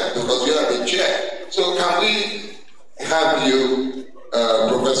to them because you are the chair. So can we have you,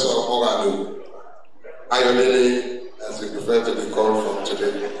 Professor Kayode, Kayode, as you prefer to be called from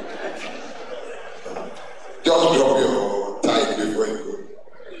today. Just drop your tie before you go.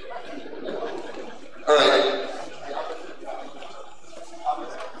 All right.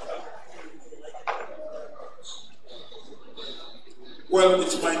 Well,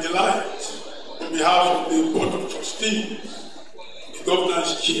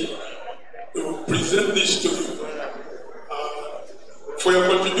 here to present this to you for your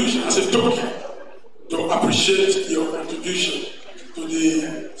contribution as a token to appreciate your contribution to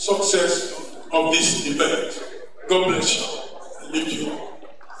the success of this event. God bless you and lift you up.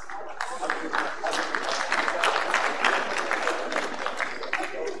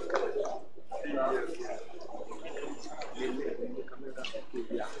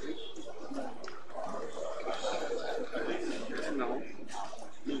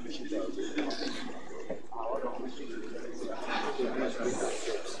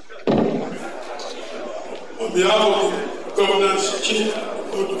 On behalf of the Governor Chief of the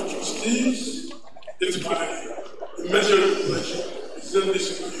Board of Trustees, it's my immeasurable pleasure to present this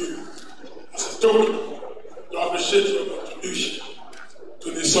to you as a token to appreciate your contribution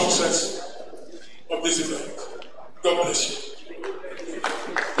to the success of this event. God bless you.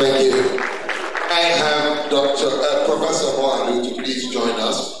 Thank you. I have Professor Moadu to please join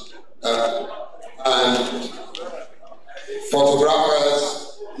us, and photographers,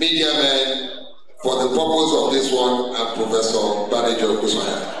 media men, for the purpose of this one, and Professor Banejo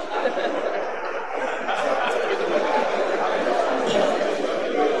Kusaya.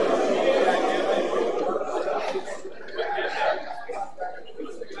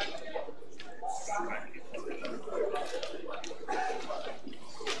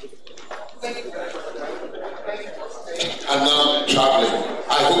 I'm now traveling.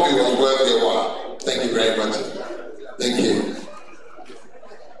 I hope it was worth your while. Thank you very much. Thank you.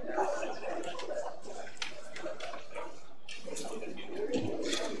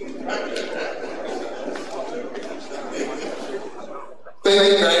 Thank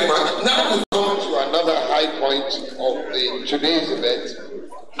you very much. Now we come to another high point of today's event.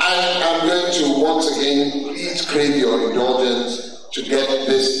 I am going to once again please crave your indulgence to get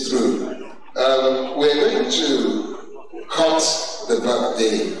this through. We're going to cut the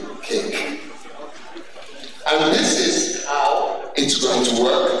birthday cake. And this is how it's going to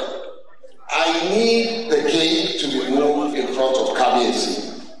work. I need the cake to be moved in front of Kabiyesi.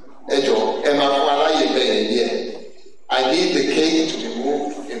 I need the cake to be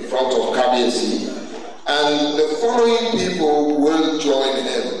moved in front of Kabiyesi, and the following people will join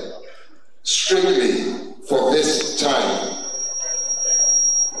him strictly for this time.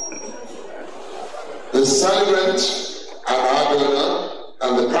 The celebrant Adetona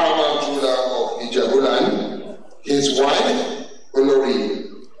and the paramount ruler of Ijebuland, his wife, Olori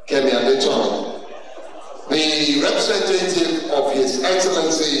Kemi Adetona, the representative of His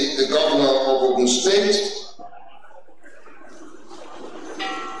Excellency, the Governor of Ogun State,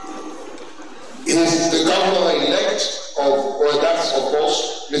 is the Governor-elect of, that's of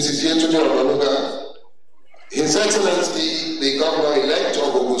course, Mrs. Yetunde Onanuga, His Excellency, the Governor-elect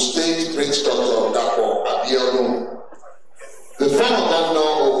of Ogun State, Prince Dr. Dapo Abiodun, the former Governor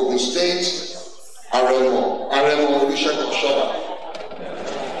of Ogun State, Aremo Olusegun Oshaba.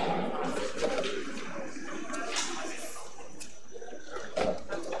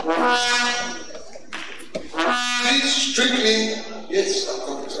 Please strictly, yes, I'm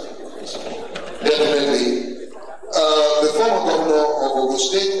coming, sir. Definitely. The former Governor of Ogun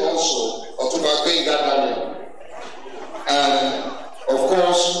State also, Otunba Gbenga, and of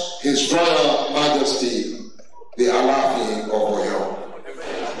course, His Royal Majesty, the Alaafin of Oyo.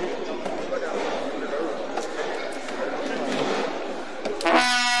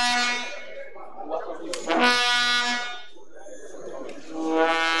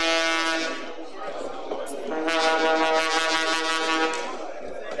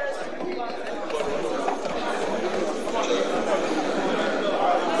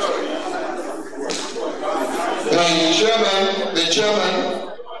 The chairman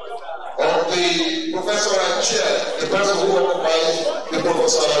of the professorial chair, the person who occupies the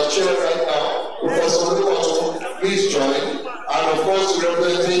professorial chair right now, Professor Oluwatu, please join, and of course the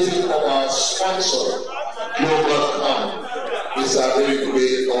representative of our sponsor, Global Mr. Adetona,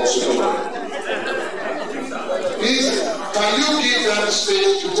 also join. Please, can you give them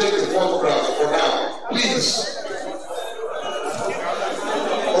space to take the photograph for now, please?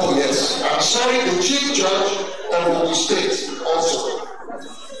 Oh yes, I'm sorry, the Chief Judge of Ogun State also.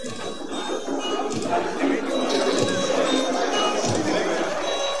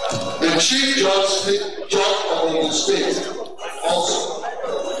 The Chief Judge of Ogun State also.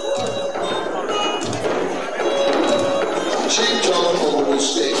 Chief Judge of Ogun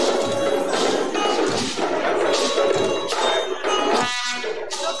State.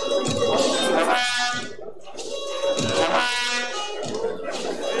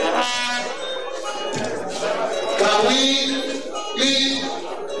 Can we please,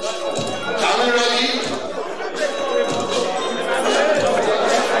 are we ready?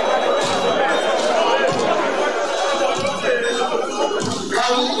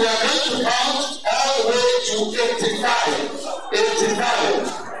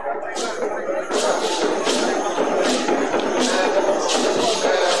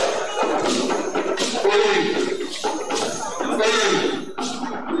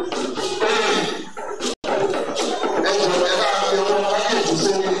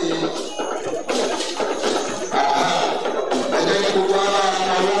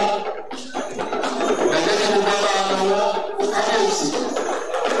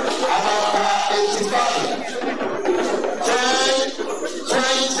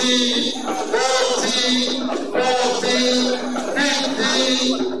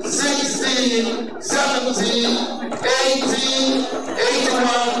 16, 17, 18,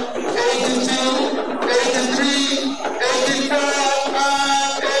 81, 82, 83, 84,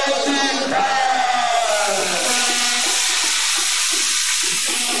 and 85.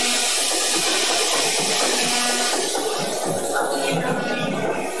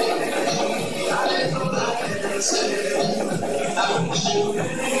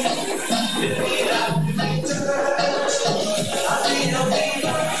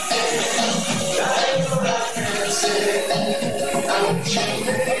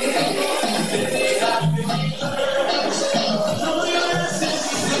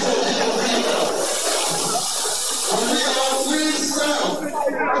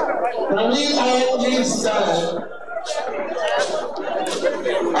 Can we all please stand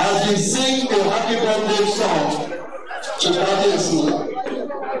as we sing the happy birthday song to Adetona?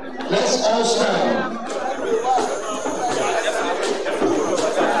 Let's all stand.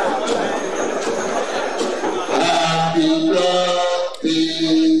 Happy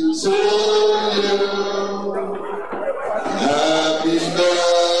birthday to you. Happy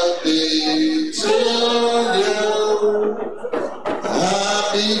birthday to you.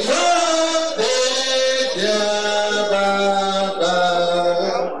 Happy birthday, dear Baba.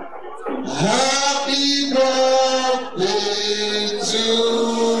 Happy birthday to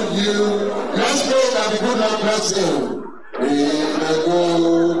you. Let's pray that the good Lord bless you. May the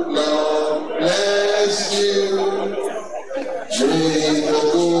good Lord bless you. May the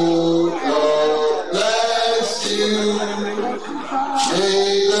good Lord bless you.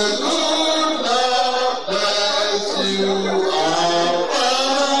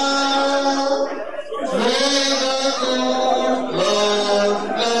 May the good Lord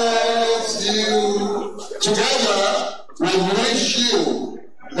bless you. Together, we wish you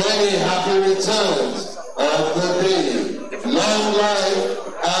many happy returns of the day, long life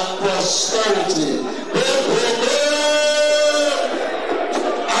and prosperity.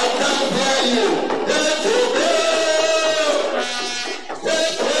 I can't hear you.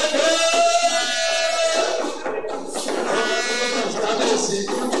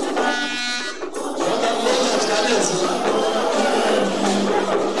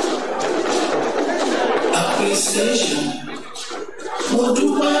 Appreciation for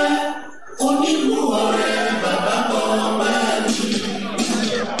Dubai, only more Baba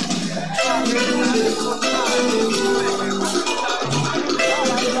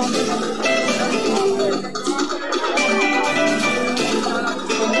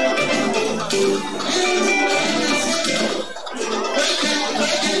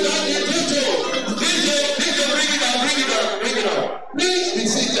Please be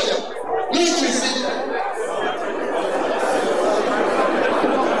seated. Please be seated.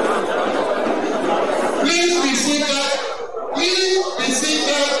 Please be seated. Please be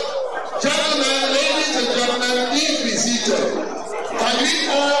seated. Gentlemen, ladies and gentlemen, please be seated. Can we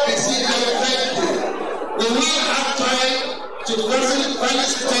all be seated? Thank you. We will have time to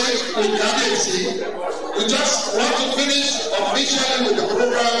felicitate with Adetona. We just want to finish officially with the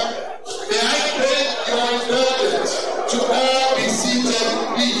program. May I beg your indulgence to all be seated,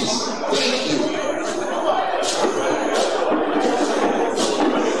 please. Thank you.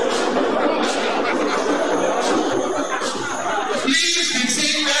 Please be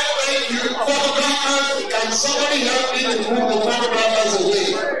seated. Thank you. Photographers, can somebody help me to move the photographers away?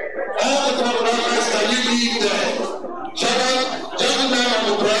 All the photographers, can you leave there? Gentlemen of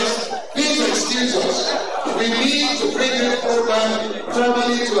the press, please excuse us. We need to bring this program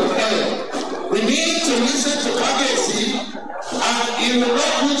formally to an end. We need to listen to Adetona, and you will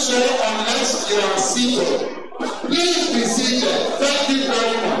not do so unless you are seated. Please be seated. Thank you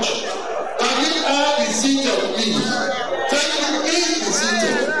very much. Can you all be seated, please? Thank you. Please be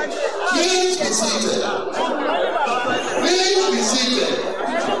seated. Please be seated. Please be seated.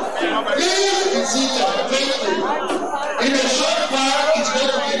 Please be seated. Thank you. In a short while, it's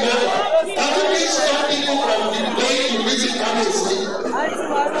going to be over. Can you please stop people from going to visit Adetona?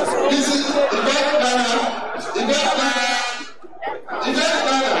 Listen, the best planner.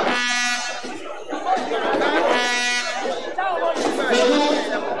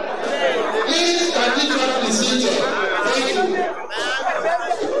 Please continue to be seated. Thank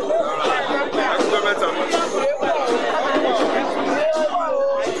you.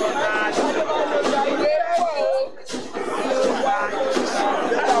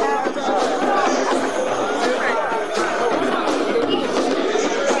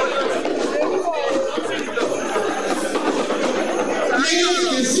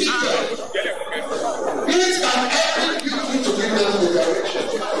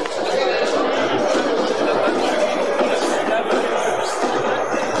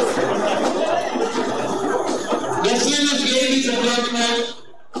 acknowledgement,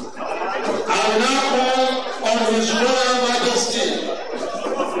 I will now call on His Royal Majesty.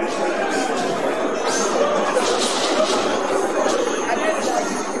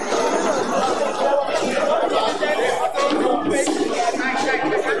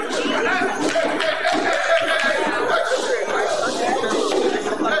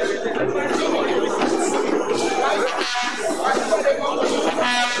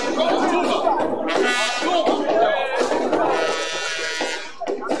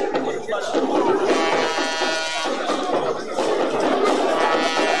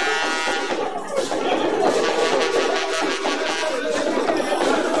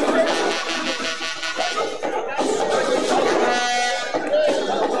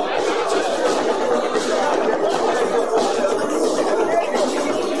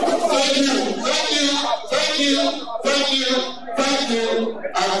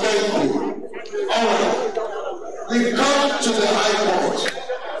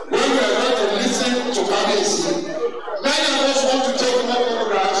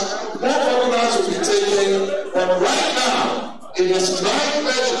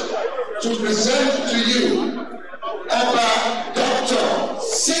 To present to you Dr.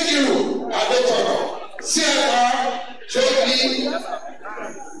 Sikiru Adetona, CFR, JD,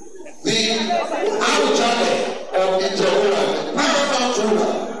 the Arujane of Interwoland, paramount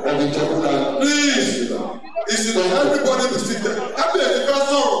ruler of Interwoland. Please, is everybody be seated?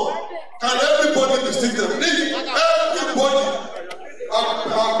 Can everybody be seated? Please, everybody, I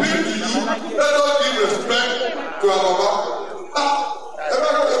appeal to you, let us give respect to our Baba.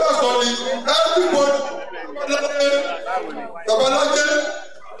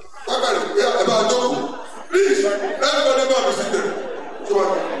 Please, everybody be seated.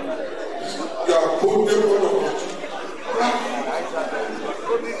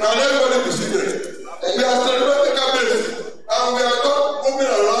 Can everybody be seated? We are celebrating cabinet and we are not moving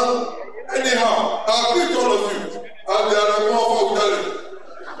around anyhow. I appeal to all of you and they are more for telling.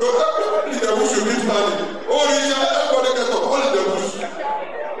 So everybody in the bush should be standing. Oh, everybody get up, all in the bush.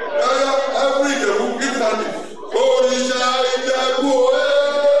 Every in the bush be standing. Oh,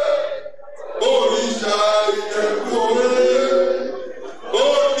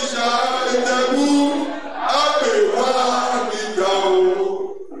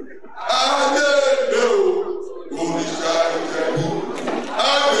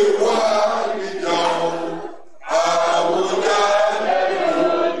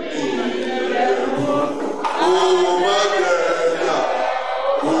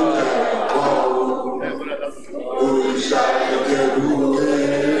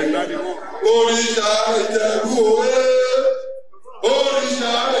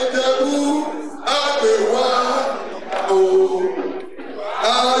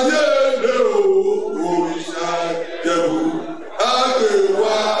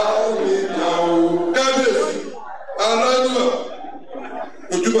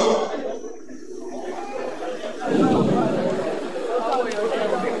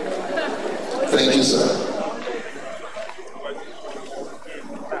 Thank you, sir.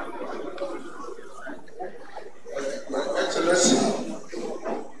 My Excellency,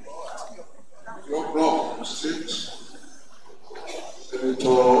 your block sits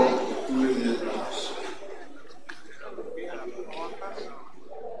Senator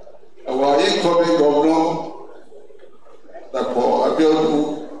our incoming governor, Dr.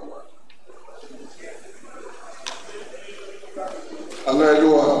 Abiodun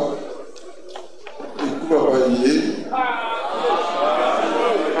Alayeluwa, ikú bàbá yìí.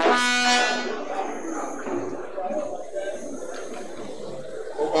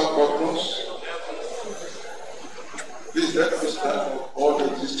 Ọba governors, please let us start all the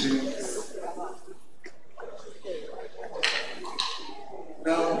existing.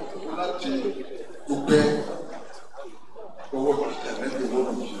 Now, láti dúpẹ́ lọ́wọ́ ìtẹ̀lẹ́dẹ̀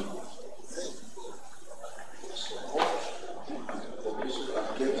lọ́wọ́ yìí.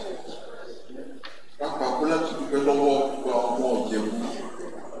 Pápákọ̀ láti dúpẹ́ lọ́wọ́ gba ọmọ Ìjẹ̀bú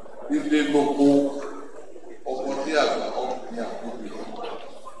nílé lóko ọmọdé àgbà ọkùnrin àkókò.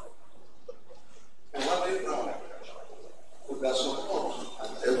 Ọmọdé náà kò dá support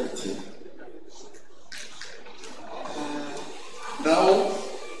and everything. Now,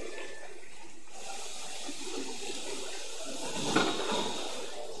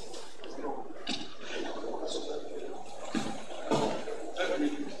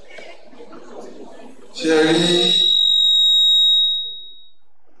 Jerry,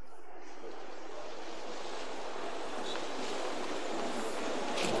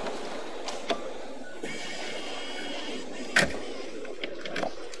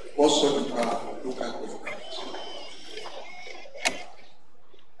 also the local government.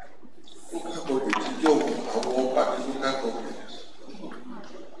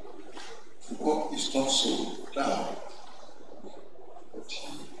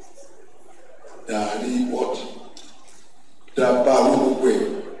 Dari what? Dabaru way.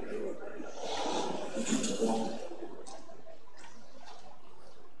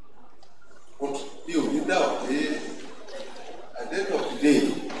 But you without at the end of the day,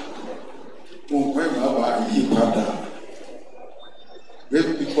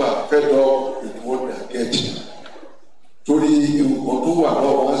 when people are fed up with what they are getting. Torí nǹkan tó wà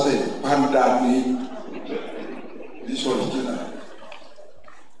lọ́wọ́ wá sẹ́yìn pàǹdà ní this original.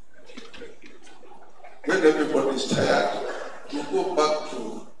 When everybody is tired, you go back to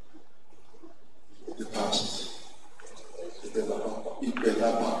the past.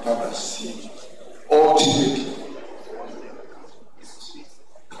 Ultimately.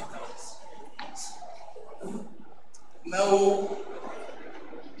 Now,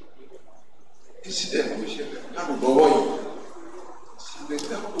 incident which happened before you. The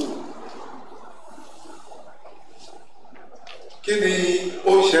example. Kí ni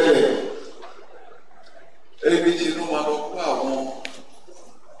ó ṣẹlẹ̀? Ẹbí tí inú máa lọ kó àwọn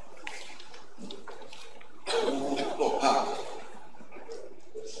ọlọ́pàá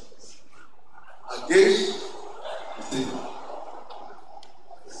against the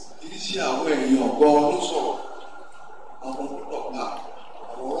kìí ṣe àwọn èèyàn gan ló sọ̀rọ̀ àwọn ọlọ́pàá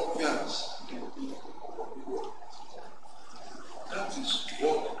àwọn ruffians. That is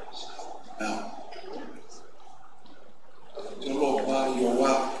what is happening now. Ọlọ́pàá yọ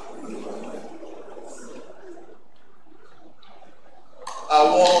wá.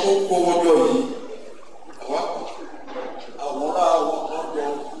 Àwọn tó kówó jọ yìí, àwòrán àwọn ọjọ́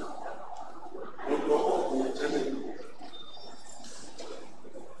ọkùnrin tẹ́lẹ̀.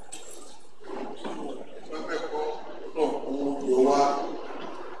 Pẹ́pẹ́kọ́ náà kó yọ wá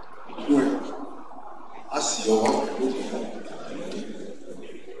ìlú ẹ̀, á sì yọ wá pẹ̀lú ìlú.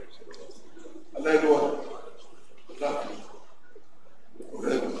 Aláìlúwà láti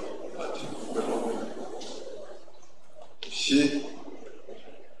ọ̀rẹ́ mi láti pẹ̀lú ọmọ ṣe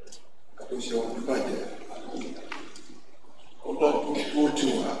àtúnṣe ọmọ ìbàjẹ́ ọlọ́dún tó ti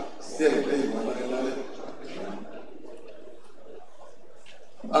wà sí ẹ̀rẹ́ ìwà lálẹ́.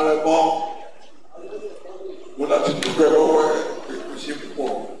 Àrẹ̀mọ mo láti dúpẹ́ lọ́wọ́ ẹ̀ pé kò ṣe púpọ̀.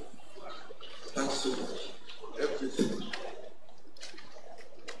 Thanks so much. Everything.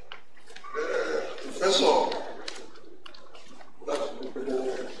 Professor, láti dúpẹ́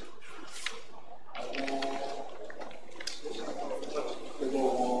lọ́wọ́ ẹ̀.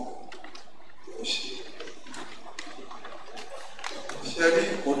 Ṣẹ́rí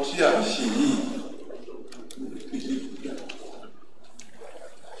nǹkan tí a ń ṣe yìí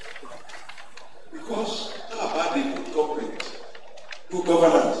because tá a bá lè good government, good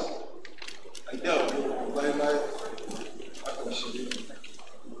governance, ẹgbẹ́ àwọn ọmọ láéláé àkànṣe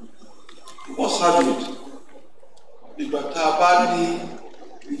wọ́n ṣáájú ìgbà tá a bá ní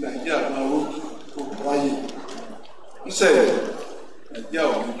Nàìjíríà máa rójú tó wáyé ń sẹ́yìn Nàìjíríà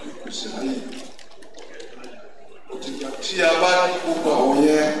ò ní kí kò sí láyé. Òtìgbà tí a bá ní gbogbo àwọn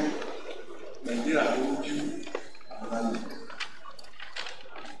yẹn Nàìjíríà ló ń jú àwọn ayé.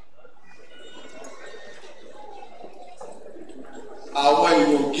 Àwọn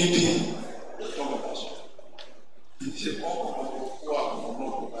èèyàn gidi lọ́wọ́ bá sọ. Ìṣe ọkọ̀ ọkọ̀ kó àwọn ọmọ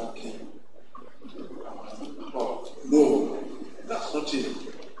bá ké. No, that's not it.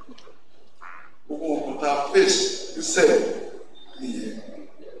 Gbogbo nǹkan tá a face ń sẹ̀ nìyẹn.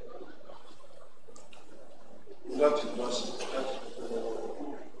 Láti lọ sí láti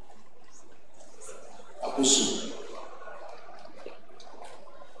àkóso.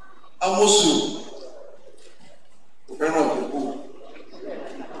 Amosu kò fẹ́ràn ìdìbò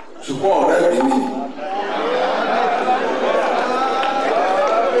ṣùgbọ́n ọ̀rẹ́ mi ni.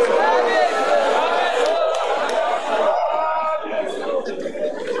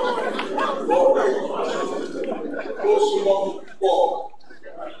 Ó súnmọ́ púpọ̀.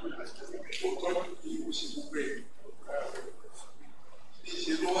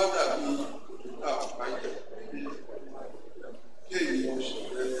 Ìṣe ló wá dàbí àbájá kí ènìyàn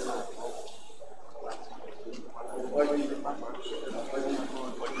ṣọ̀rẹ́ àbájá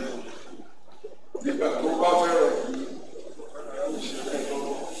nígbà tó bá fẹ́ràn ìṣẹ̀lẹ̀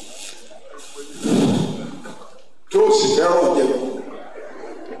lọ́wọ́ tó sì fẹ́ràn jẹ̀bù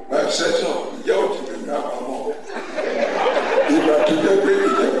by exception ìyá òtún ní àbámọ́ ìgbà tó jẹ́ pé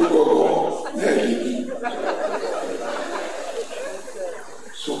ìjẹ̀bù gbọ̀ngàn náà lè bí.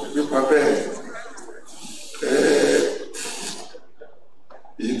 So nípa bẹ́ẹ̀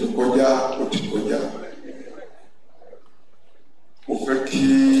èyí tó kọjá ó ti kọjá. Mo fẹ́ kí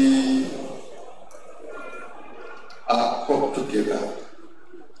a come together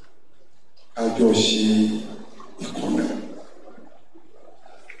kájọ ṣe ìkànnì.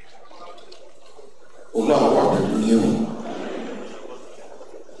 Ọlọ́run wà pẹ̀lú yín o.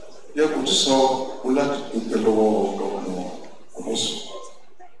 Yẹ kò tún sọ mo láti dúpẹ́ lọ́wọ́ ọ̀gbọ̀n ọmọsùn.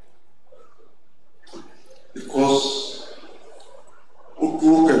 Because ó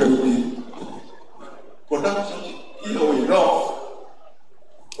dúró pẹ̀lú mi. But that enough.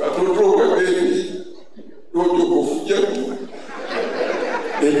 But ó dúró pẹ̀lú mi ló jókòó fún jẹ́kù.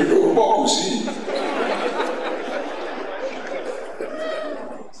 Èmi ló pọ̀ kù sí.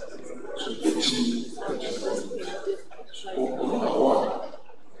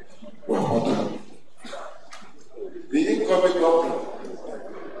 The incoming governor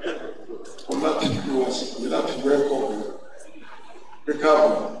will not welcome the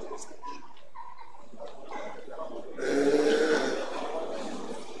governor.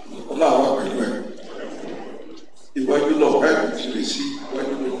 Ọlọ́run wà pẹ̀lú ẹ̀. Ìwájú lọ báyìí ti lè sí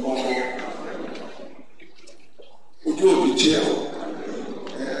ìwájú lọ mọ́ ọ́. Ojú òbí tiẹ̀ o.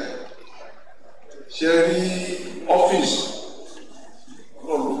 Ṣé rí ọ́fíìsì?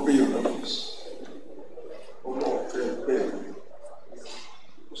 Ọlọ́run ló gbé yàn ọ́fíìsì. Ọlọ́run fẹ́ bẹ́ẹ̀.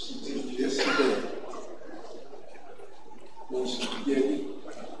 Ó sì ti yẹ síbẹ̀. Ó sì yẹ ní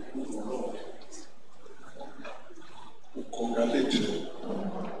ìlú náà. Ó congratulate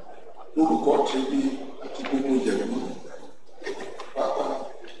lórúkọ tèmi àti gbogbo ìjẹ̀bú. Pápá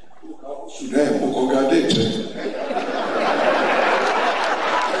ṣùgbọ́n ẹ̀ mo congratulate.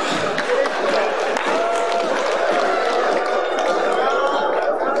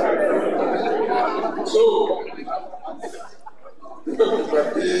 So, nígbà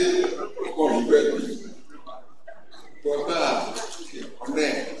pé ọkọ̀ ìgbẹ́ mi, bọ́bá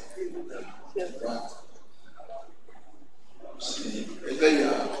ìkọ́lẹ̀ wá sí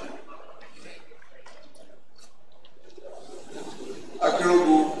ẹlẹ́yà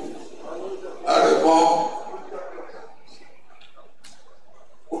Akérògbò Àrẹ̀mọ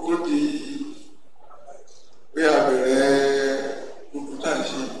ó tó di pé a bẹ̀rẹ̀ gbogbo tá à ń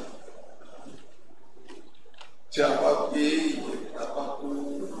ṣe. Tí a bá gbé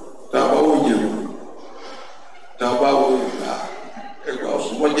tá a bá wò yẹ̀wò tá a bá wò ìgbà ẹgbà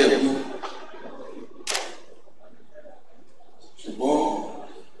òsùnmọ́jẹ̀kú ṣùgbọ́n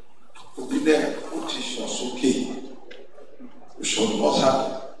òbí náà ó ti sọ sókè òṣùwọ̀n lọ́sà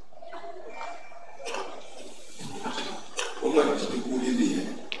ó lọ́ọ̀ ti kú nílé yẹn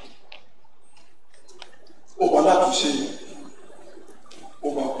ó wà láti ṣe ó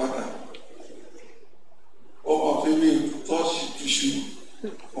bá padà. Ọmọ fẹ́mi tọ́sí túṣu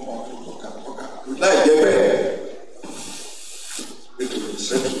ọmọ tó tọ́ka láì jẹ́ bẹ́ẹ̀ ètò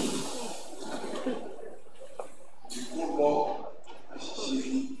ìṣẹ́tù ìkú lọ àṣìṣe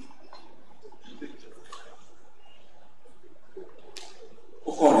ní ó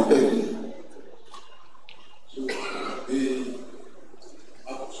kàn rí bẹ́ẹ̀ ni tó pé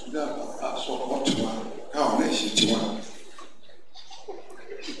àkùsùn àbàbà sọ ọkọ̀ tiwa káwọn náà ṣe tiwa.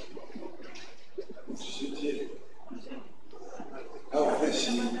 Káwọn fẹ́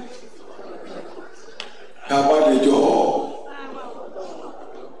ṣe ká bá lè jọ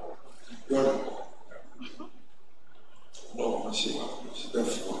yọ̀rọ̀ lọ́wọ́ ṣe wà síbẹ̀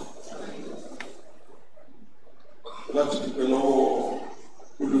fún wa. Láti dúpẹ́ lọ́wọ́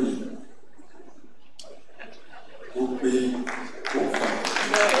olóyè tó gbé tó fà.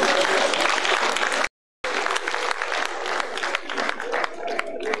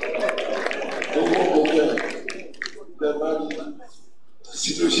 Sí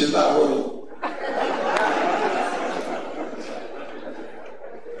ló ṣe láàárọ̀ yìí.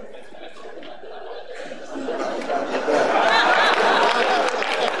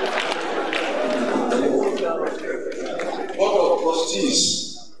 Board of Trustees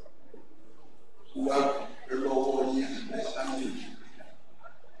wà pẹ̀lú ọwọ́ yìí ẹ̀sánlẹ̀.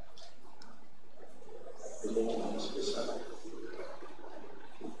 Pẹ̀lú ọwọ́ yìí ẹ̀sánlẹ̀.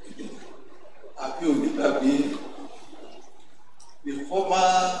 Àbí onígbàgbé. The former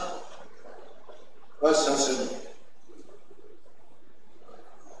Vice Chancellor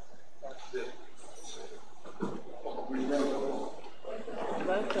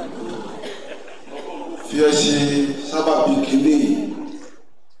fi ẹ ṣe sábàbí kìíní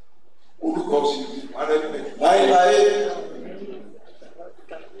orúkọ sí arẹ́gbẹ̀ láéláé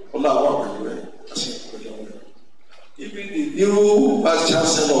ọlọ́wọ́ pẹ̀lú ẹ̀ àti pẹ̀lú ẹ̀. Even the new Vice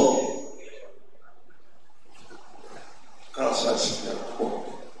Chancellor GRASSROOTS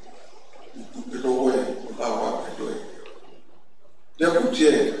ìdúpẹ́lọ́wọ́ ẹ̀ ọláwà pẹ̀lú ẹ̀ dẹ́kùtì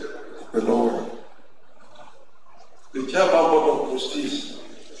ẹ̀ ìdúpẹ́lọ́wọ́ ẹ̀. The chairman board of trustees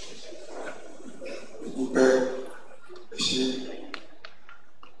ìdúpẹ́ ẹ̀ṣẹ́.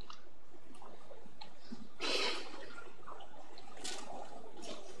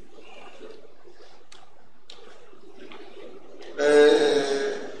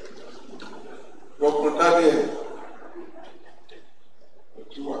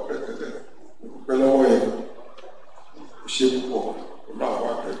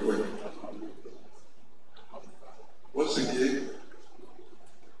 Once again,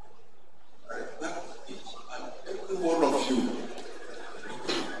 I thank each and every one of you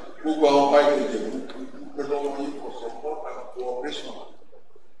who were invited for support and cooperation.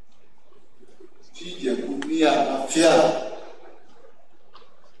 Teach could be an affair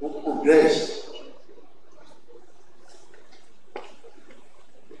who progress.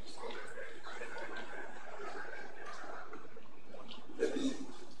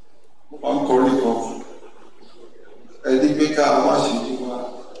 One colleague of Edibeka Amashidima,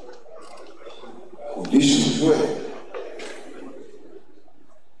 Odishu Joy.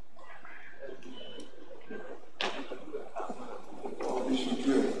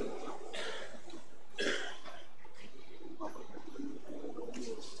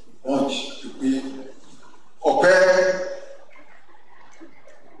 Much to be Ope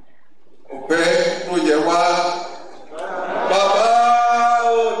no Yewa Baba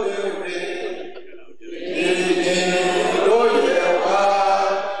Odebe no Yewa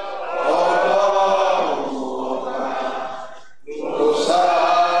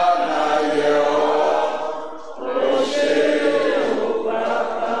Osana Yeo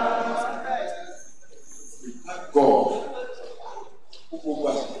God who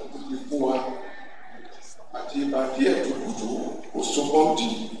was before at the idea to do was so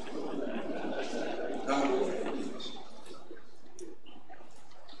empty.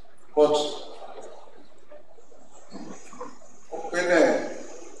 But when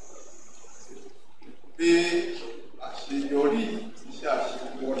be as the Yori is as the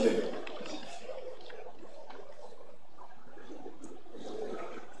water.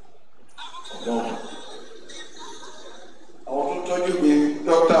 I want to tell you with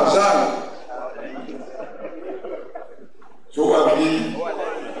Dr. Zan. So I'll be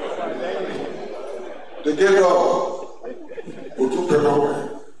the gate of Otupelo.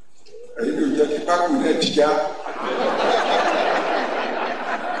 And you get back with that teacher.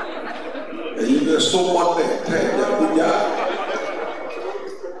 And you get so much there.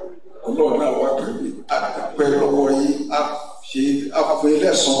 Lord, now what will be at the Pelaway up she up with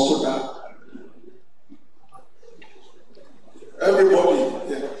less on to that. Everybody,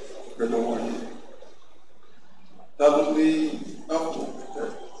 yeah, Pelaway. That will be up to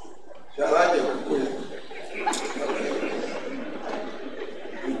shall I get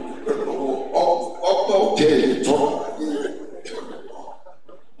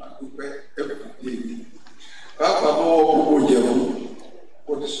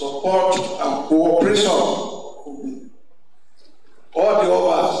for the support and cooperation. All the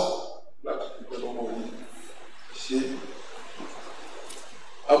others, that people don't see.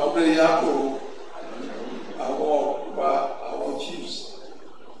 Our chiefs,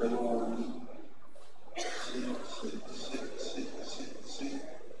 thank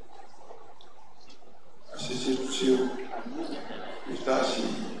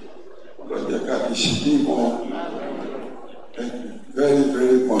you very,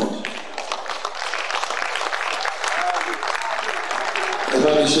 very much.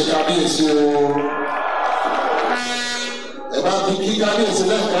 Ṣe kábíyèsí o, ẹ bá fi kí kábíyèsí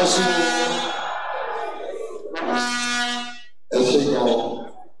lẹ́ẹ̀kan sí o. Ẹ ṣe gan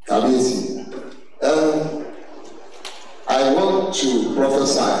kábíyèsí. I want to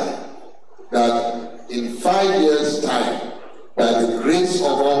prophesy that in 5 years' time, by the grace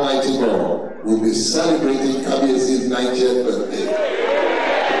of Almighty God, we'll be celebrating Kabiyesi's 90th birthday.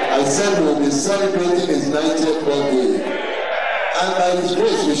 I said we'll be celebrating his 90th birthday. And by His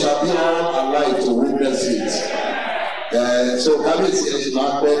grace, we shall be all alive to witness it. So,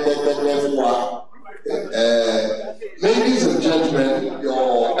 ladies and gentlemen,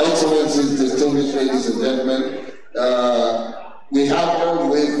 Your Excellencies, distinguished ladies and gentlemen, we have all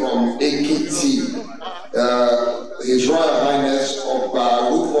the way from Ekiti, His Royal Highness of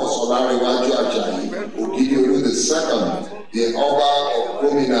Rufus Olarewaju Ajayi Ogidiolu II, the Oba of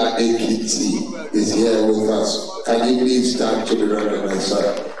Gomina Ekiti, is here with us. Can you please stand to be recognized,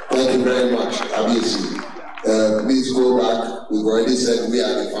 sir? Thank you very much, Abisi. Please go back. We've already said we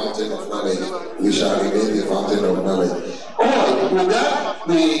are the fountain of knowledge. We shall remain the fountain of knowledge. All right, with that,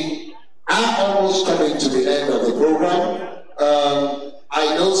 we are almost coming to the end of the program.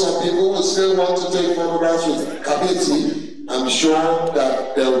 I know some people will still want to take photographs with Kabiyesi. I'm sure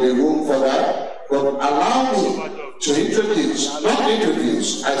that there will be room for that. But allow me to introduce, not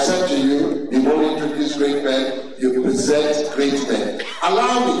introduce, I said to you, you won't introduce great men, you present great men.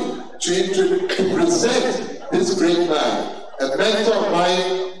 Allow me to present this great man, a mentor of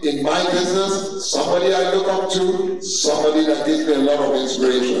mine in my business, somebody I look up to, somebody that gives me a lot of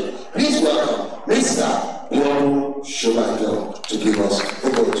inspiration. Please welcome Mr. Yoru Shobajo to give us a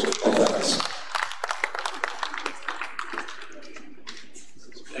vote of thanks.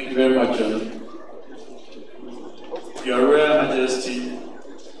 Thank you very much, John. Your Royal Majesty,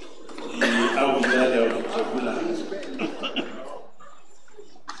 the Awujale of Jabuland,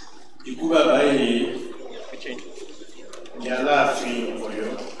 Ikuba Baye, Yalafi for you.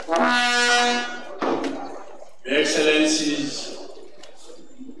 Your Excellencies,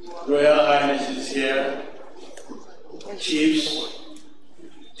 Royal Highnesses here, Chiefs,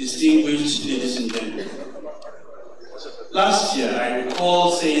 distinguished ladies and gentlemen. Last year, I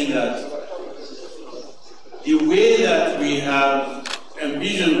recall saying that the way that we have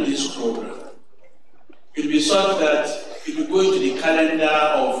envisioned this program will be such that it will go into the calendar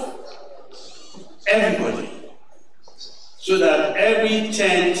of everybody, so that every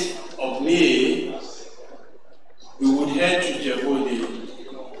 10th of May, we would head to Kayode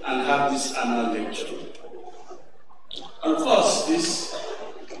and have this annual lecture. And of course, this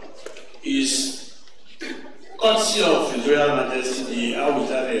is courtesy of His Royal Majesty, the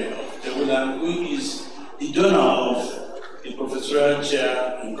Awujale of Jabuland, who is the donor of the Professorial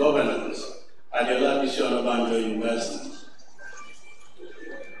Chair in Governance at the Adetona University.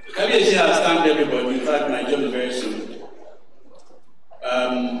 Kayode has thanked everybody. In fact, my job is very simple.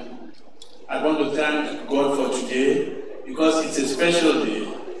 I want to thank God for today because it's a special day.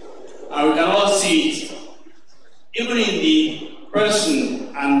 And we can all see it, even in the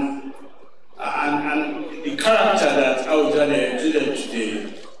person and the character that Awujale exuded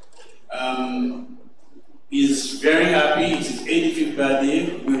today. He's very happy. It's his 85th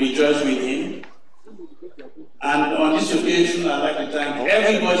birthday. We rejoice with him. And on this occasion, I'd like to thank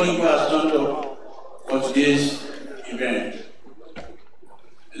everybody who has turned up for today's event.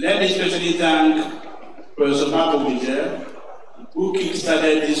 Let me especially thank Professor Marco Mijer, who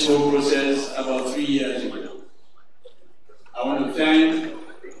kickstarted this whole process about 3 years ago. I want to thank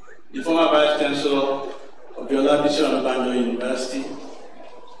the former Vice Chancellor of the Adetona University,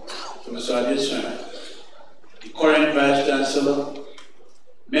 Professor Adetona, the current Vice Chancellor,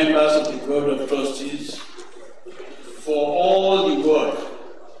 members of the Board of Trustees, for all the work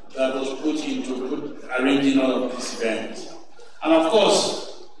that was put into arranging all of this event. And of course,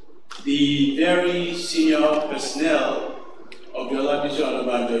 the very senior personnel of the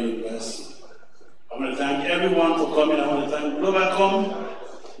Adetona University. I want to thank everyone for coming. I want to thank Globacom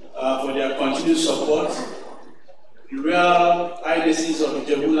for their continued support. The Royal Highnesses of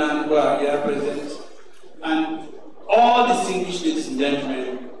Jabuland who are here present, and all distinguished ladies and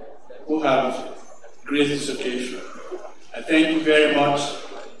gentlemen who have graced this occasion. I thank you very much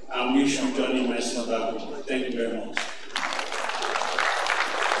and wish you journey myself back. Thank you very much.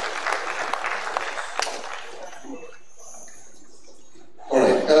 All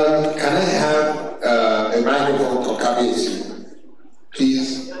right, can I have a microphone for Kabesi?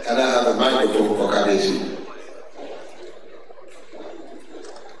 Please, can I have a microphone for Kabesi?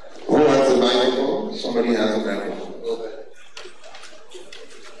 Who has the microphone? Somebody has a microphone.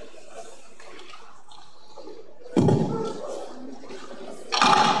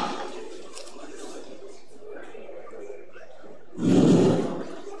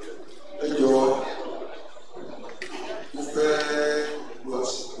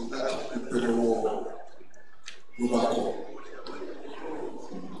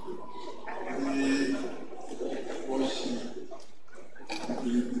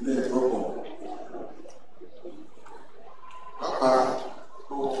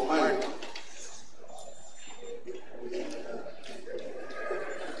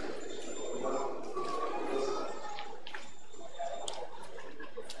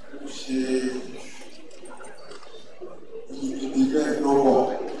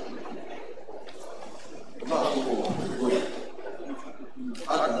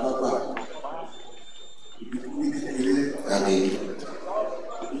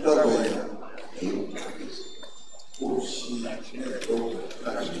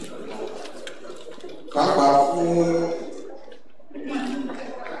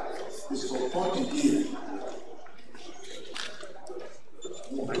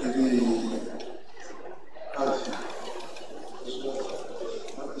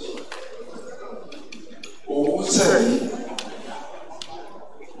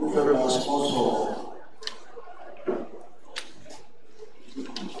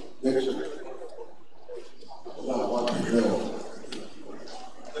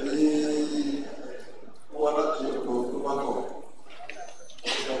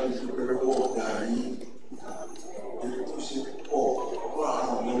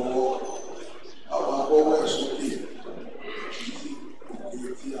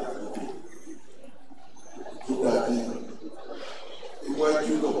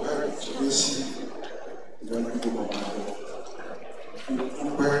 iwájú lọ́pàá ìjọba sí iwájú lọ́pàá lọ.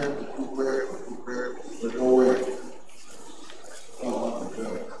 Dúpẹ́ lọ́wọ́ ẹ̀ lọ́wọ́ àgbẹ̀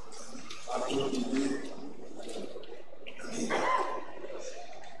àtúndínlé.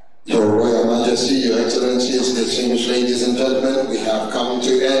 Your Royal Majesty, Your Excellencies, distinguished ladies and gentlemen, we have come to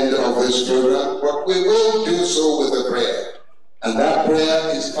the end of this program, but we will do so with a prayer. And that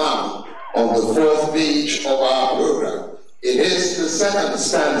prayer is found on the 4th page of our program. It is the 2nd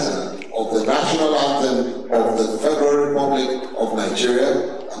stanza of the national anthem of the Federal Republic of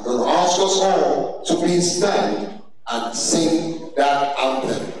Nigeria. I'm going to ask us all to please stand and sing that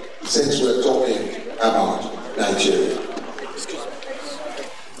anthem since we're talking about Nigeria.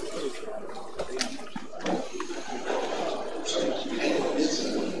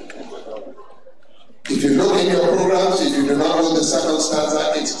 If you look in your programs, if you do not know the 2nd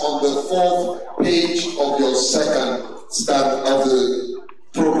stanza, it's on the 4th page of your 2nd stanza of the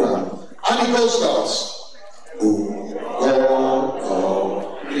program. And it goes thus.